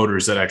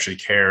promoters that actually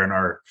care and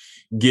are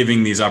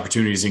giving these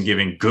opportunities and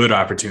giving good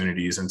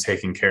opportunities and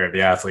taking care of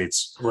the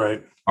athletes,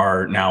 right,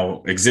 are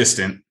now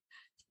existent.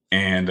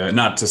 And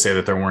not to say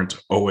that there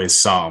weren't always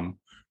some,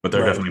 but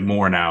there are definitely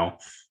more now.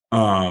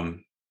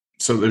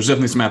 So there's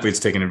definitely some athletes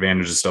taking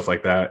advantage of stuff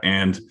like that.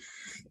 And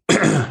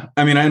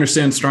I mean, I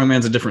understand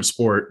strongman's a different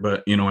sport,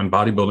 but in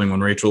bodybuilding,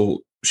 when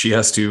Rachel, she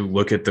has to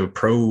look at the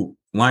pro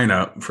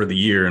lineup for the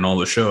year and all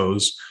the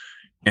shows,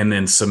 and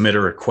then submit a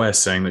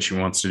request saying that she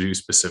wants to do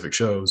specific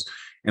shows.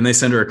 And they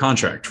send her a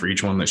contract for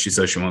each one that she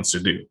says she wants to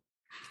do.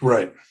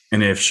 Right.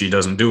 And if she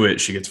doesn't do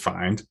it, she gets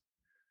fined.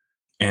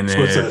 And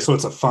then, so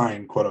it's a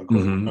fine, quote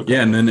unquote. Mm-hmm. Okay.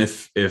 Yeah. And then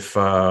if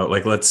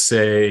like, let's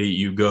say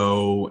you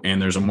go and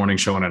there's a morning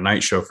show and a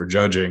night show for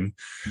judging,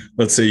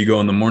 let's say you go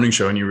on the morning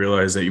show and you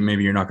realize that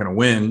maybe you're not going to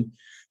win.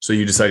 So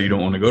you decide you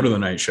don't want to go to the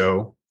night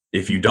show.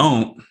 If you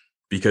don't,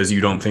 because you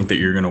don't think that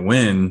you're going to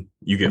win,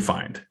 you get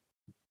fined.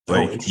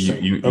 Like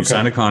you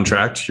sign a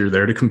contract, you're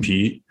there to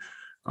compete.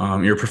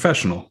 You're a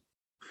professional.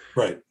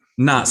 Right.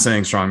 Not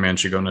saying strongman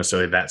should go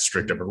necessarily that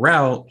strict of a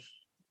route,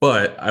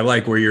 but I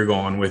like where you're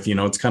going with,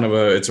 it's kind of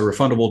it's a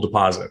refundable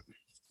deposit.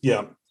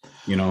 Yeah.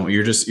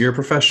 You're a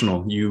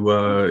professional.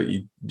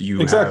 You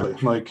exactly.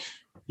 Like,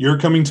 you're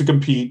coming to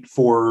compete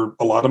for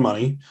a lot of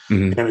money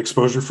and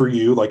exposure for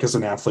you, like as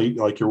an athlete,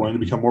 like you're wanting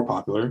to become more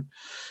popular.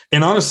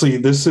 And honestly,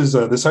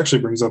 this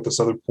actually brings up this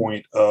other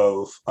point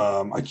of,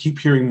 I keep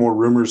hearing more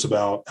rumors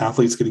about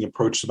athletes getting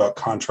approached about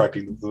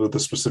contracting with a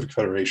specific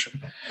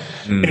federation.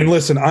 And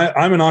listen,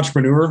 I'm an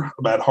entrepreneur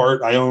at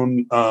heart. I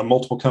own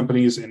multiple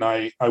companies, and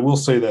I will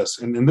say this,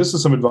 and this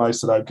is some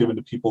advice that I've given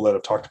to people that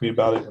have talked to me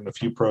about it, and a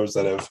few pros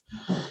that have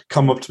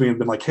come up to me and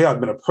been like, hey,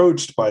 I've been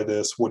approached by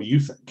this. What do you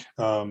think?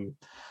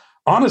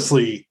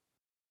 Honestly,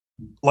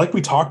 like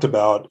we talked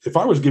about, if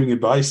I was giving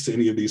advice to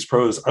any of these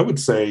pros, I would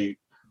say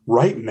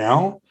right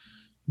now,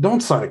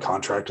 don't sign a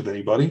contract with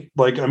anybody.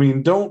 Like, I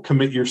mean, don't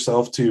commit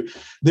yourself to,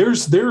 there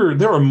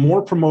are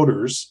more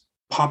promoters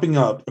popping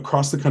up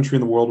across the country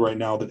and the world right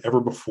now than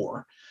ever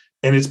before.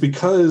 And it's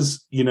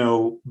because,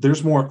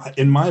 there's more,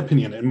 in my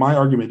opinion, and my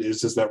argument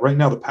is that right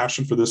now the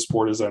passion for this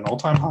sport is at an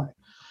all-time high.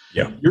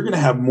 Yeah. You're going to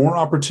have more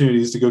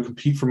opportunities to go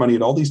compete for money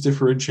at all these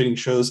differentiating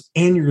shows,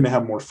 and you're going to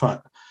have more fun.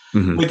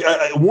 Like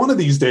one of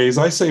these days,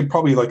 I say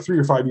probably like 3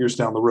 or 5 years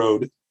down the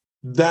road,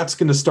 that's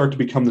going to start to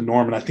become the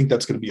norm. And I think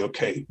that's going to be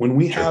okay. When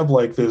we have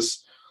like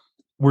this,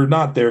 we're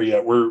not there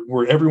yet.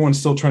 We're everyone's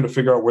still trying to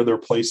figure out where their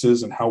place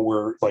is and how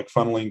we're like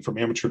funneling from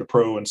amateur to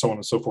pro and so on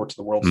and so forth to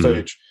the world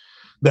stage.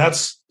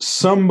 That's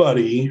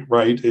somebody,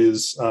 right,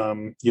 is,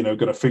 going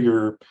to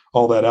figure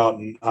all that out.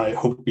 And I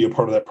hope to be a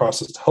part of that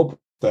process to help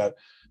that.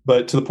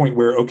 But to the point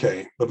where,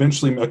 okay,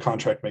 eventually a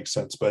contract makes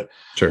sense. But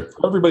sure,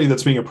 for everybody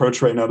that's being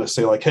approached right now to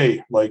say like,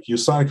 hey, like you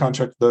sign a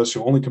contract with us,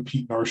 you'll only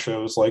compete in our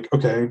shows. Like,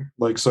 okay,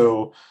 like,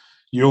 so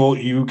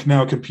you can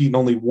now compete in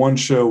only one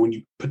show when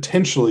you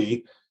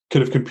potentially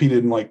could have competed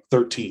in like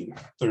 13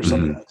 or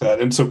something like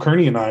that. And so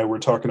Kearney and I were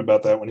talking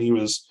about that when he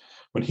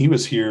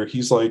was here.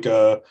 He's like,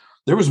 there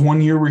was one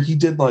year where he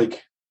did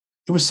like,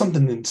 it was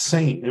something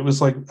insane. It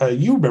was like,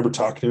 you remember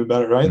talking to him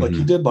about it, right? Like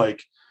he did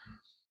like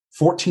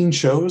 14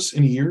 shows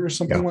in a year or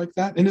something like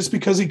that. And it's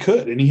because he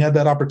could, and he had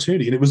that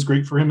opportunity, and it was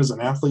great for him as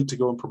an athlete to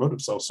go and promote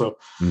himself. So,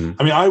 I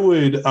mean, I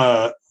would,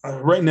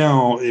 right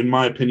now, in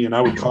my opinion, I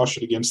would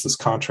caution against this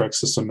contract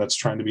system that's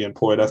trying to be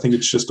employed. I think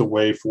it's just a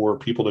way for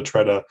people to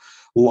try to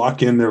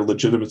lock in their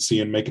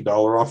legitimacy and make a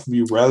dollar off of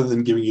you rather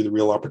than giving you the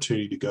real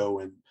opportunity to go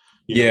and,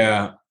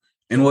 know.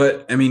 And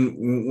what, I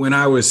mean, when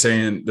I was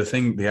saying the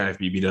thing the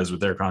IFBB does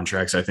with their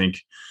contracts,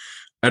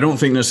 I don't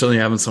think necessarily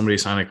having somebody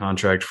sign a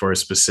contract for a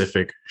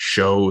specific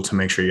show to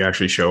make sure you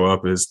actually show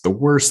up is the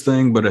worst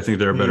thing, but I think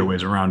there are better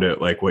ways around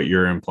it, like what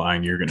you're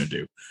implying you're going to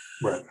do.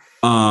 Right.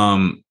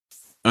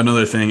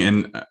 Another thing,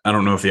 and I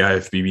don't know if the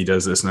IFBB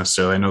does this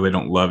necessarily. I know they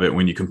don't love it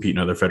when you compete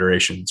in other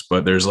federations,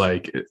 but there's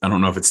like, I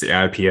don't know if it's the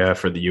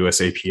IPF or the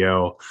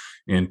USAPL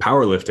in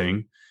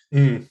powerlifting.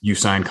 You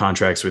sign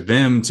contracts with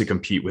them to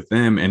compete with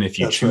them. And if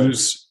you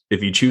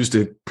if you choose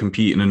to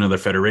compete in another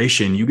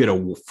federation, you get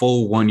a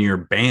full 1-year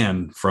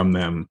ban from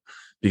them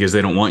because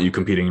they don't want you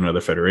competing in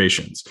other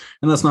federations.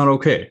 And that's not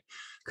okay.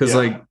 Because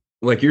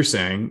like you're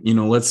saying, you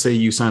know, let's say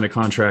you sign a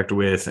contract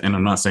with, and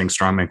I'm not saying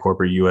Strongman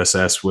Corp or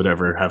USS would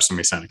ever have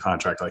somebody sign a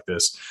contract like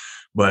this,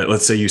 but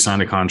let's say you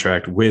signed a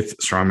contract with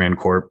Strongman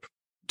Corp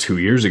 2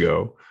 years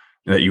ago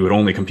that you would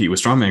only compete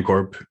with Strongman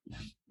Corp.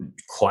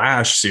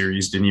 Clash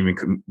series didn't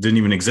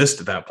even exist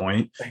at that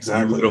point.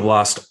 Exactly. You would have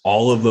lost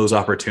all of those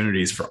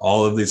opportunities for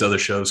all of these other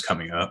shows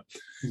coming up.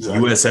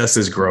 Exactly. USS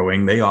is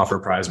growing. They offer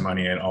prize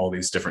money at all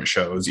these different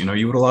shows. You know,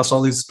 you would have lost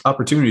all these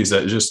opportunities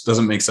that just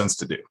doesn't make sense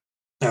to do.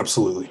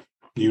 Absolutely.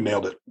 You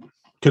nailed it.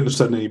 Couldn't have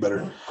said it any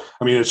better.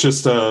 I mean, it's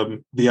just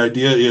the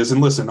idea is,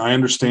 and listen, I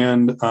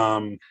understand.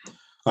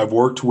 I've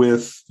worked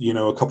with, you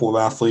know, a couple of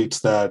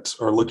athletes that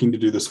are looking to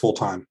do this full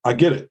time. I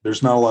get it.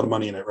 There's not a lot of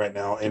money in it right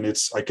now. And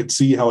I could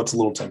see how it's a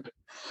little tempting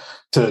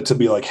to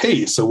be like,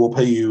 hey, so we'll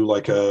pay you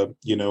like a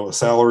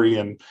salary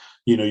and,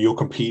 you know, you'll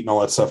compete and all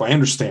that stuff. I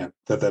understand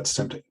that that's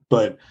tempting,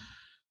 but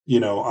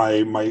you know,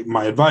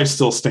 my advice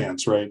still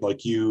stands, right?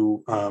 Like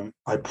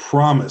I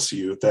promise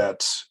you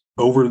that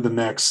over the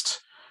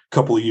next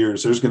couple of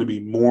years, there's going to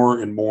be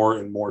more and more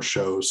and more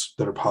shows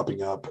that are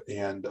popping up,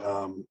 and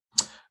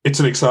it's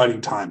an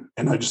exciting time.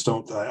 And I just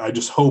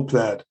hope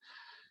that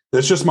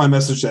that's just my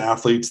message to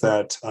athletes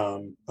that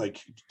like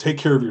take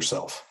care of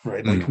yourself,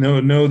 right? Like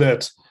know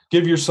that,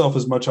 give yourself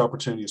as much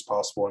opportunity as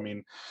possible. I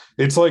mean,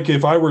 it's like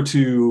if I were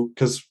to,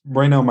 because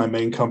right now my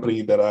main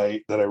company that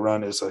I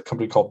run is a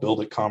company called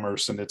Build It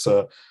Commerce, and it's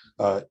a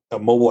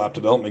mobile app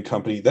development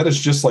company that is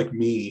just like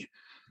me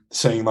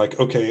saying like,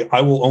 okay,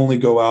 I will only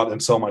go out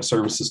and sell my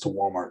services to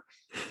Walmart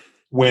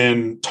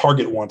when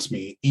Target wants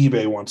me,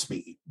 eBay wants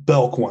me,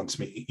 Belk wants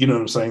me. You know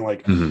what I'm saying?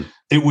 Like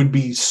it would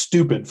be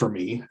stupid for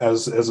me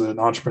as an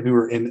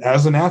entrepreneur, and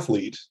as an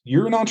athlete,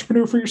 you're an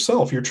entrepreneur for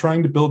yourself. You're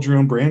trying to build your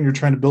own brand. You're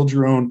trying to build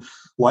your own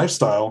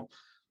lifestyle.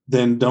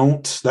 Then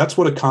that's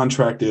what a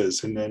contract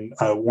is. And then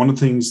one of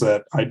the things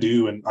that I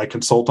do and I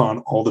consult on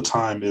all the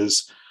time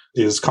is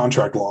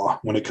contract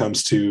law when it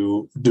comes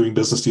to doing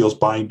business deals,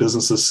 buying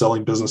businesses,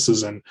 selling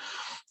businesses. And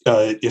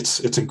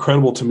it's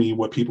incredible to me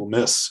what people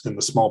miss in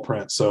the small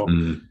print. So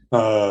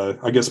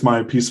I guess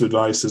my piece of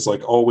advice is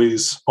like,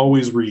 always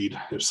read.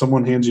 If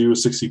someone hands you a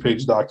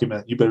 60-page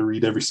document, you better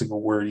read every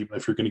single word, even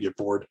if you're going to get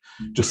bored.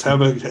 Just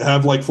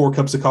have like 4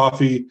 cups of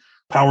coffee,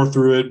 power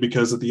through it,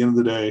 because at the end of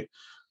the day,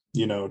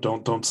 you know,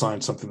 don't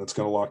sign something that's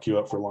going to lock you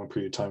up for a long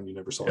period of time you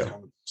never saw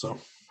coming. So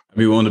I'd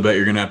be willing to bet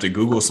you're going to have to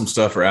Google some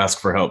stuff or ask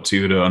for help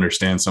too to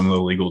understand some of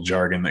the legal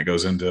jargon that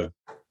goes into.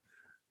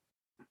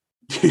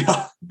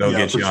 They'll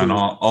get you on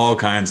all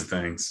kinds of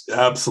things.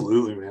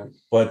 Absolutely, man.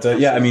 But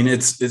I mean,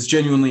 it's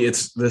genuinely,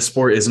 the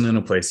sport isn't in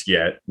a place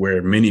yet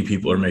where many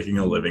people are making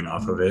a living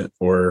off of it,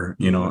 or,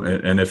 you know,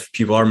 and if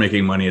people are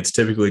making money, it's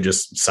typically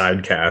just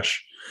side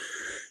cash.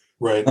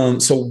 Right.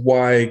 So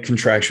why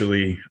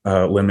contractually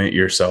limit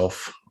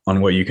yourself on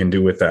what you can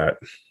do with that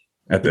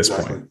at this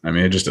point? I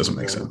mean, it just doesn't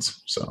make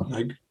sense. So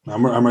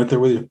I'm right there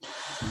with you.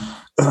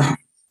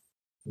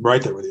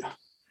 Right there with you.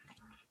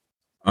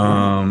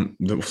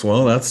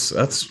 Well,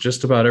 that's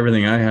just about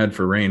everything I had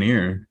for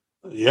Rainier.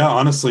 Yeah,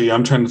 honestly,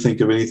 I'm trying to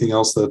think of anything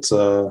else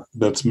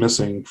that's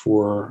missing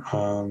for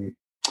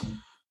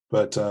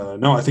but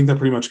no, I think that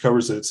pretty much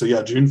covers it. So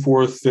yeah, June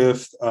 4th,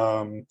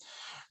 5th,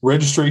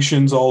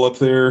 registration's all up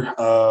there.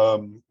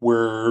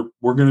 We're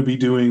going to be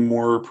doing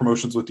more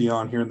promotions with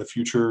Dion here in the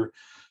future.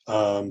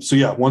 So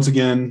yeah, once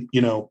again,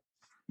 you know,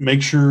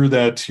 make sure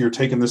that you're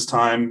taking this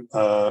time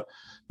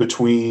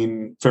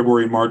between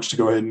February and March to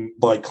go ahead and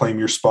like claim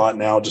your spot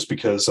now, just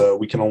because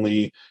we can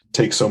only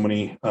take so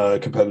many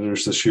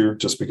competitors this year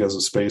just because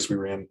of space we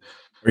ran.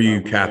 Are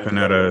you capping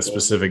at a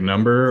specific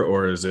number,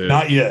 or is it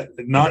not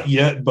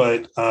yet,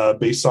 but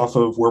based off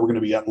of where we're going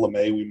to be at in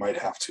LeMay, we might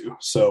have to.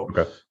 So,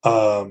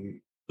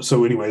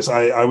 so anyways,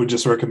 I would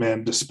just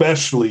recommend,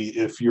 especially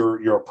if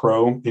you're a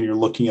pro and you're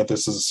looking at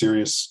this as a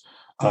serious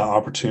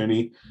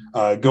opportunity,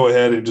 go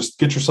ahead and just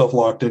get yourself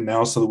locked in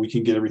now so that we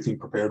can get everything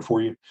prepared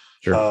for you.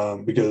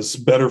 Sure. Because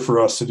better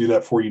for us to do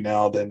that for you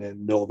now than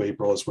in middle of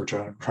April as we're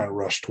trying to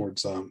rush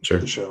towards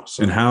the show.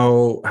 So. And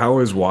how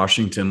is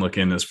Washington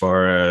looking as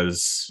far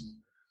as,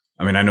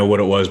 I mean, I know what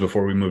it was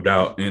before we moved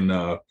out in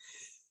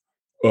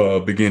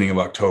beginning of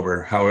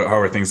October. How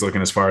are things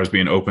looking as far as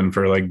being open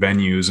for like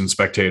venues and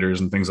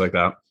spectators and things like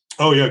that?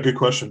 Oh yeah, good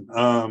question.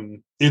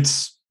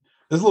 It's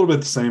a little bit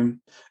the same.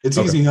 It's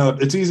easing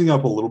up. It's easing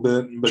up a little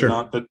bit,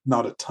 but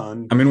not a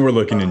ton. I mean, we're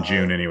looking in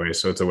June anyway,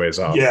 so it's a ways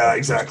off. Yeah,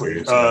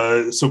 exactly.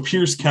 So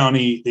Pierce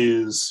County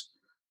is,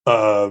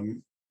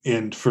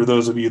 and for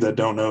those of you that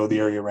don't know the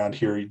area around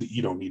here,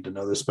 you don't need to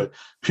know this, but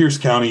Pierce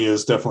County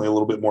is definitely a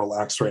little bit more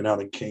lax right now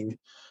than King.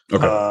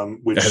 Okay.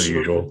 Which, as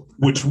usual.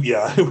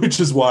 Which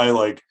is why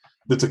like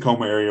the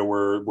Tacoma area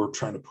where we're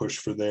trying to push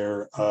for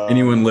there.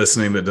 Anyone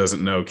listening that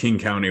doesn't know, King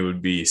County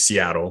would be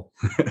Seattle.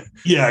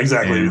 Yeah,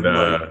 exactly.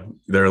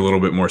 And they're a little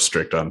bit more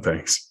strict on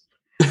things.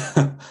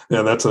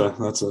 Yeah, that's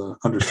a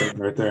understatement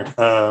right there.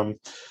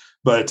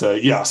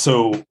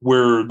 So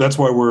that's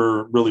why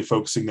we're really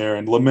focusing there.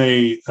 And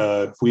LeMay,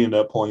 if we end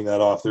up pulling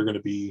that off,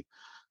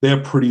 they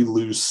have pretty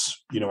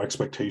loose,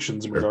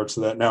 expectations in regards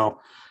to that. Now,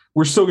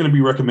 we're still going to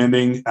be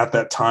recommending at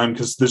that time,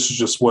 because this is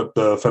just what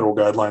the federal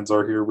guidelines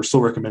are here. We're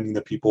still recommending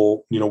that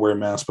people, wear a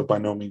mask, but by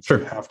no means you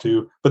have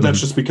to. But that's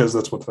just because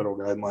that's what the federal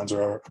guidelines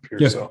are up here.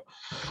 Yeah. So,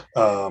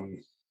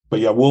 but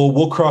yeah,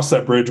 we'll cross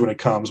that bridge when it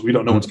comes. We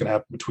don't know what's going to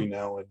happen between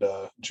now and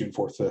June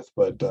 4th, 5th.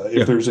 But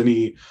if there's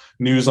any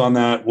news on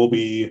that,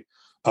 we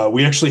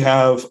actually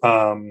have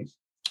an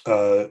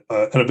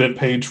event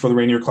page for the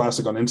Rainier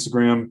Classic on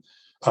Instagram.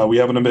 We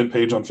have an event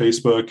page on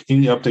Facebook.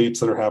 Any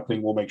updates that are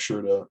happening, we'll make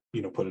sure to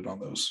put it on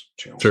those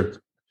channels. Sure.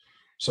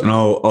 So, and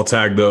I'll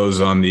tag those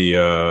on the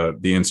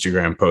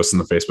Instagram post and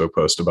the Facebook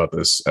post about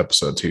this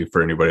episode too,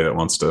 for anybody that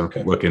wants to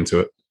look into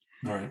it.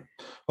 All right.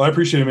 Well, I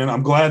appreciate it, man.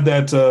 I'm glad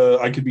that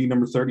I could be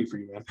number 30 for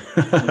you, man.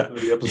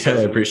 Yeah,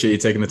 I appreciate you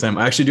taking the time.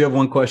 I actually do have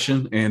one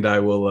question, and I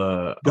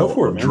will go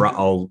for it, man.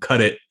 I'll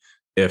cut it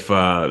if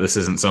this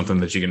isn't something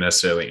that you can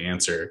necessarily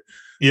answer.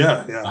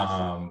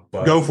 Yeah.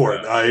 But, go for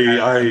it.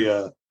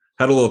 I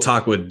had a little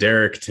talk with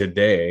Derek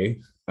today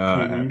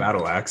at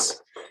Battle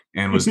Axe,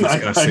 and was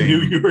discussing. I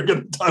knew you were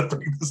going to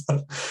bring this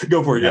up.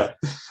 Go for it. Yeah.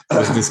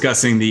 Was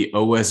discussing the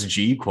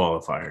OSG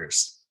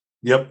qualifiers.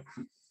 Yep.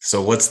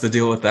 So what's the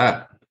deal with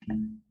that?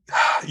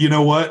 You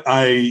know what?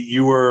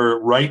 You were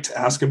right to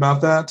ask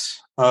about that,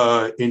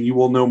 and you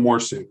will know more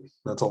soon.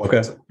 That's all I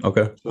can say.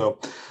 Okay. So,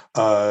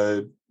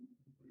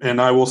 and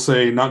I will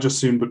say not just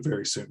soon, but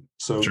very soon.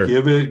 So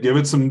give it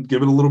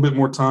a little bit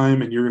more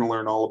time, and you're going to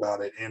learn all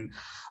about it. And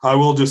I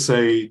will just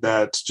say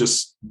that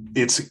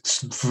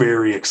it's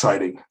very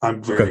exciting.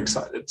 I'm very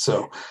excited.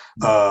 So,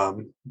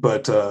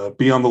 but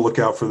be on the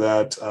lookout for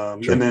that.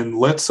 And then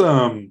let's,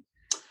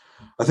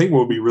 I think what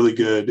would be really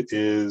good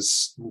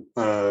is,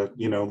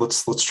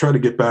 let's try to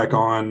get back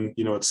on,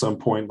 at some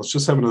point. Let's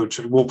just have another.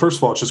 Well, first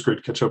of all, it's just great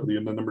to catch up with you.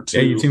 And then number two,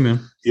 yeah, you too,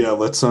 man. Yeah,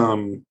 let's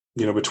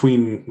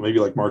between maybe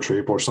like March or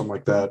April or something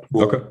like that,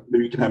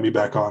 maybe you can have me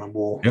back on, and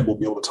we'll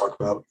be able to talk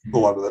about a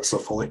lot of that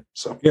stuff fully.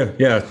 So get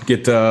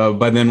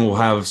by then we'll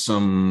have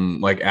some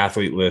like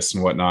athlete lists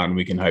and whatnot, and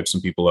we can hype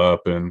some people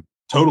up and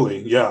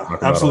totally,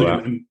 absolutely.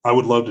 And I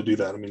would love to do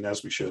that. I mean,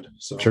 as we should.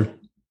 So sure.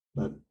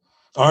 But,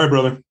 all right,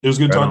 brother. It was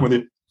good talking with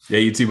you. Yeah,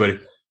 you too, buddy.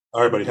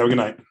 All right, buddy. Have a good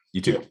night.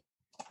 You too.